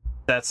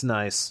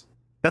nice.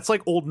 That's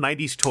like old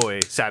 90s toy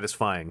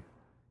satisfying.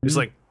 It's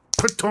like,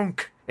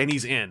 patunk, and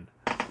he's in.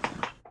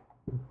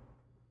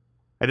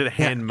 I did a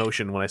hand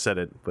motion when I said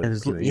it. But,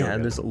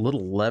 and there's a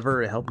little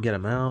lever to help get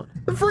him out.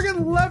 The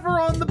friggin' lever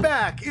on the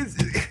back is...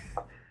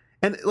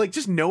 And, like,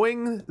 just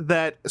knowing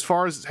that, as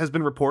far as has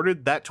been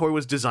reported, that toy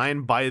was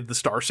designed by the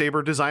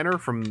Starsaber designer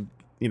from,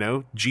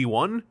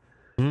 G1.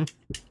 And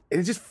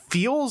it just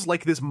feels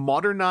like this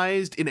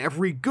modernized, in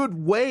every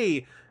good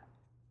way,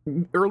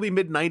 early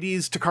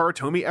mid-90s Takara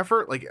Tomy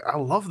effort. Like, I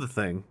love the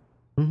thing.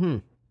 Mm-hmm.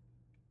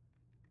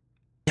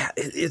 Yeah,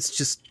 it's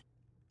just...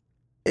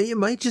 It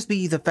might just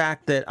be the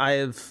fact that I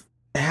have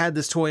had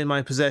this toy in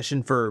my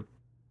possession for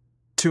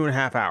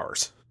 2.5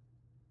 hours.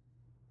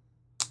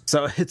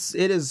 So it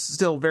is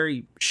still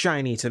very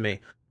shiny to me.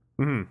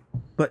 Mm-hmm.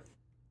 But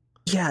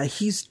yeah,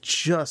 he's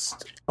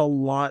just a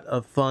lot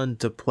of fun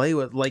to play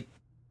with. Like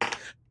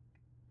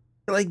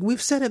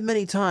we've said it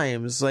many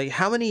times, like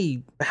how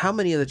many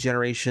of the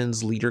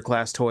Generations Leader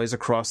class toys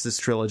across this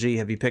trilogy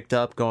have you picked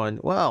up going,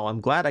 well,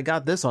 I'm glad I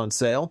got this on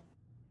sale?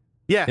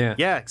 Yeah,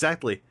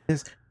 exactly.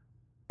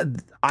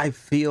 I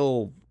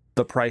feel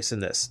the price in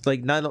this.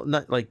 Like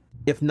not like,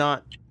 if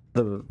not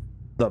the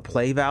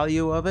play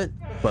value of it,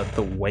 but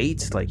the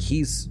weight, like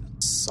he's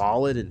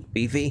solid and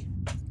beefy.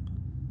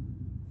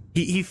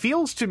 He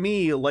feels to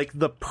me like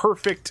the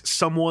perfect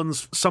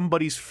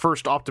somebody's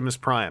first Optimus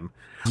Prime.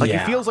 Like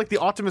it feels like the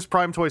Optimus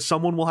Prime toy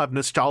someone will have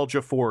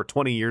nostalgia for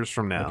 20 years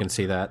from now. I can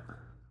see that.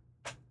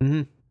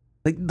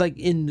 Mm-hmm. Like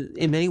in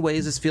many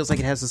ways, this feels like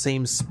it has the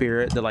same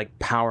spirit that like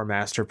Power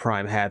Master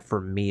Prime had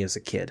for me as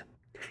a kid.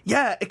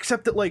 Yeah,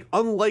 except that, like,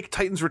 unlike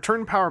Titan's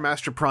Return Power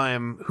Master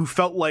Prime, who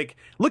felt like,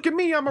 look at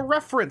me, I'm a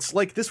reference.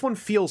 Like, this one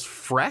feels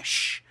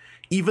fresh,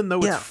 even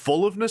though it's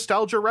full of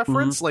nostalgia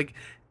reference. Mm-hmm. Like,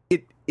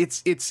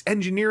 it's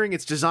engineering,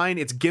 its design,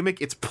 its gimmick,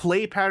 its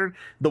play pattern,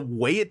 the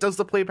way it does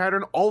the play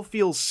pattern, all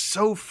feels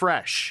so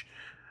fresh.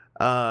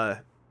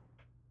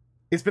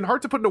 It's been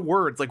hard to put into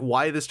words, like,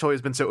 why this toy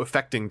has been so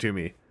affecting to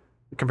me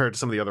compared to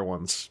some of the other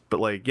ones. But,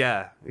 like,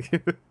 yeah.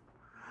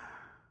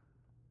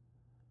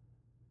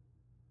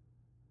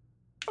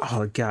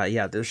 Oh, God,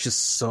 yeah, there's just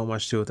so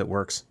much to it that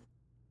works.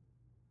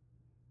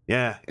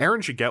 Yeah,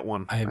 Aaron should get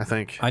one, I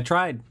think. I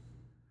tried.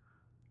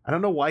 I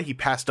don't know why he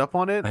passed up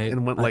on it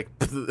and went like...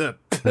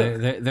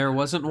 there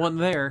wasn't one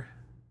there.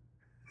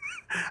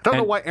 I don't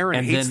know why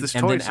Aaron hates this toy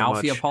so much. And then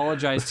Alfie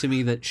apologized to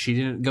me that she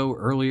didn't go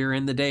earlier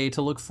in the day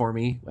to look for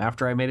me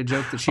after I made a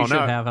joke that she should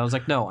have. I was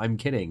like, no, I'm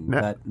kidding.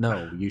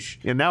 You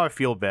should. Yeah, now I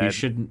feel bad. You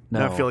shouldn't.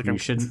 No, I feel like you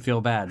shouldn't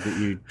feel bad that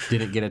you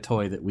didn't get a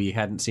toy that we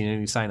hadn't seen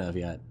any sign of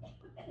yet.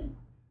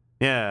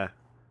 Yeah.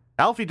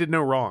 Alfie did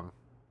no wrong.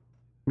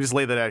 Let me just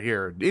lay that out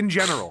here. In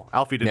general,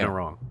 Alfie did no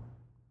wrong.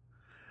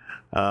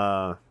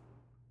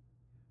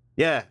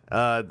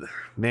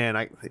 Man,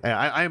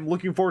 I am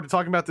looking forward to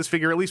talking about this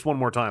figure at least one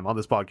more time on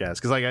this podcast,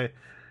 because like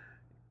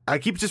I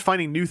keep just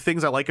finding new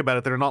things I like about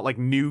it that are not like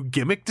new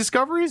gimmick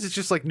discoveries. It's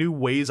just like new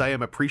ways I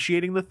am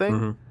appreciating the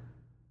thing.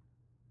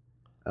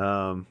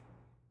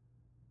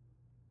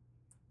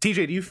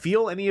 TJ, do you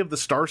feel any of the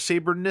Star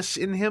Saber-ness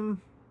in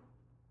him?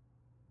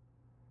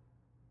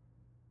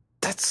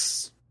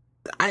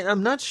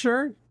 I'm not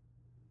sure.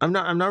 I'm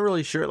not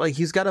really sure. Like,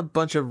 he's got a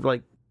bunch of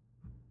like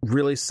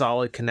really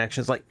solid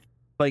connections.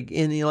 Like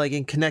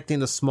in connecting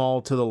the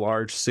small to the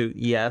large suit.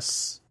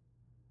 Yes,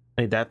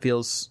 like, that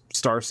feels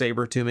Star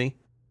Saber to me.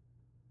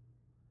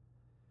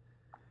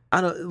 I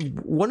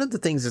don't. One of the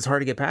things that's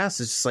hard to get past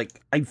is just like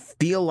I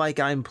feel like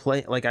I'm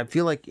playing. Like I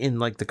feel like in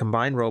like the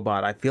combined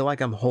robot, I feel like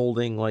I'm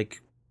holding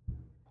like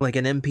an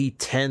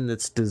MP10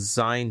 that's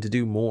designed to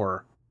do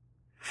more.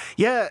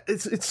 Yeah,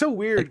 it's so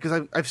weird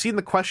because I've seen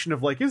the question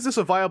of like, is this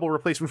a viable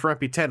replacement for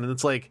MP10? And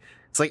it's like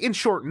in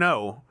short,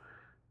 no,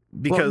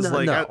 because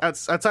no.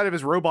 Outside of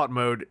his robot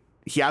mode,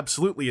 he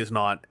absolutely is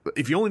not.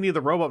 If you only need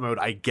the robot mode,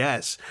 I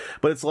guess,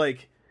 but it's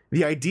like.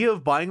 The idea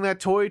of buying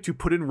that toy to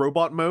put in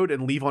robot mode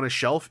and leave on a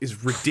shelf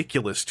is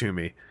ridiculous to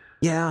me.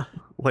 Yeah.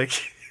 Like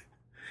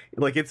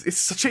it's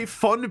such a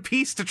fun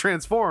piece to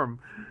transform.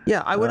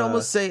 Yeah, I would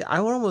almost say I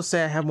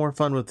have more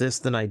fun with this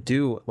than I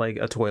do like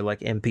a toy like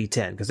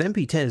MP10, because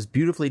MP10 is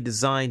beautifully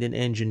designed and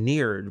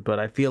engineered, but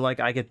I feel like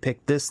I could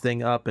pick this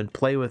thing up and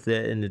play with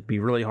it, and it'd be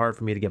really hard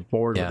for me to get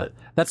bored with it.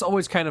 That's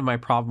always kind of my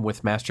problem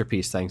with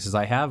Masterpiece things, is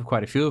I have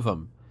quite a few of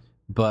them,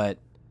 but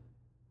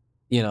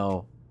you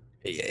know,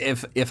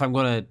 if I'm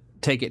going to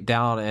take it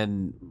down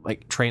and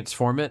like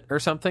transform it or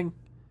something,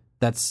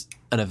 that's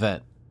an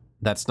event.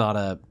 That's not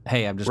a,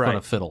 hey, I'm just going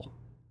to fiddle.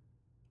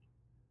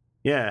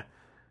 Yeah.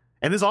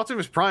 And this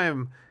Optimus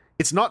Prime,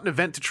 it's not an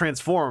event to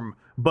transform,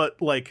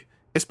 but like,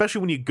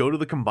 especially when you go to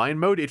the combined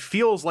mode, it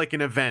feels like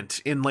an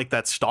event in like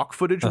that stock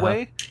footage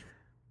way.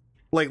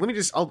 Like, let me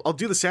just, I'll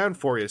do the sound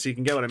for you so you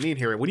can get what I mean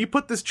here. When you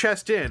put this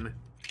chest in,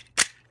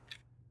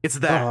 it's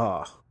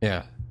that.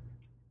 Yeah.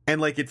 And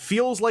like, it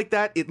feels like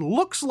that. It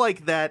looks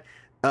like that.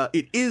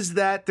 It is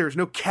that. There's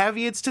no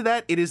caveats to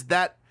that. It is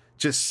that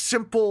just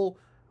simple,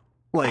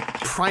 like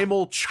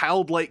primal,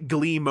 childlike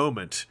glee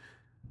moment.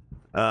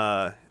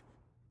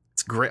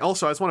 It's great.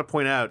 Also, I just want to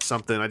point out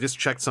something. I just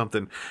checked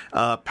something.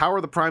 Power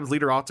of the Prime's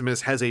leader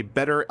Optimus has a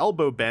better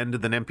elbow bend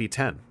than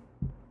MP10.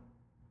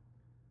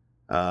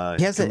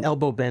 He has an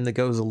elbow bend that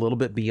goes a little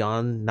bit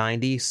beyond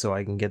 90, so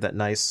I can get that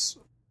nice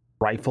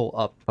rifle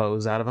up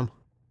pose out of him.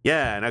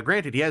 Yeah, now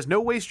granted, he has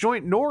no waist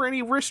joint nor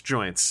any wrist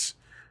joints.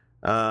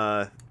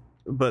 But,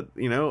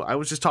 you know, I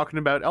was just talking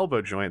about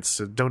elbow joints,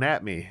 so don't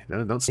at me.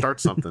 Don't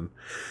start something.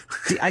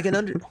 I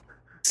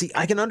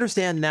can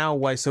understand now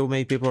why so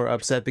many people are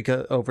upset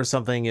because over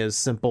something as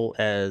simple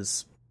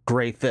as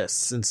gray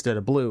fists instead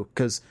of blue,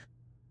 because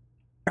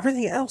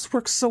everything else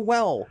works so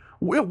well.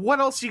 What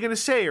else are you going to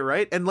say,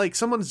 right? And, like,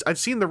 I've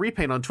seen the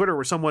repaint on Twitter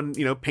where someone,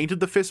 you know, painted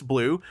the fist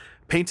blue,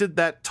 painted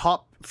that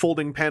top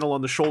folding panel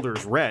on the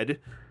shoulders red,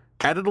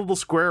 added a little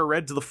square of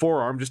red to the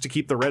forearm just to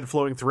keep the red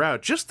flowing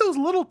throughout. Just those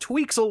little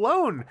tweaks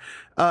alone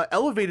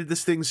elevated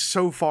this thing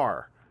so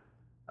far.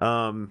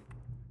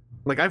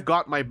 Like, I've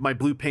got my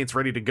blue paints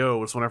ready to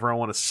go. It's whenever I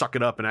want to suck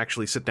it up and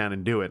actually sit down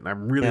and do it. And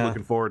I'm really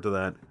looking forward to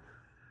that.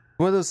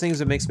 One of those things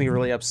that makes me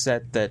really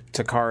upset that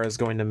Takara is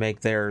going to make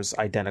theirs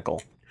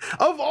identical.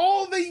 Of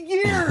all the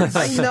years!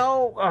 I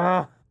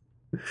know!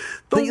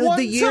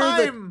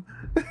 The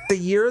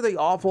year the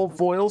awful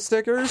foil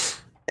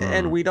stickers...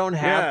 And we don't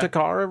have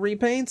Takara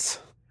repaints?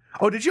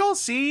 Oh, did you all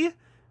see?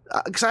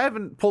 Because I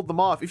haven't pulled them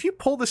off. If you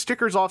pull the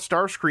stickers off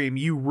Starscream,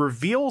 you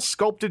reveal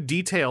sculpted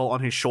detail on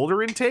his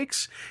shoulder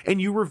intakes,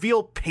 and you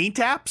reveal paint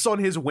apps on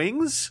his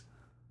wings.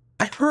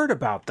 I heard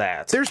about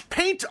that. There's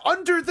paint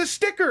under the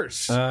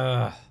stickers.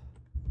 What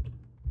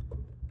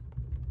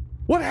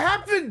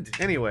happened?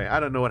 Anyway, I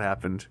don't know what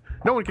happened.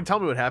 No one can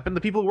tell me what happened.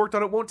 The people who worked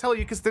on it won't tell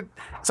you because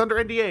it's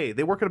under NDA.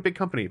 They work at a big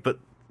company, but...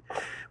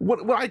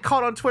 What I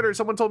caught on Twitter,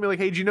 someone told me, like,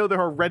 hey, do you know there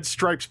are red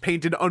stripes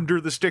painted under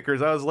the stickers?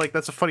 I was like,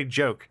 that's a funny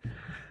joke.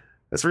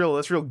 That's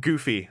real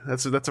goofy.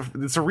 It's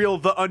a real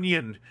The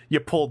Onion you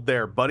pulled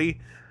there,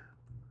 buddy.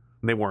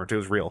 And they weren't. It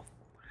was real.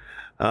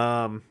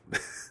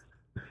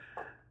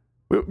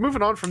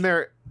 Moving on from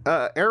there,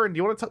 Aaron, do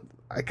you want to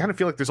I kind of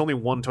feel like there's only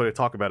one toy to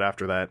talk about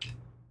after that.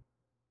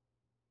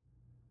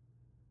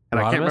 And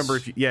Rodimus? I can't remember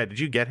did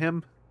you get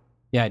him?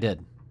 Yeah, I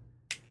did.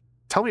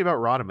 Tell me about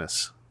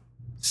Rodimus.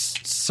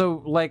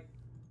 So, like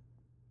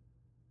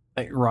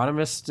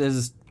Rodimus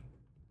is,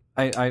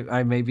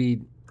 I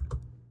maybe,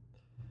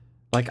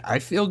 like, I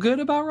feel good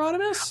about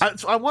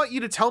Rodimus. I want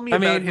you to tell me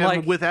about him,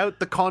 like, without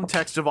the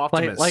context of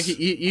Optimus. Like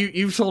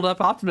you've sold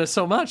up Optimus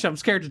so much, I'm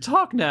scared to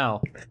talk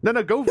now.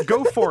 No, go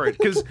for it,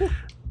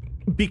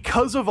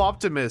 because of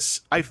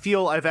Optimus, I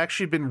feel I've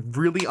actually been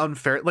really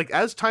unfair. Like,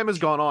 as time has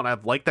gone on,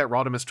 I've liked that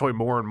Rodimus toy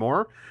more and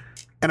more,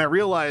 and I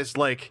realized,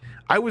 like,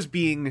 I was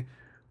being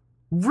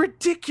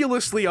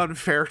ridiculously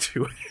unfair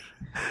to it.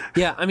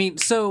 Yeah, I mean,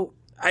 so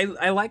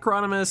I like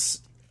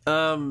Rodimus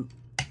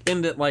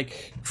in that,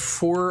 like,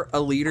 for a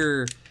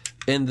leader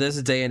in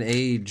this day and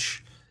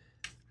age,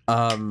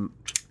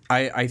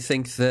 I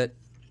think that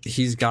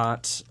he's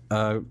got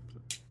a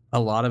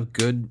lot of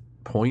good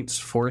points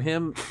for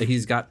him.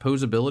 He's got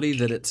posability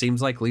that it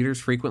seems like leaders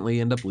frequently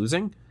end up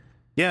losing.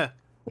 Yeah.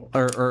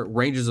 or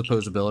ranges of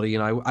posability. You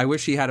know, I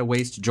wish he had a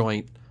waist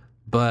joint,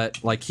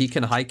 but like he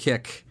can high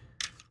kick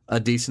a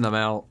decent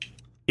amount.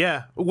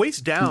 Yeah,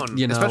 waist down,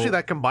 You know, especially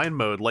that combined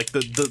mode. Like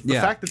the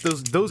Yeah. fact that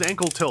those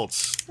ankle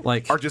tilts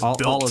Like are just all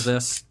built. of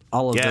this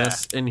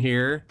in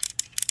here.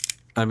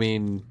 I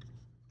mean,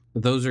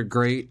 those are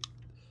great.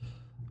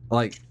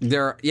 Like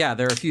there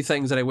are a few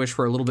things that I wish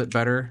were a little bit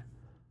better.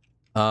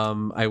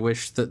 I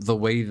wish that the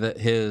way that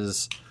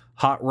his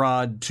hot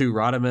rod to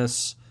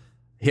Rodimus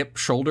hip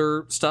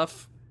shoulder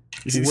stuff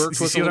works You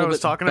was see a what I little was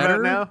bit talking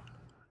better. about now?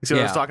 You see what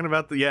I was Yeah. talking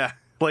about? Yeah.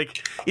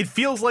 Like, it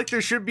feels like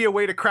there should be a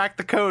way to crack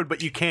the code,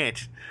 but you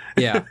can't.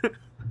 Yeah.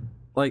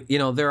 Like, you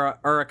know, there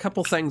are a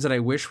couple things that I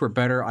wish were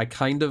better. I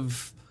kind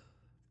of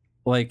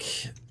like,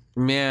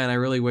 man, I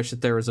really wish that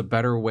there was a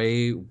better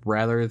way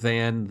rather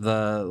than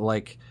the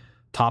like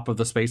top of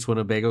the Space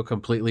Winnebago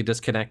completely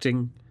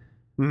disconnecting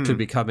to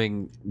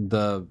becoming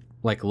the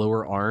like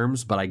lower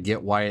arms, but I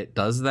get why it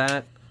does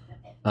that.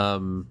 I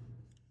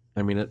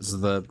mean, it's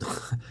the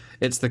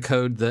it's the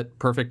code that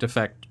Perfect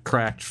Effect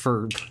cracked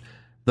for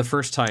the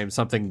first time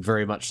something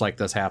very much like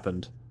this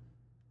happened.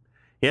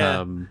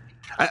 Yeah.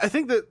 I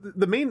think that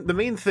the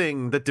main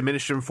thing that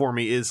diminished him for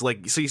me is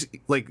like, so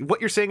like what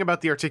you're saying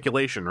about the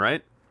articulation,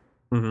 right?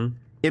 Mm-hmm.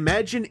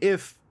 Imagine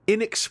if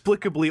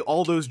inexplicably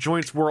all those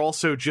joints were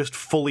also just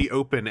fully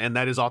open, and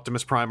that is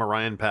Optimus Prime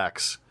Orion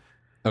Pax.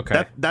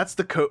 Okay. That's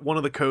the one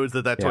of the codes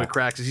that toy Yeah.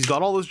 cracks is he's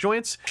got all those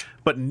joints,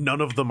 but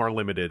none of them are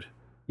limited.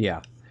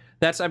 Yeah.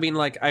 I mean,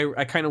 like,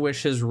 I kind of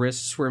wish his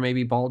wrists were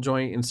maybe ball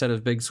joint instead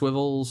of big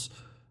swivels.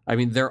 I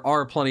mean, there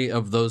are plenty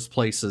of those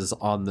places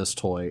on this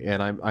toy,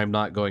 and I'm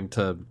not going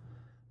to,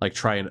 like,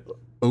 try and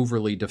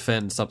overly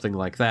defend something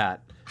like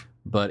that.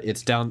 But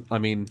it's down, I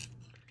mean,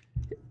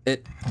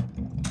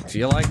 if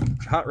you like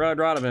Hot Rod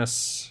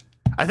Rodimus,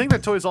 I think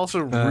that toy is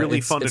also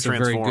really fun to it's a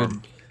very transform.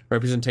 good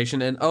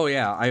representation. And, oh,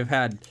 yeah, I've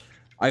had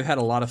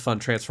a lot of fun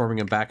transforming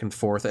him back and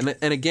forth. And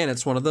again,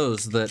 it's one of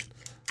those that,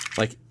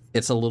 like,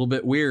 it's a little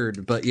bit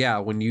weird, but yeah,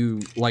 when you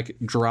like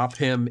drop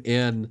him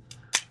in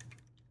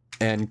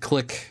and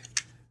click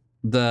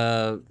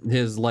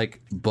his like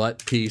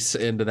butt piece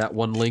into that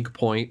one link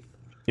point,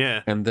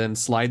 Yeah. and then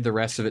slide the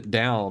rest of it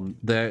down,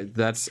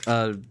 that's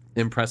a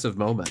impressive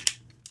moment.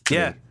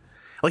 Yeah.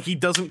 Like, he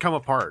doesn't come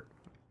apart.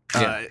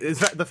 Yeah. Is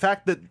that the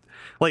fact that,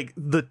 like,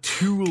 the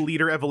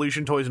 2-liter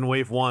evolution toys in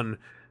Wave 1,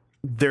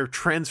 their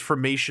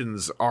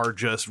transformations are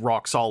just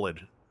rock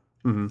solid.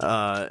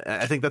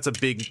 I think that's a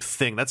big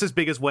thing. That's as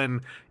big as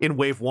when, in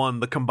Wave 1,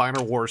 the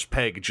Combiner Wars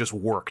peg just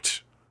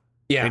worked.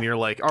 Yeah. And you're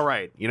like, all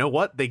right, you know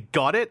what? They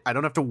got it. I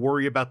don't have to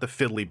worry about the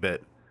fiddly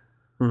bit.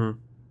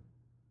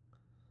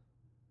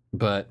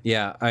 But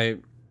yeah,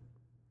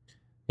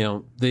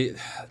 the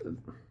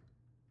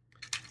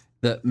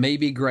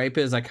maybe gripe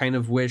is I kind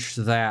of wish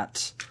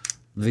that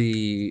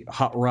the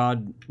Hot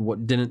Rod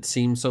didn't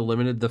seem so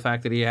limited. The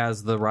fact that he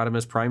has the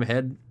Rodimus Prime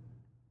head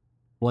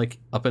like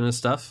up in his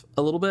stuff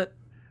a little bit.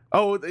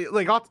 Oh,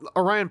 like,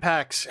 Orion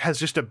Pax has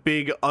just a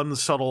big,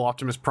 unsubtle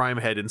Optimus Prime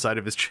head inside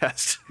of his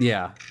chest.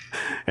 Yeah.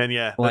 And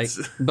yeah, Like,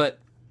 that's... but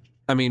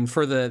I mean,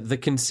 for the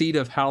conceit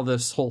of how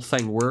this whole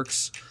thing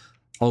works,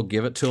 I'll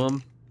give it to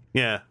him.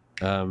 Yeah.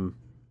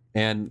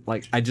 And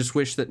like, I just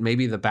wish that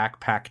maybe the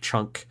backpack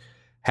chunk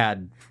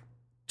had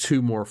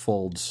 2 more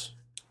folds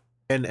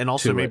And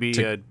also to maybe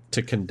it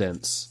to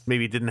condense.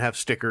 maybe didn't have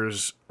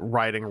stickers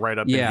riding right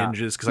up in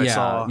hinges, because I yeah,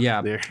 saw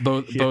there.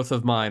 both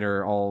of mine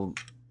are all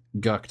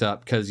gucked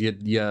up because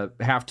you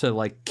have to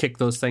like kick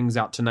those things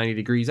out to 90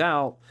 degrees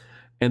out,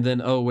 and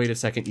then oh wait a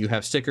second, you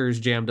have stickers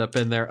jammed up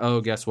in there.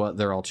 Oh, guess what?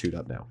 They're all chewed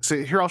up now.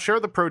 So here, I'll share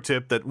the pro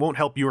tip that won't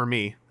help you or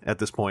me at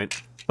this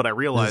point, but I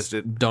realized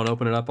it. Don't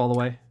open it up all the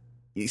way.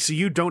 So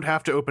you don't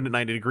have to open it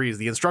 90 degrees.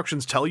 The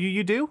instructions tell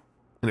you do,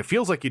 and it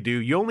feels like you do.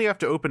 You only have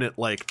to open it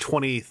like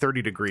 20,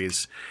 30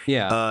 degrees.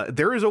 Yeah.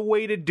 There is a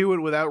way to do it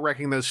without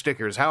wrecking those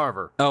stickers.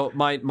 However,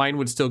 Mine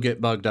would still get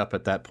bugged up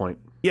at that point.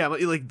 yeah,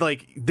 but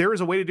like there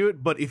is a way to do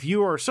it, but if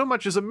you are so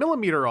much as a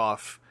millimeter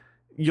off,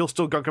 you'll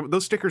still gunk them.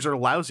 Those stickers are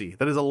lousy.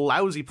 That is a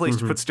lousy place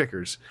to put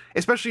stickers,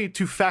 especially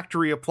to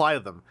factory apply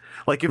them.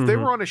 Like, if they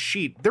were on a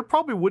sheet, there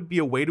probably would be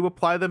a way to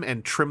apply them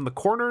and trim the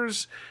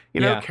corners,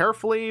 Yeah.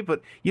 carefully,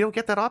 but you don't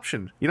get that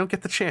option. You don't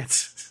get the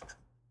chance.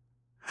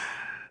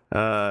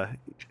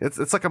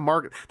 It's like a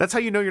mark. That's how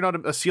you know you're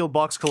not a sealed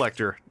box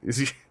collector.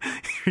 Is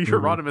your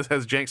Rodimus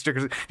has jank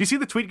stickers. Do you see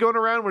the tweet going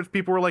around where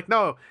people were like,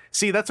 "No,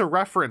 see, that's a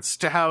reference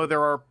to how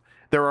there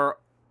are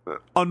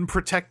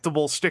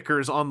unprotectable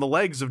stickers on the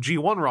legs of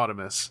G1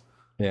 Rodimus."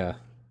 Yeah.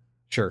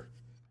 Sure.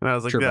 And I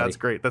was like, Sure, "Yeah, buddy. that's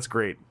great. That's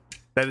great.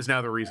 That is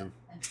now the reason."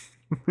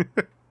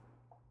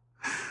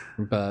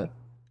 But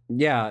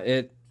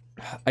yeah,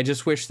 I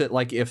just wish that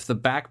like if the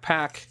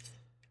backpack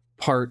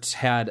parts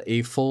had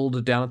a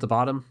fold down at the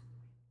bottom,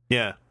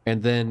 Yeah,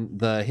 and then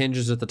the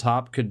hinges at the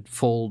top could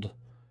fold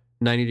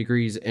 90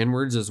 degrees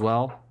inwards as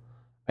well.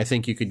 I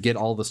think you could get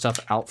all the stuff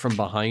out from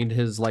behind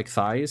his like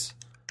thighs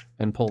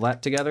and pull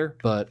that together,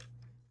 but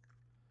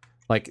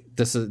like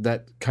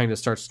that kind of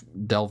starts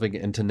delving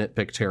into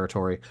nitpick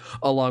territory,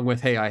 along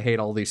with, hey, I hate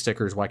all these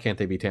stickers, why can't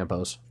they be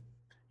tampos?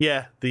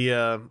 Yeah,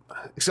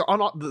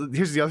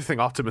 here's the other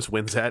thing Optimus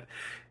wins at.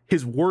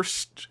 His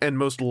worst and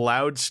most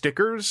loud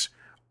stickers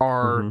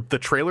are the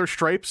trailer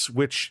stripes,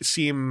 which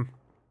seem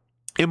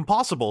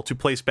impossible to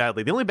place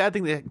badly. The only bad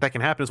thing that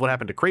can happen is what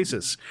happened to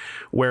Krasis,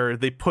 where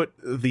they put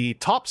the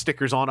top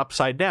stickers on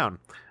upside down.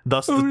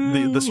 Thus,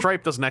 the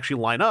stripe doesn't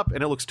actually line up,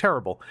 and it looks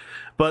terrible.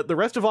 But the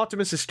rest of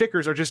Optimus's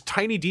stickers are just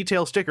tiny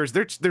detail stickers.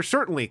 They're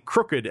certainly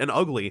crooked and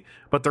ugly,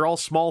 but they're all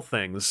small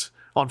things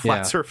on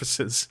flat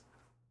surfaces.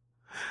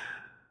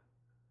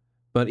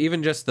 But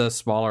even just the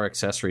smaller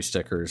accessory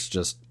stickers,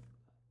 just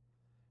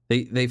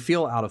they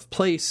feel out of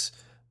place.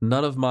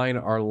 None of mine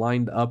are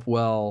lined up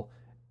well,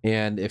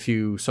 and if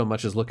you so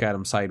much as look at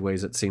them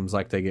sideways, it seems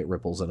like they get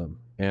ripples in them,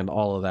 and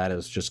all of that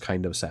is just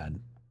kind of sad.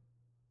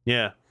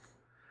 Yeah.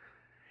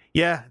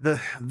 Yeah,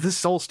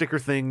 this whole sticker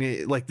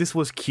thing, like, this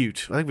was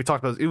cute. I think we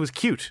talked about it. It was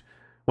cute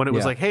when it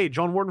was like, hey,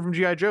 John Warden from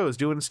G.I. Joe is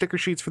doing sticker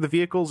sheets for the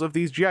vehicles of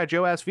these G.I.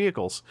 Joe-ass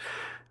vehicles.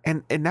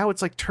 And now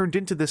it's, like, turned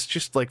into this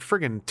just, like,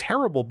 friggin'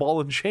 terrible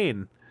ball and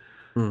chain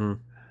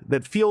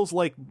that feels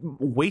like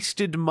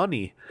wasted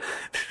money.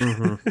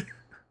 Mm-hmm.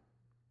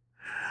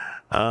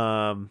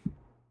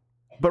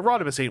 But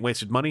Rodimus ain't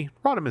wasted money.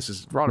 Rodimus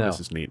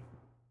is neat.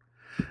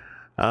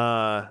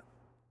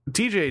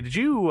 TJ, did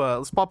you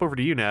let's pop over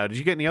to you now. Did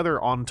you get any other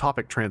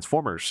on-topic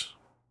Transformers?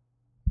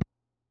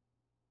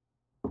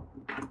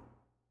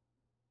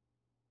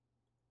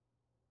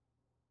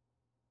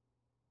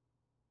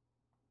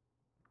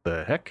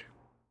 The heck?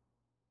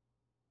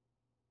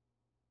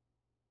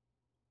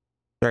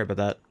 Sorry about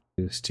that.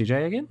 Is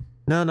TJ again?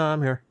 No,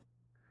 I'm here.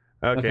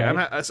 Okay.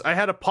 I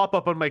had a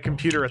pop-up on my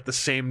computer at the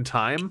same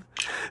time.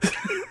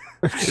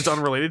 It's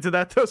unrelated to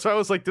that, though, so I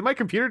was like, did my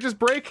computer just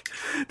break?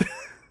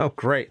 Oh,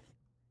 great.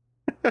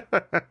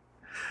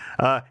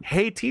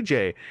 Hey,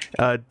 TJ,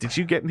 did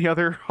you get any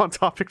other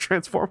on-topic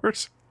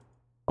Transformers?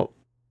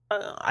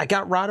 I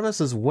got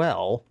Rodimus as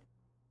well.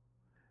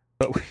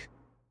 But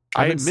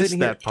I missed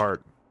that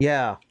part.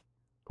 Yeah.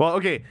 Well,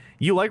 okay,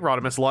 you like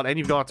Rodimus a lot, and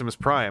you've got Optimus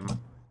Prime.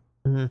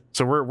 Mm-hmm.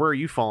 So where are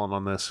you falling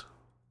on this?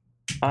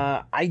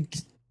 I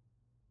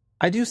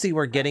do see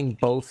where getting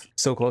both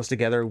so close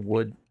together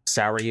would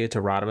sour you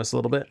to Rodimus a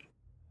little bit.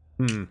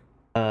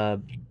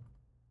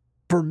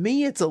 For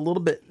me, it's a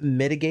little bit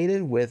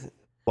mitigated with,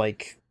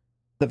 like,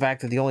 the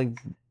fact that the only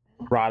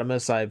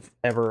Rodimus I've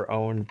ever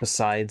owned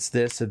besides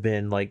this have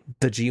been, like,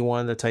 the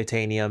G1, the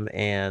Titanium,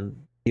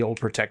 and the old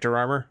Protector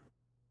armor.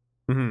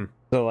 Mm-hmm.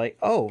 So, like,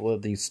 oh, well,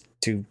 these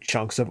two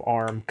chunks of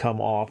arm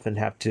come off and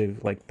have to,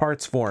 like,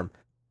 parts form.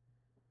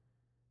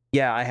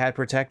 Yeah, I had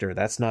Protector.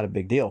 That's not a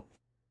big deal.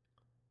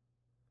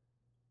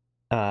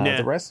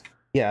 The rest?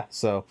 Yeah,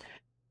 so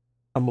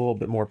I'm a little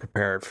bit more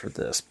prepared for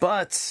this.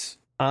 But,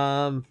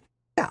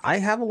 yeah, I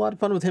have a lot of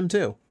fun with him,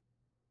 too.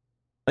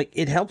 Like,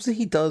 it helps that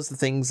he does the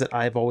things that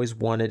I've always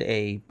wanted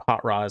a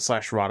Hot Rod /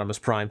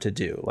 Rodimus Prime to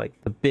do. Like,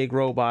 the big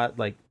robot,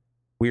 like,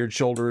 weird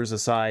shoulders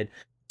aside,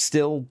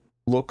 still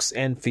looks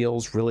and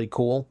feels really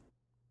cool.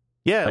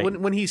 Yeah, like,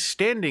 when he's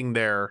standing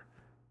there,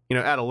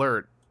 at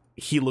alert,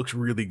 he looks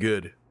really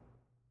good.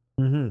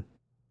 Mm-hmm.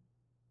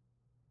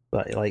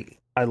 But, like,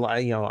 I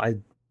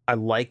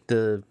like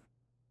the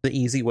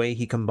easy way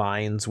he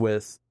combines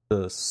with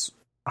the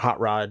Hot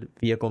Rod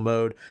vehicle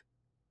mode.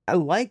 I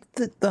like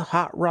that the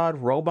Hot Rod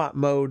robot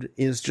mode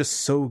is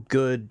just so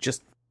good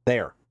just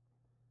there.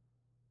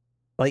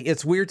 Like,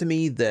 it's weird to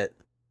me that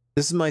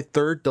this is my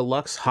third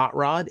deluxe Hot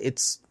Rod.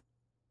 It's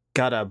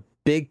got a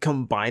big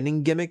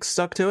combining gimmick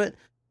stuck to it,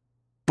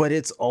 but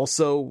it's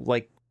also,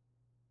 like,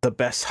 the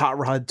best Hot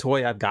Rod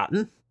toy I've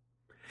gotten.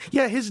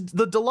 Yeah,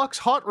 the deluxe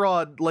Hot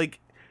Rod, like,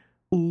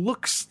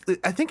 looks...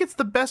 I think it's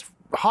the best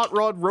Hot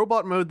Rod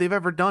robot mode they've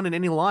ever done in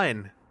any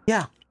line.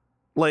 Yeah.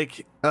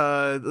 Like,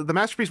 the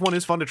Masterpiece one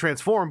is fun to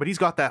transform, but he's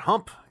got that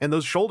hump and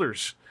those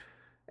shoulders.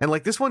 And,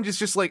 like, this one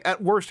just like,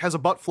 at worst, has a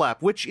butt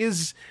flap, which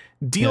is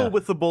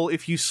deal-withable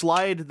if you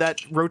slide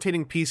that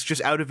rotating piece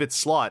just out of its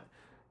slot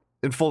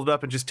and fold it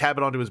up and just tab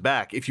it onto his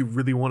back if you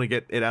really want to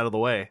get it out of the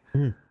way.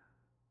 Mm.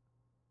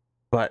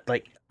 But,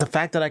 like, the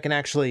fact that I can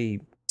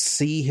actually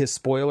see his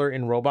spoiler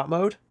in robot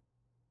mode...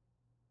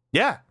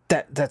 Yeah.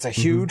 That's a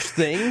huge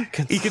thing.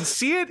 You can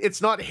see it.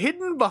 It's not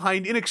hidden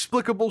behind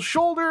inexplicable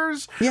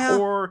shoulders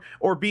or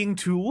being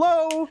too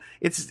low.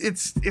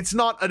 It's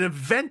not an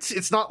event.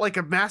 It's not like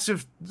a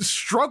massive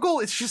struggle.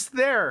 It's just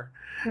there.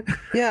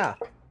 Yeah.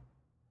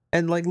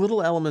 And, like,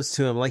 little elements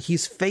to him. Like,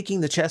 he's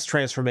faking the chest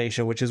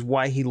transformation, which is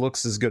why he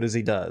looks as good as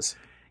he does.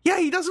 Yeah,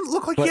 he doesn't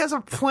look like he has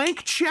a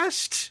plank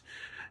chest.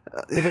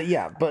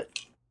 But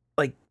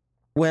like,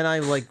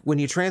 when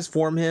you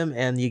transform him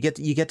and you get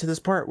to this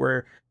part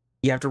where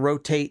you have to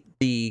rotate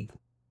the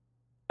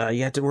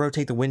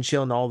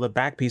windshield and all the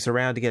back piece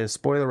around to get a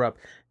spoiler up,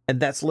 and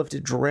that's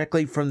lifted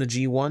directly from the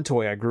G1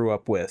 toy I grew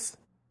up with.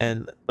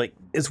 And, like,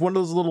 it's one of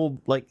those little,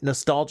 like,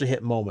 nostalgia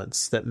hit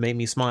moments that made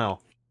me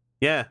smile.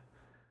 Yeah.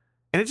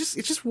 And it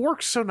just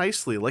works so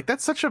nicely. Like,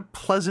 that's such a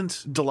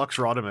pleasant deluxe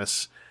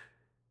Rodimus.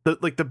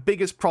 The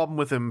biggest problem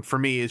with him for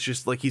me is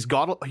just, like, he's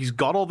got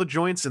all the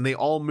joints and they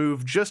all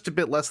move just a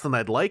bit less than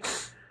I'd like.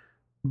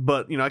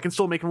 but I can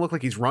still make him look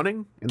like he's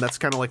running, and that's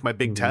kind of like my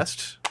big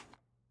test.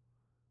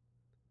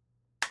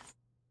 I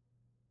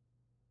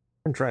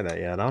haven't tried that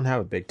yet. I don't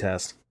have a big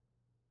test.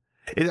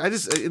 I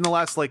just, in the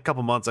last like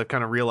couple months, I've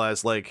kind of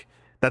realized like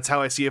that's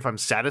how I see if I'm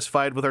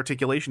satisfied with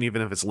articulation,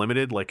 even if it's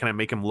limited. Like, can I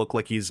make him look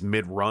like he's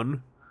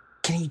mid-run?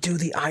 Can he do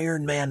the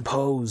Iron Man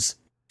pose?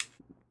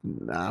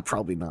 Nah,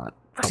 probably not.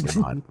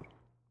 Probably not.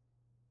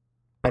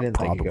 I didn't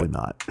think Probably it could.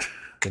 not.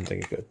 Didn't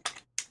think it could.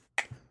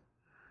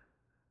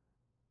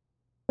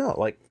 No,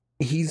 like,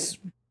 he's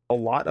a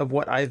lot of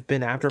what I've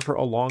been after for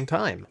a long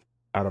time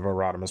out of a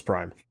Rodimus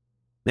Prime.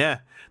 Yeah,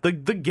 the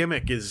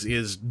gimmick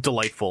is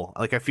delightful.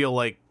 Like, I feel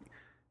like,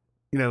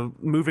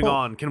 moving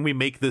on, can we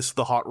make this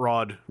the Hot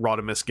Rod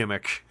Rodimus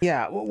gimmick?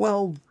 Yeah,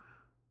 well,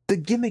 the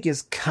gimmick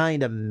is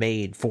kind of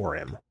made for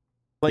him.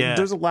 Like, Yeah.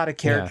 there's a lot of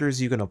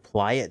characters you can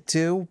apply it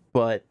to,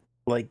 but,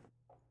 like,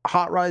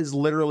 Hot Rod is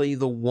literally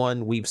the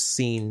one we've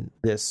seen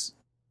this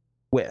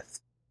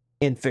with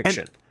in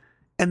fiction.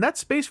 And that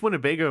Space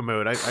Winnebago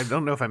mode, I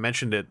don't know if I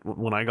mentioned it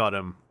when I got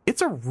him.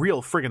 It's a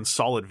real friggin'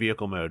 solid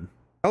vehicle mode.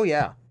 Oh,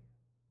 yeah.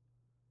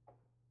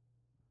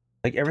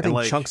 Like, everything And,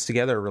 like, chunks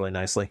together really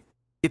nicely.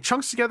 It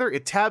chunks together,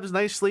 it tabs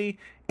nicely,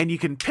 and you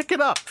can pick it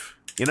up,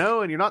 and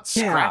you're not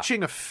Yeah.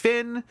 scratching a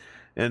fin,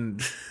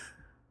 and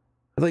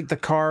Like, the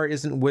car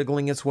isn't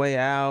wiggling its way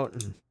out.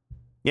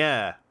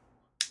 yeah.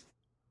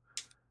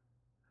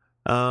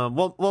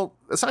 Well,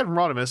 aside from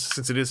Rodimus,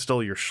 since it is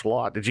still your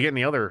slot, did you get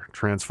any other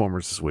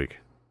Transformers this week?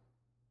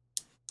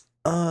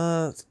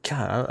 God,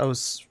 I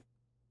was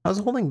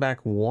holding back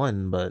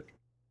one, but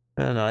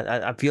I don't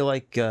know. I feel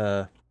like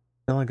I'm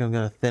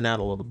gonna thin out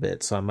a little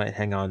bit, so I might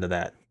hang on to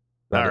that.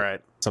 All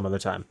right. Some other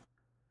time.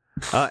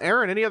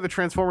 Aaron, any other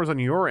Transformers on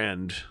your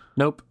end?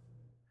 Nope.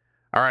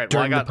 All right.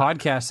 Well, During the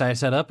podcast, I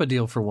set up a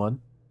deal for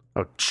one.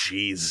 Oh,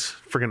 jeez.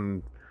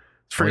 Friggin'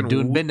 We're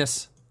doing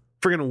business.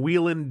 friggin'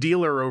 wheeling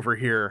dealer over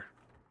here.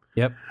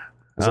 Yep.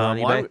 Was it on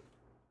eBay?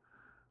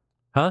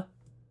 Huh?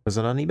 Was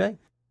it on eBay?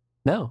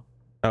 No.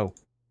 Oh,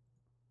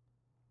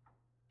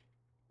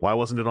 Why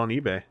wasn't it on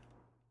eBay?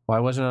 Why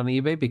wasn't it on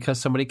eBay? Because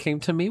somebody came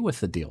to me with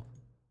the deal.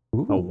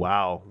 Oh,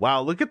 wow.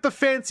 Wow, look at the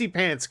fancy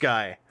pants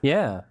guy.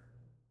 Yeah.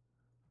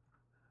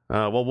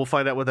 Well, we'll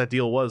find out what that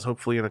deal was,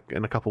 hopefully,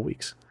 in a couple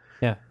weeks.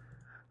 Yeah.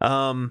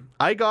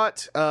 I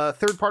got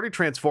third-party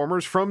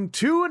Transformers from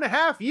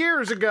 2.5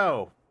 years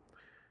ago.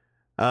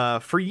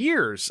 For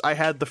years, I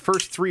had the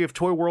first 3 of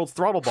Toy World's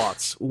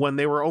Throttlebots when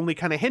they were only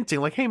kind of hinting,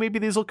 like, hey, maybe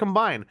these will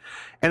combine.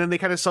 And then they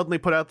kind of suddenly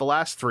put out the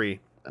last 3.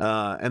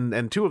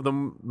 And 2 of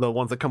them, the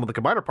ones that come with the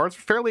combiner parts,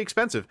 were fairly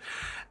expensive.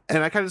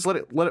 And I kind of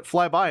just let it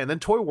fly by. And then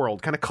Toy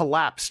World kind of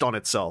collapsed on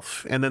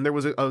itself. And then there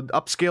was a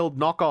upscaled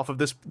knockoff of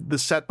this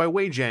set by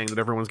Weijang that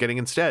everyone's getting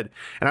instead.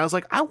 And I was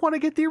like, I want to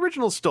get the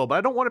original still, but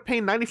I don't want to pay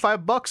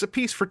 $95 a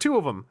piece for 2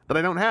 of them that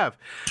I don't have.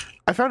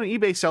 I found an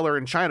eBay seller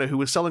in China who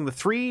was selling the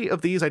 3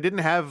 of these I didn't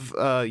have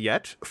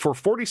yet for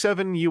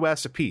 $47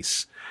 US a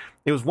piece.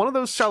 It was one of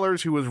those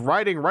sellers who was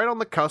riding right on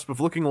the cusp of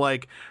looking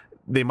like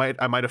I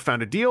might have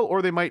found a deal,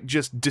 or they might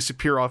just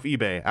disappear off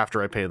eBay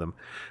after I pay them.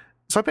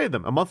 So I paid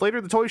them. A month later,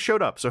 the toys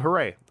showed up. So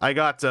hooray. I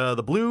got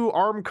the blue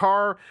arm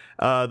car,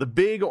 the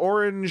big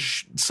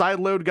orange side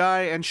load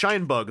guy, and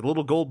Shine Bug, the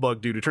little gold bug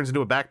dude who turns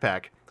into a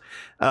backpack.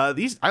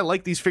 I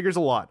like these figures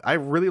a lot. I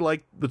really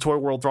like the Toy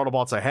World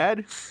Throttlebots I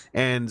had,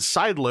 and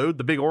Sideload,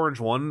 the big orange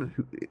one,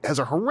 who has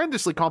a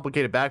horrendously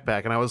complicated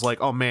backpack, and I was like,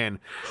 oh man,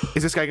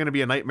 is this guy going to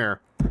be a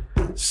nightmare?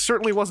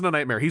 Certainly wasn't a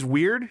nightmare. He's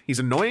weird, he's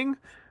annoying,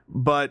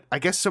 but I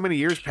guess so many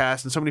years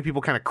passed and so many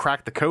people kind of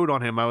cracked the code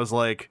on him, I was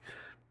like,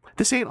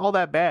 this ain't all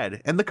that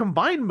bad. And the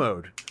combined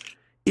mode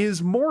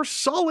is more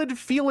solid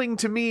feeling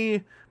to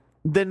me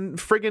than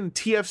friggin'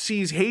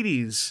 TFC's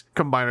Hades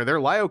combiner, their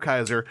Lio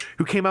Kaiser,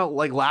 who came out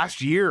like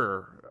last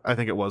year, I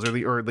think it was,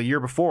 or the year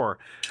before.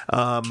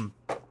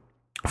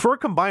 For a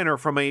combiner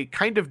from a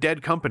kind of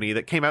dead company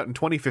that came out in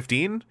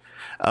 2015,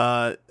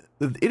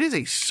 it is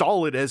a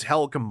solid as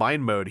hell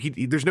combine mode.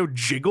 There's no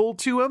jiggle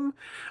to him.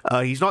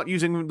 He's not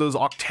using those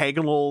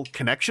octagonal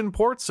connection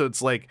ports, so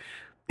it's like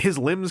his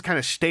limbs kind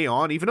of stay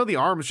on, even though the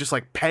arms just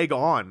like peg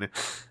on.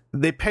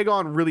 They peg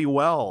on really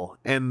well,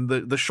 and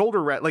the shoulder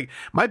like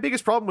my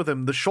biggest problem with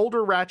him, the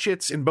shoulder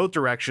ratchets in both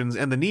directions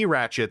and the knee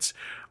ratchets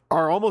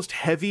are almost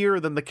heavier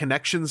than the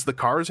connections the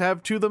cars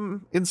have to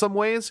them in some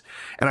ways.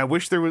 And I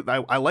wish there was,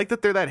 I like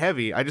that they're that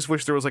heavy. I just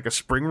wish there was like a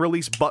spring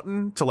release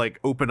button to like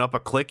open up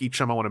a click each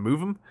time I want to move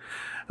them.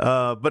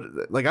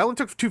 But like I only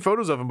took 2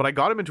 photos of him, but I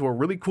got him into a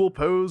really cool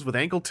pose with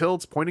ankle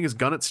tilts, pointing his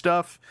gun at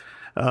stuff.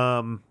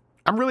 I'm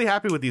really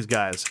happy with these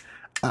guys.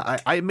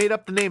 I made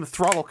up the name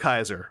Throttle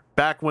Kaiser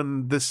back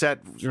when this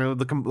set,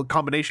 the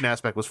combination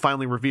aspect was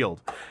finally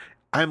revealed.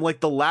 I'm like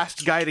the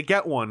last guy to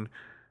get one,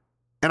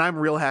 and I'm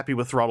real happy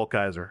with Throttle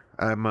Kaiser.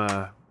 I'm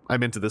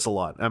into this a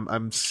lot.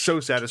 I'm so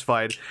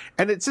satisfied,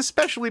 and it's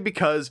especially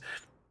because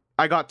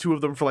I got 2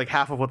 of them for like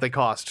half of what they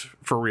cost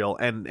for real.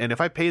 And if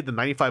I paid the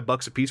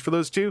 $95 a piece for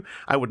those 2,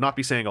 I would not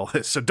be saying all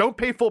this. So don't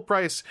pay full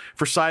price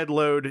for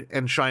Sideload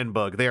and Shine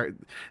Bug.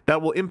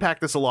 That will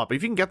impact this a lot. But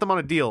if you can get them on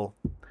a deal,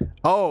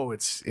 oh,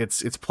 it's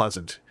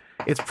pleasant.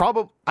 it's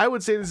probably, I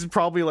would say this is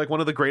probably like one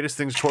of the greatest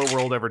things Toy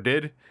World ever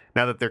did.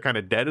 Now that they're kind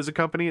of dead as a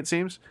company, it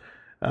seems.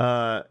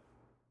 And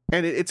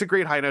it's a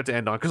great high note to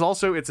end on, because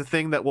also it's a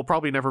thing that will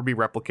probably never be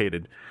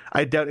replicated.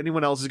 I doubt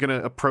anyone else is going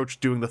to approach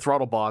doing the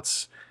throttle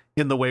bots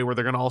in the way where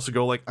they're going to also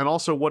go like, and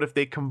also what if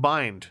they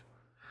combined?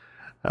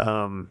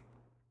 I'm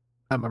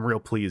real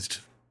pleased.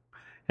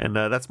 And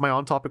that's my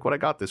on topic what I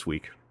got this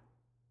week.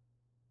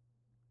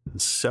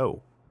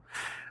 So,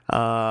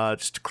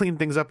 just to clean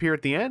things up here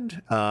at the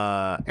end,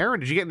 Aaron,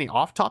 did you get any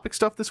off topic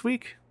stuff this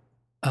week?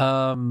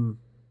 No.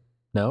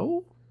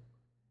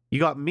 You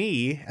got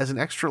me as an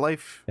Extra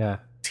Life Yeah.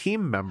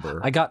 team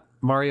member. I got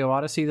Mario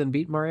Odyssey, then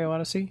beat Mario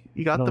Odyssey.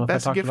 You I got don't the know if I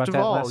best talked gift about of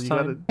that all. last You got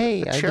time. Hey,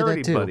 I a did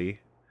charity that too. buddy.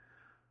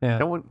 Yeah.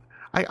 No one.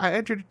 I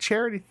entered a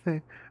charity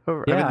thing.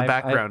 Over, Yeah, I'm in the I-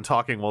 background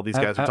talking while these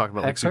guys are talking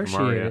about like Super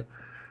Mario.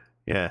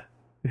 appreciate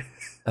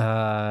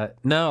Yeah.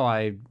 No,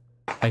 I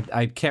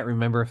can't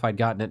remember if I'd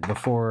gotten it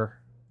before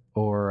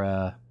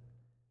or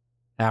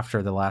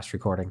after the last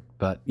recording.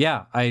 But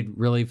yeah, I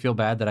really feel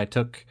bad that I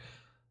took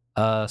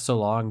so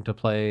long to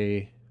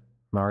play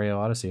Mario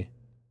Odyssey.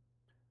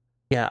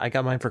 Yeah, I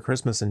got mine for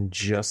Christmas and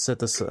just set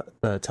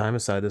the time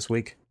aside this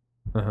week.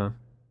 Uh-huh.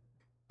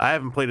 I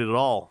haven't played it at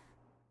all.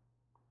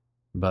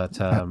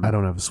 But I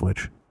don't have a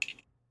Switch.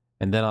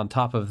 and then on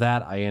top of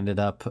that, I ended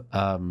up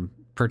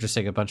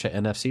purchasing a bunch of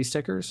NFC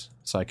stickers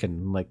so I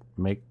can like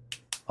make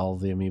all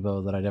the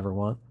amiibo that I'd ever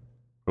want.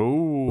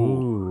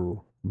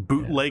 Ooh.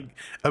 Bootleg.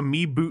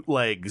 Amiibo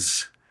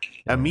legs.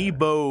 And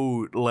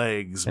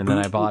then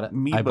I bought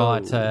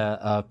Amiibo.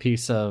 a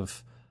piece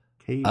of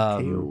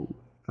KO.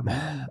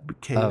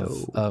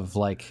 of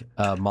like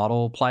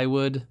model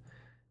plywood,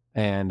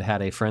 and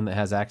had a friend that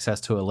has access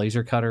to a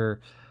laser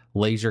cutter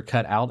laser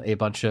cut out a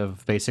bunch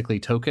of basically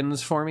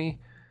tokens for me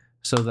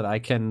so that I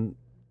can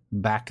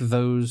back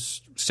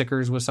those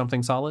stickers with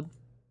something solid.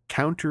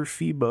 Counter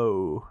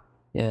Fibo.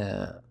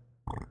 Yeah.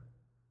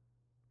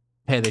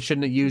 Hey, they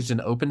shouldn't have used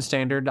an open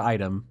standard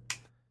item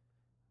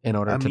in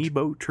order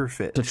Amiibo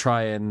Turfit. to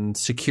try and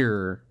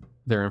secure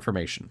their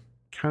information.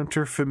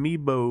 Counter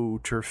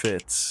Famibo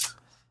Turfits.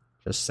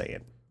 Just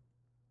saying.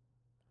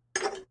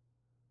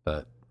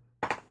 But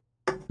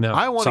no,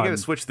 I want to so get a I'm-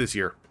 Switch this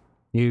year.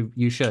 You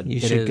should. You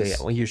It should is get.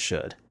 Well, you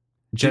should.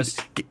 just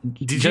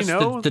Did just you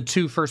know? the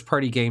two first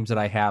party games that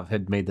I have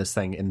had made this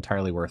thing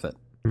entirely worth it.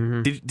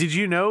 Mhm. Did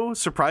you know?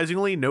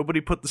 Surprisingly,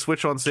 nobody put the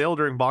Switch on sale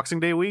during Boxing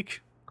Day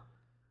week.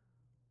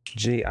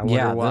 Gee, I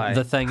wonder why.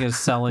 The thing is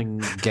selling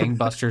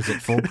gangbusters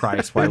at full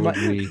price. Why would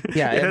we?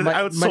 yeah, It it has might,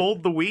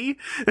 outsold the Wii.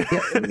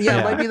 yeah,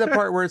 it might be the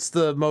part where it's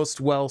the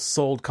most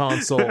well-sold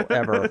console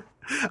ever.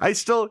 I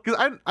still,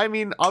 because I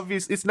mean,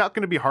 obviously, it's not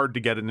going to be hard to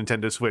get a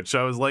Nintendo Switch.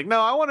 So I was like,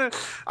 no, I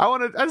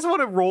just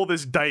want to roll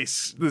this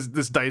dice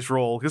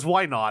roll, because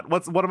why not?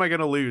 What am I going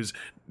to lose?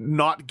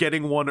 Not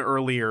getting one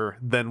earlier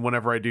than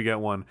whenever I do get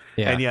one.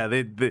 Yeah. And yeah,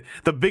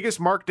 the biggest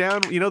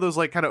markdown, you know, those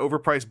like kind of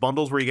overpriced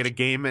bundles where you get a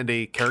game and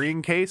a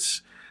carrying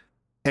case,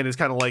 and it's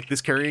kind of like,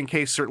 this carrying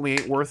case certainly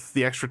ain't worth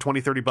the extra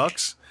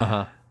 $20-$30.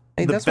 Uh-huh.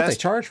 Hey, The that's what they best-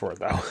 charge for it,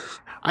 though.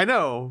 I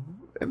know.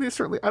 And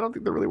I don't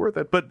think they're really worth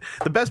it. But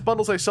the best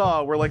bundles I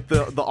saw were like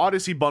the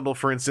Odyssey bundle,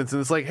 for instance. And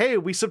it's like, hey,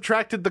 we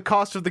subtracted the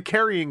cost of the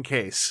carrying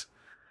case.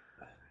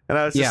 And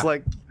I was just Yeah.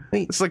 like,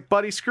 Wait. it's like,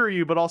 buddy, screw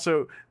you. But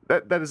also,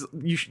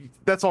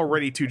 that's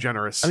already too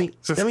generous. I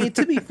mean,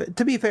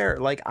 to be fair,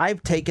 like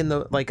I've taken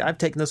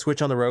the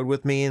Switch on the road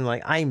with me, and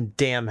like I'm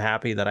damn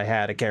happy that I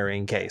had a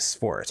carrying case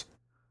for it.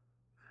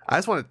 I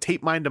just want to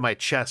tape mine to my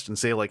chest and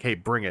say, like, hey,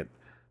 bring it.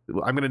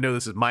 I'm going to know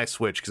this is my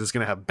Switch because it's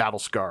going to have battle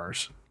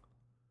scars.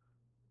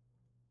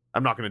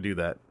 I'm not going to do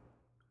that.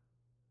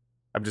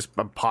 I'm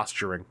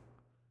posturing.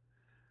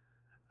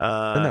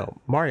 But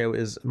no,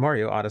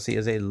 Mario Odyssey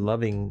is a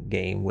loving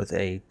game with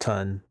a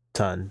ton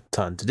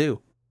to do.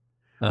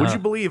 Would Uh-huh. you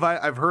believe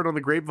I've heard on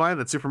the grapevine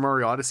that Super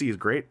Mario Odyssey is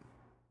great?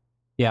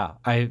 Yeah,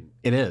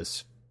 it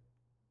is.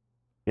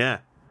 Yeah.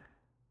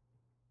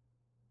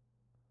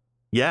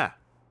 Yeah.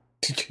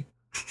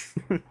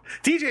 TJ,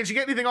 did you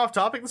get anything off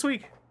topic this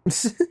week?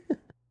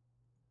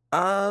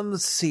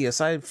 Let's see.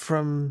 Aside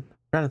from, I'm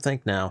trying to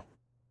think now.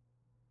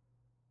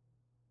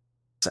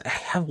 I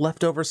have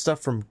leftover stuff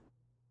from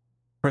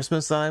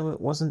Christmas that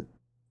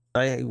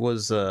I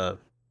was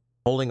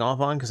holding off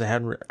on because I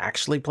hadn't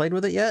actually played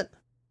with it yet.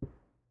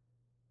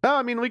 No,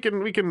 I mean we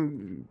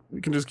can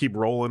just keep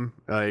rolling.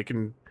 I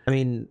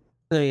mean,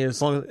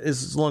 as long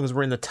as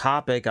we're in the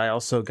topic, I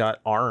also got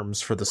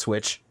ARMS for the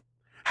Switch.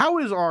 how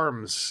is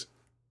ARMS?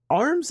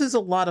 ARMS is a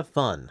lot of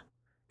fun.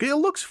 It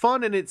looks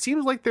fun, and it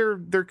seems like they're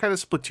kind of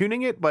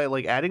splatooning it by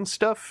like adding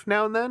stuff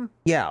now and then.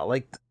 Yeah,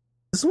 like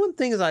this one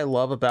thing I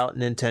love about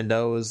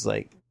Nintendo is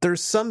like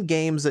there's some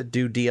games that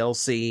do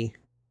DLC.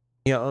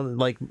 You know,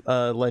 like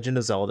Legend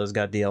of Zelda's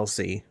got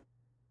DLC,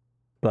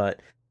 but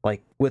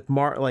like with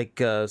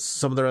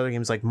some of their other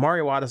games, like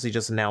Mario Odyssey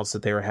just announced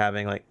that they were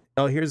having like,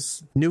 oh,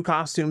 here's new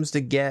costumes to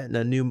get and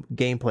a new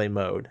gameplay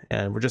mode,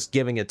 and we're just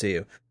giving it to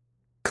you.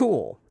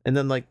 Cool. And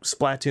then like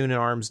Splatoon and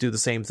ARMS do the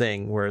same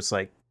thing, where it's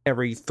like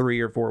every 3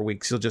 or 4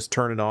 weeks you'll just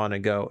turn it on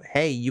and go,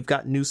 hey, you've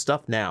got new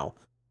stuff now.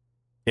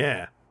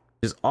 Yeah.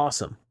 is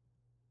awesome.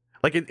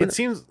 Like it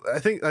seems, I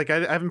think, like I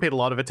haven't paid a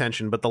lot of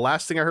attention, but the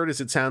last thing I heard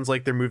is it sounds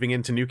like they're moving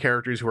into new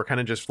characters who are kind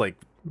of just like,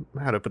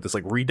 how to put this,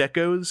 like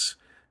redecos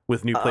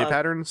with new play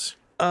patterns.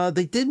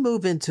 They did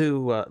move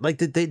into like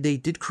they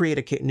did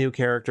create a new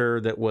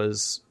character that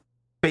was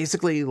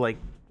basically like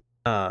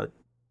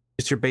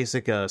it's your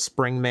basic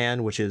Spring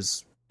Man, which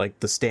is like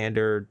the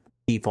standard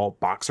default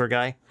boxer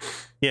guy.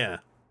 Yeah.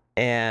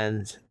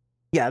 And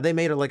yeah, they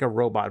made it like a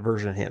robot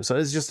version of him. So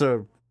it's just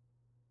a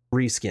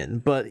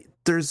reskin, but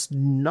there's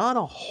not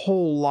a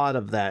whole lot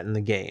of that in the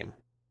game.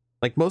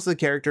 Like most of the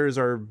characters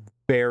are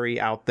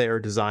very out there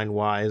design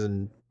wise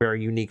and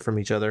very unique from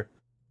each other.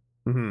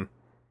 Mm-hmm.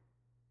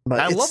 But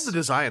I love the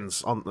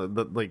designs on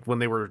the like when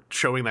they were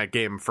showing that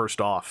game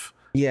first off.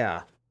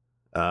 Yeah.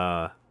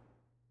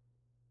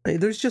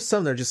 There's just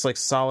some that are just like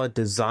solid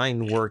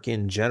design work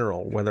in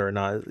general, whether or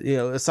not,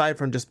 aside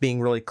from just being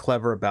really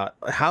clever about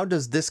how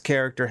does this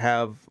character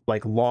have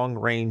like long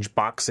range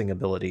boxing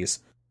abilities.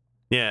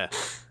 Yeah.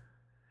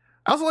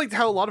 I also liked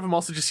how a lot of them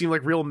also just seem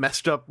like real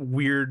messed up,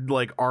 weird,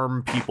 like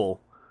arm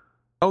people.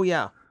 Oh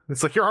yeah.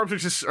 It's like your arms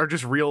are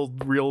just real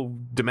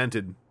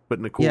demented, but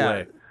in a cool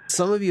way.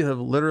 Some of you have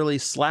literally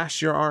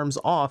slashed your arms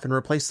off and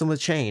replaced them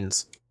with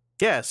chains.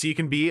 Yeah, so you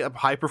can be a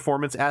high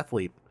performance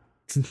athlete.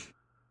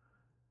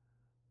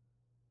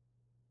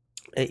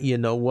 You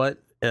know what?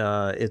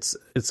 It's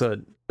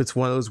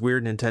one of those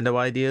weird Nintendo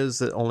ideas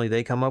that only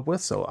they come up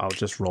with, so I'll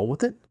just roll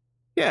with it.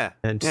 Yeah.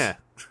 And yeah.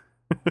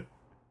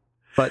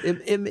 But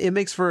it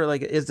makes for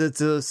like it's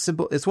a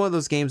simple. It's one of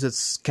those games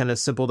that's kind of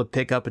simple to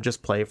pick up and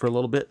just play for a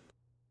little bit.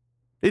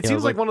 It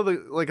seems like one of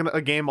the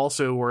a game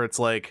also where it's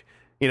like,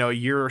 a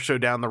year or so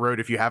down the road,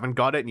 if you haven't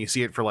got it and you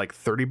see it for like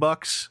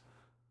 $30,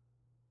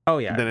 oh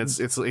yeah, then it's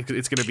going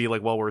to be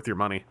like well worth your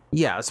money.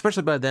 Yeah,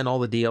 especially by then all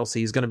the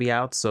DLC is going to be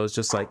out, so it's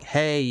just like,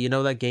 hey,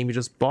 that game you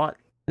just bought,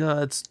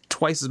 it's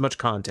twice as much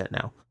content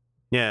now.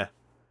 Yeah,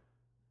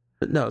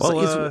 but no,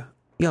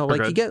 well,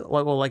 like you get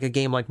like a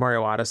game like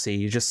Mario Odyssey,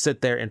 you just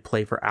sit there and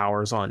play for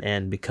hours on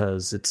end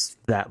because it's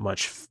that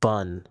much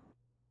fun.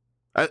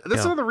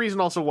 That's another reason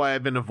also why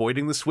I've been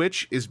avoiding the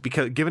Switch, is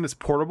because given it's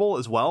portable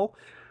as well,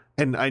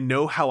 and I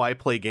know how I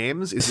play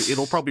games, is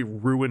it'll probably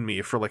ruin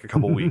me for like a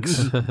couple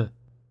weeks.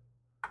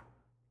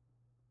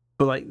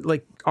 But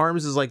like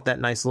ARMS is like that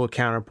nice little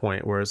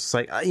counterpoint where it's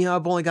like,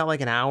 I've only got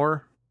like an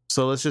hour,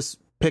 so let's just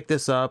pick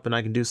this up and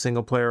I can do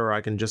single player, or I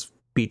can just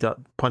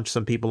punch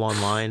some people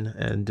online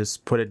and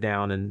just put it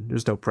down, and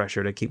there's no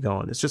pressure to keep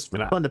going. It's just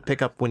fun to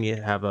pick up when you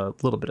have a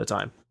little bit of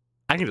time.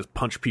 I can just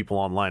punch people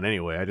online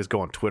anyway. I just go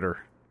on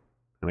Twitter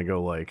and I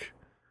go like,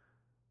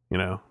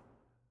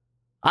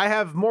 I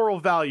have moral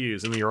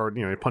values, and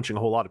you're punching a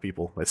whole lot of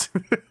people.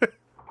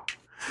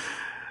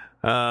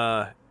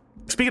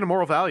 Speaking of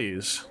moral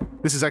values,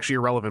 this is actually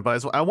irrelevant,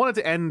 but I wanted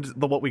to end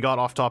what we got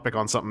off topic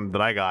on something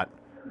that I got.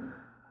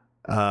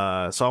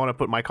 So I want to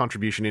put my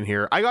contribution in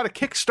here. I got a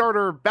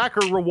Kickstarter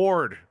backer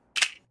reward.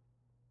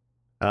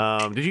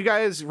 Did you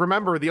guys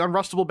remember the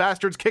Unrustable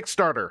Bastards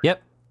Kickstarter?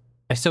 Yep.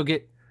 I still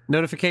get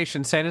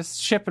notifications saying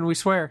it's shipping, we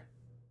swear.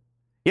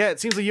 Yeah,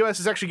 it seems the US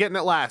is actually getting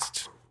it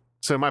last.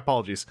 So my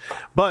apologies.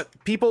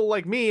 But people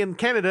like me in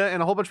Canada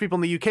and a whole bunch of people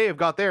in the UK have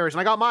got theirs, and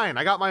I got mine.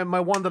 I got my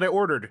one that I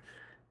ordered.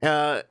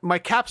 My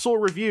capsule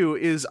review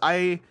is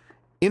I,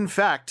 in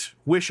fact,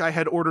 wish I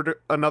had ordered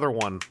another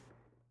one.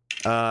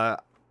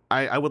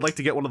 I would like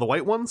to get one of the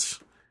white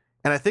ones,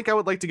 and I think I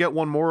would like to get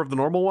one more of the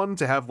normal one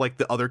to have like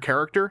the other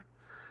character,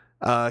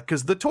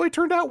 because the toy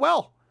turned out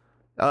well.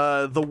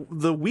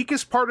 The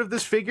weakest part of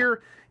this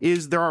figure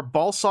is there are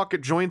ball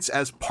socket joints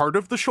as part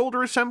of the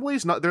shoulder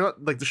assemblies. They're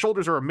not like the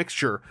shoulders are a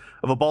mixture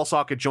of a ball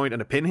socket joint and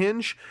a pin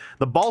hinge.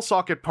 The ball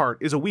socket part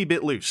is a wee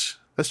bit loose.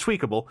 That's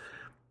tweakable.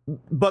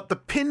 But the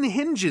pin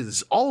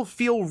hinges all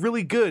feel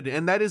really good,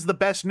 and that is the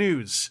best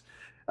news,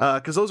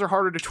 because those are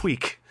harder to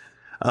tweak.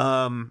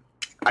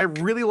 I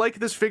really like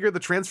this figure. The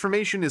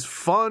transformation is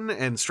fun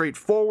and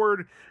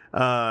straightforward,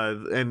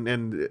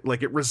 and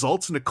like it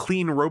results in a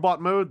clean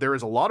robot mode. There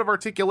is a lot of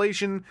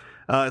articulation.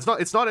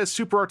 It's not as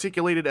super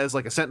articulated as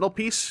like a Sentinel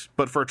piece,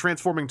 but for a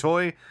transforming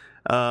toy,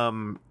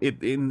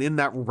 in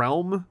that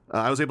realm,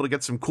 I was able to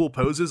get some cool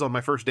poses on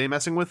my first day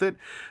messing with it.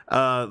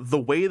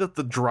 The way that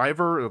the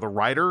driver or the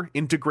rider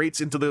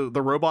integrates into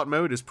the robot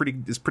mode is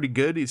pretty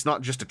good. He's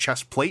not just a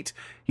chest plate;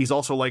 he's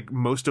also like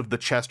most of the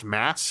chest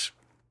mass.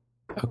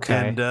 Okay.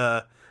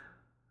 And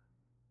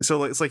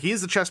so it's like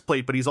he's the chest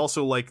plate, but he's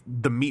also like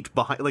the meat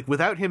behind. Like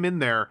without him in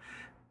there,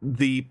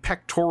 the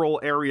pectoral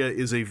area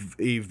is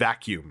a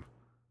vacuum.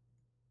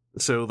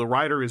 So the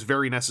rider is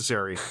very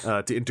necessary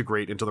to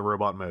integrate into the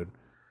robot mode.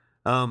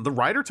 The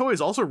rider toy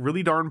is also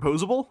really darn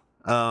posable.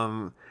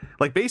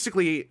 Like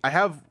basically, I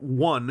have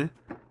one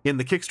in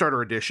the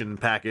Kickstarter edition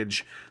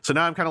package. So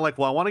now I'm kind of like,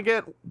 well, I want to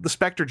get the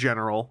Spectre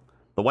General,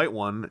 the white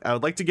one. I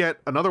would like to get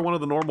another one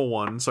of the normal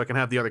ones so I can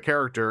have the other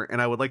character,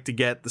 and I would like to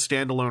get the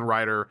standalone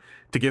rider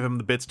to give him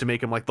the bits to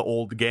make him like the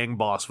old gang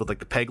boss with like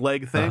the peg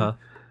leg thing.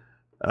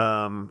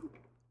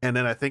 And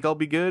then I think I'll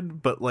be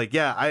good. But like,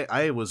 yeah,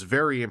 I was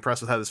very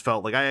impressed with how this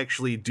felt. Like I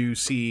actually do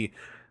see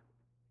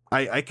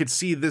I could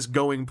see this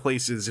going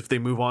places if they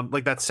move on,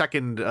 like that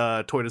second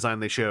toy design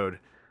they showed,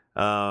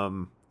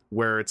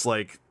 where it's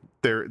like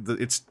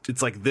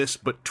it's like this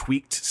but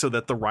tweaked so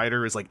that the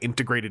rider is like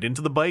integrated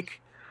into the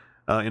bike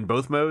in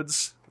both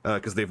modes,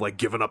 because they've like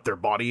given up their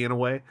body in a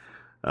way.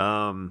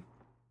 I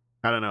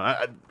don't know.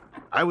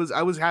 I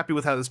was happy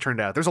with how this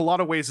turned out. There's a lot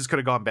of ways this could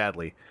have gone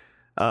badly.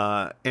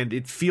 And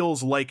it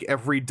feels like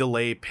every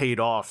delay paid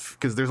off,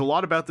 because there's a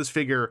lot about this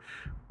figure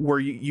where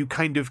you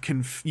kind of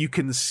you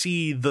can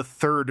see the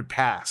third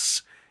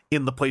pass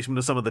in the placement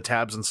of some of the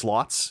tabs and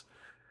slots.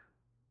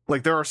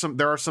 Like there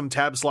are some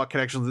tab slot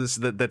connections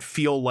that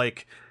feel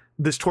like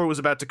this toy was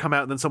about to come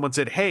out and then someone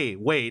said, "Hey,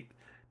 wait,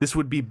 this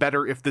would be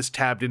better if this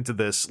tabbed into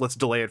this. Let's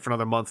delay it for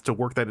another month to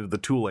work that into the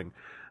tooling."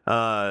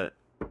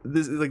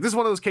 This is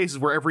one of those cases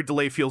where every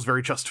delay feels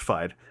very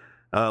justified.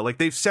 Like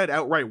they've said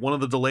outright, one of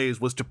the delays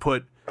was to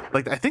put,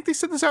 like, I think they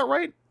said this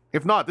outright.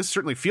 If not, this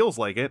certainly feels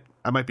like it.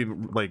 I might be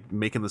like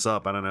making this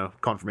up. I don't know,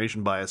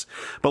 confirmation bias.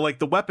 But like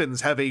the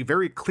weapons have a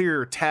very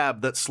clear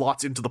tab that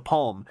slots into the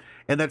palm,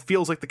 and that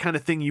feels like the kind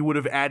of thing you would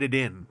have added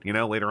in,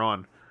 later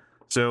on.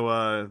 So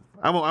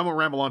I won't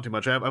ramble on too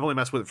much. I've only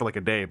messed with it for like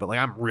a day, but like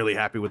I'm really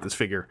happy with this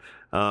figure.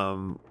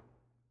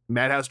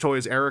 Madhouse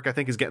Toys Eric, I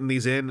think, is getting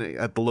these in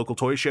at the local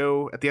toy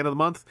show at the end of the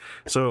month.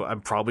 So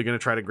I'm probably going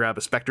to try to grab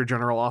a Spectre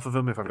General off of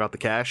him if I've got the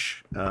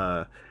cash.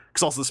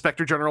 Because also the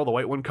Spectre General, the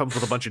white one, comes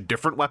with a bunch of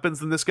different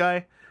weapons than this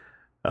guy.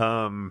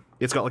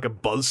 It's got like a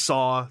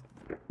buzzsaw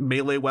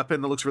melee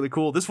weapon that looks really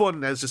cool. This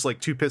one has just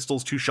like 2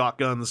 pistols, 2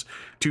 shotguns,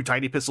 2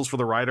 tiny pistols for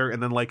the rider,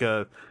 and then like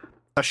a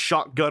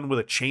shotgun with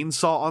a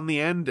chainsaw on the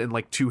end and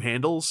like 2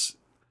 handles.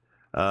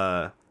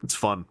 It's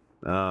fun.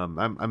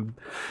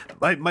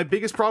 My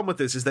biggest problem with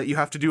this is that you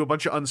have to do a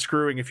bunch of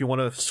unscrewing if you want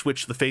to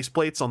switch the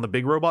faceplates on the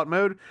big robot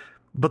mode.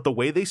 But the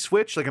way they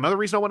switch, like another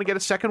reason I want to get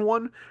a second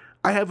one,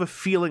 I have a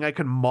feeling I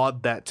can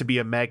mod that to be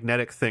a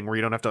magnetic thing where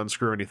you don't have to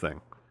unscrew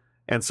anything.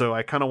 And so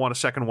I kind of want a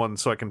second one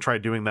so I can try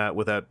doing that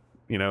without,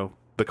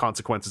 the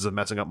consequences of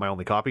messing up my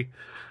only copy.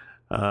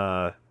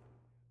 So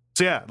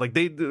yeah, like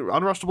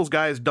Unrustables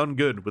guy has done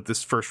good with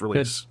this first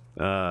release.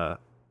 And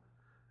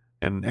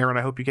Aaron,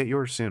 I hope you get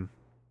yours soon.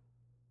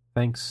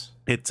 Thanks.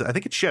 I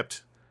think it's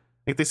shipped.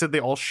 I think they said they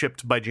all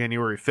shipped by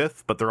January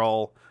 5th, but they're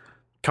all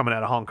coming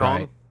out of Hong Kong.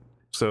 Right.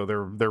 So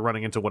they're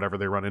running into whatever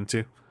they run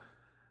into.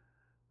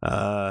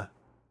 Yeah,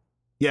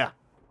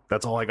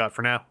 that's all I got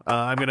for now.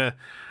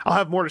 I'll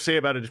have more to say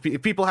about it.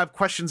 If people have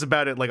questions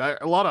about it, like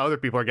a lot of other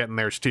people are getting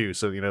theirs too.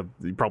 So,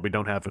 you probably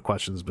don't have the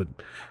questions, but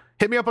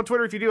hit me up on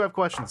Twitter if you do have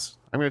questions.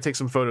 I'm going to take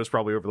some photos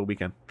probably over the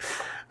weekend.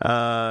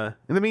 In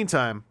the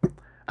meantime,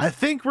 I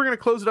think we're going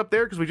to close it up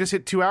there because we just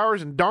hit 2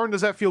 hours, and darn,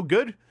 does that feel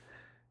good?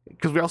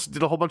 Because we also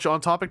did a whole bunch of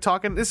on-topic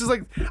talking. This is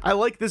like, I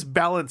like this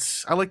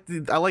balance. I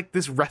like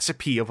this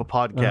recipe of a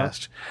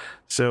podcast.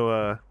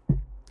 So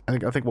I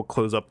think we'll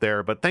close up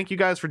there. But thank you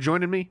guys for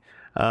joining me,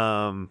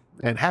 and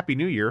Happy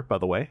New Year, by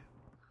the way,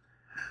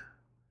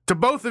 to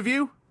both of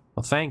you.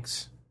 Well,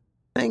 thanks.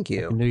 Thank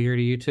you. Happy New Year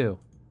to you too.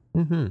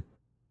 Mm-hmm.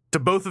 To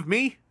both of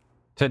me.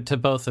 To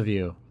both of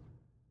you.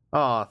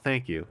 Oh,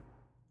 thank you.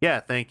 Yeah,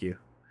 thank you.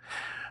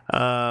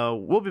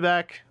 We'll be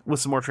back with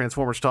some more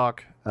Transformers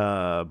talk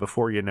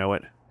before you know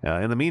it.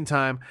 In the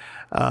meantime,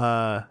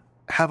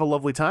 have a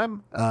lovely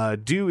time.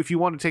 If you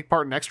want to take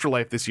part in Extra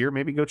Life this year,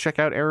 maybe go check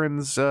out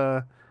Aaron's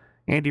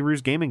Andy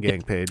Ruse Gaming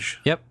Gang page.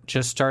 Yep,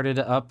 just started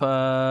up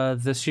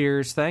this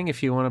year's thing.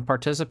 If you want to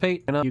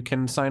participate, you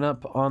can sign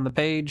up on the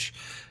page.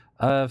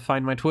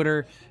 Find my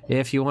Twitter.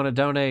 If you want to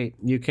donate,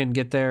 you can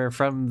get there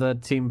from the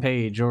team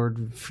page, or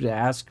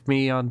ask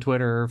me on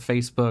Twitter or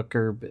Facebook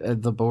or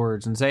the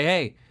boards and say,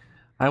 hey,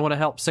 I want to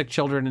help sick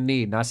children in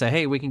need. And I say,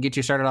 hey, we can get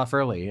you started off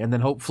early. And then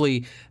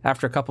hopefully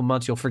after a couple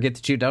months, you'll forget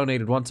that you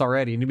donated once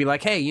already. And you'll be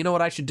like, hey, you know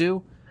what I should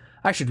do?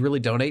 I should really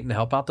donate and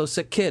help out those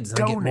sick kids.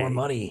 And I get more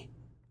money.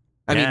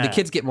 I mean, the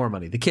kids get more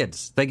money. The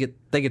kids, they get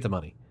the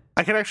money.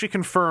 I can actually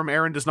confirm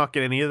Aaron does not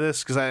get any of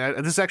this, because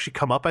this has actually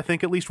come up, I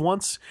think, at least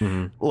once.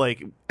 Mm-hmm.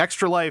 Like,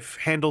 Extra Life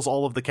handles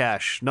all of the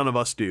cash. None of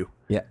us do.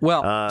 Yeah.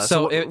 Well,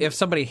 so if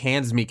somebody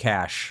hands me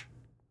cash,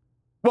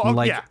 well,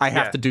 I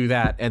have to do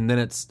that, and then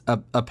it's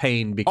a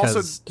pain because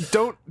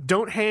also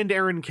don't hand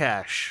Aaron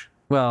cash.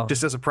 Well,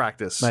 just as a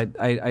practice.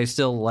 I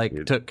still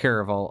took care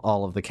of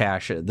all of the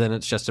cash. Then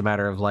it's just a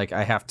matter of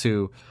I have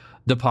to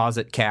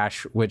deposit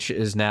cash, which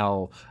is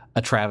now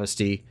a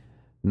travesty,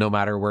 no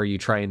matter where you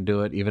try and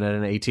do it, even at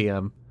an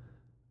ATM,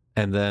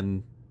 and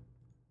then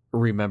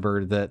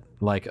remember that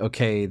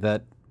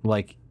that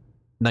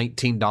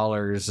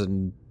 $19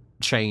 and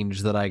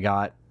change that I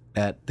got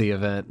at the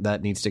event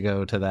that needs to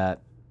go to that.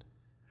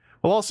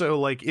 Well,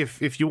 also,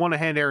 if you want to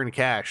hand Aaron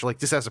cash,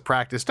 just as a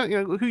practice,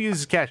 who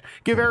uses cash?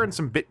 Give Aaron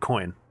some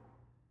Bitcoin.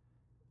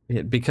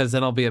 Yeah, because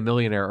then I'll be a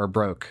millionaire or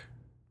broke.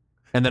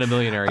 And then a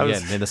millionaire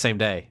again in the same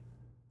day.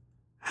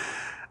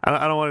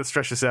 I don't want to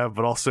stretch this out,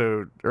 but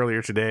also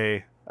earlier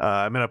today,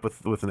 I met up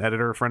with an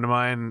editor friend of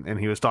mine, and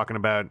he was talking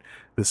about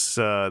this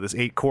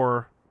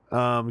 8-core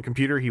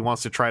computer he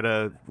wants to try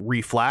to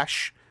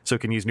reflash so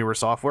it can use newer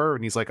software.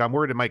 And he's like, I'm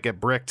worried it might get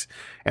bricked,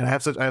 and I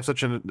have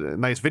such a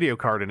nice video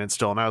card in it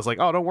still. And I was like,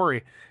 oh, don't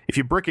worry, if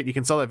you brick it, you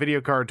can sell that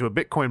video card to a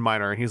Bitcoin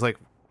miner. And he's like,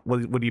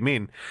 what do you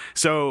mean?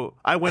 So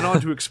I went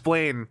on to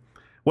explain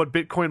what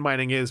Bitcoin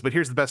mining is, but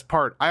here's the best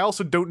part. I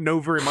also don't know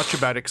very much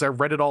about it because I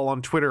read it all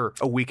on Twitter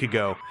a week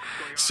ago.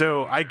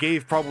 So I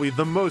gave probably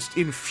the most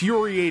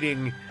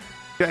infuriating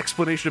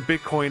explanation of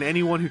Bitcoin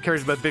anyone who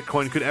cares about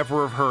Bitcoin could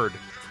ever have heard.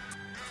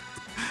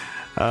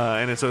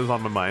 And so it was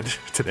on my mind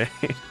today.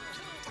 Did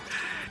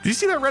you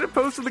see that Reddit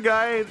post of the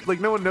guy? Like,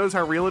 no one knows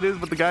how real it is,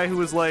 but the guy who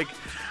was like,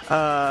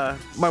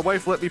 my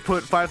wife let me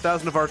put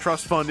 5,000 of our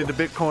trust fund into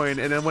Bitcoin,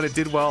 and then when it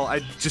did well, I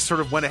just sort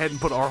of went ahead and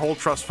put our whole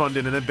trust fund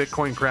in, and then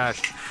Bitcoin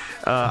crashed.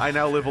 I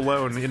now live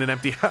alone in an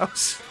empty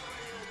house.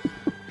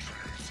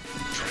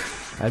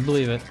 I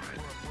believe it.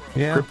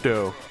 Yeah.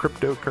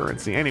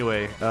 Cryptocurrency.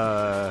 Anyway,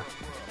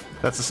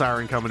 that's the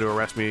siren coming to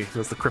arrest me.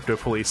 That's the crypto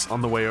police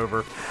on the way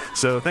over.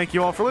 So thank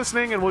you all for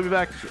listening, and we'll be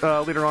back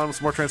later on with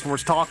some more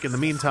Transformers talk. In the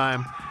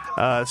meantime,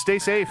 stay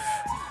safe.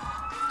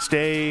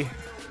 Stay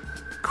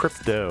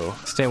crypto.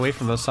 Stay away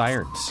from those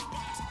sirens.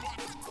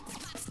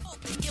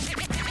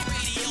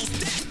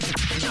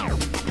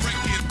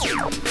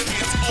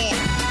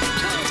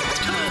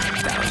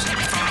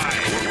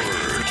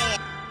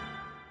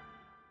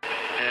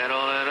 Add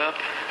all that up,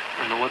 I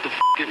don't know what the f***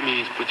 it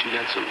means, but you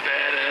got some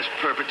badass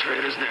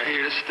perpetrators, and they're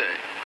here to stay.